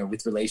that's one.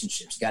 With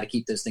relationships, you got to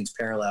keep those things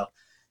parallel.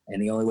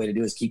 And the only way to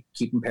do is keep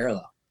them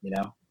parallel,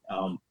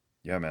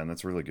 Yeah, man,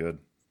 that's really good.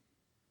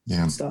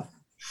 Yeah. Stuff.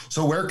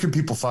 So where can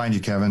people find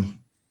you, Kevin?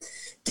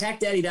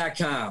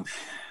 TacDaddy.com.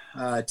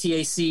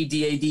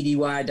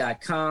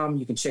 TACDADDY.com.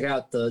 You can check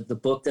out the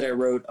book that I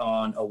wrote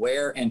on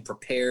aware and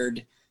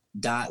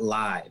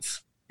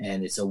prepared.live.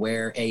 And it's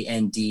aware,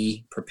 AND,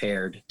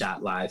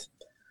 prepared.live.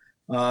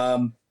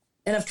 And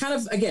I've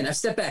I've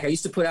stepped back. I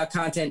used to put out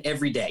content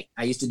every day.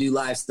 I used to do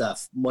live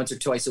stuff once or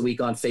twice a week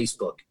on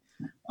Facebook.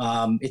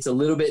 It's a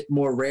little bit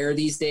more rare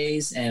these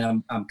days,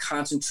 and I'm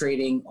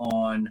concentrating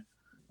on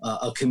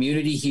a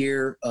community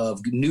here of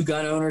new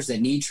gun owners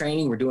that need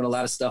training. We're doing a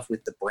lot of stuff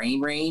with the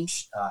Brain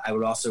Range. I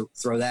would also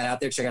throw that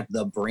out there. Check out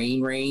the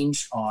Brain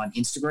Range on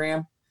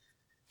Instagram.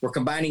 We're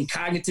combining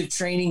cognitive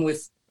training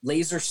with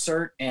laser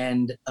cert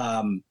and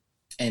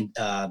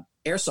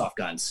airsoft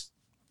guns.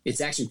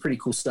 It's actually pretty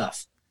cool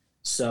stuff.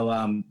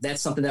 So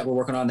that's something that we're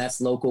working on. That's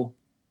local.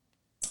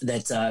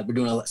 That's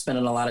we're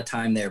spending a lot of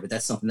time there, but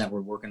that's something that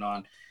we're working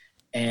on.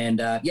 And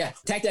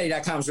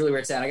TacDaddy.com is really where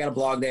it's at. I got a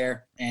blog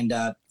there, and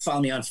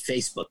follow me on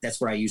Facebook. That's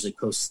where I usually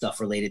post stuff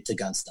related to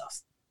gun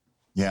stuff.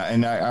 Yeah,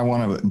 and I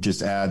want to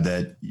just add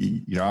that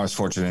I was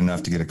fortunate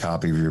enough to get a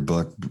copy of your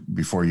book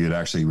before you had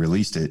actually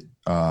released it,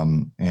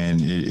 and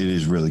it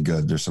is really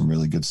good. There's some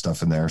really good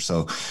stuff in there.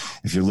 So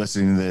if you're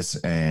listening to this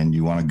and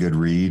you want a good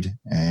read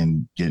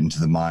and get into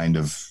the mind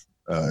of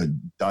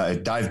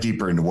dive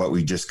deeper into what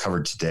we just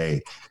covered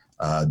today,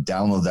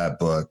 download that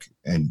book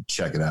and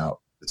check it out.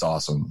 It's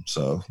awesome.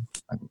 So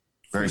I'm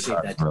very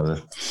proud,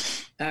 brother.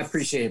 I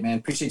appreciate it, man.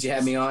 Appreciate you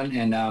having me on.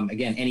 And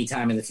again,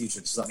 anytime in the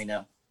future, just let me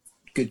know.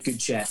 Good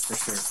chat for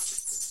sure.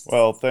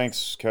 Well,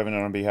 thanks, Kevin.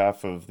 On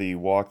behalf of the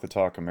Walk the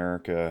Talk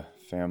America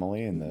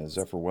family and the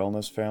Zephyr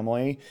Wellness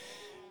family,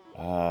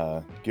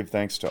 give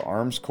thanks to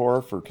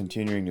Armscore for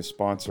continuing to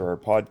sponsor our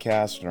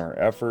podcast and our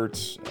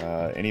efforts.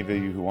 Any of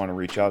you who want to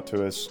reach out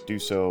to us, do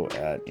so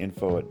at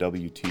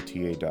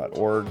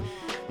info@wtta.org.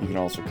 You can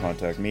also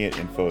contact me at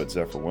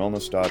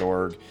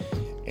info@zephyrwellness.org.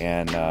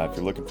 And if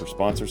you're looking for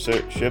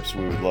sponsorships,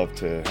 we would love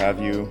to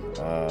have you.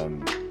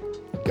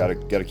 Got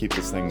to keep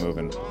this thing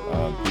moving.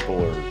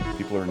 People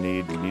are in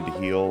need. We need to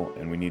heal,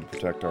 and we need to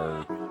protect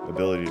our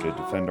ability to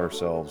defend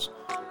ourselves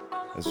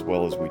as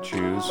well as we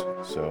choose.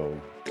 So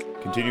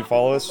continue to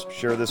follow us,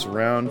 share this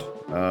around,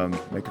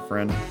 make a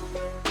friend,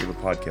 give a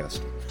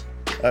podcast.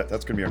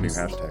 That's going to be our new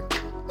hashtag.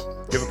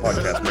 Give a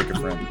podcast, make a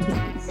friend.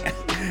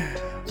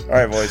 All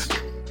right, boys.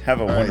 Have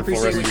a wonderful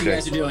rest of your day. Appreciate what you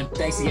guys are doing.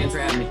 Thanks again for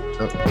having me.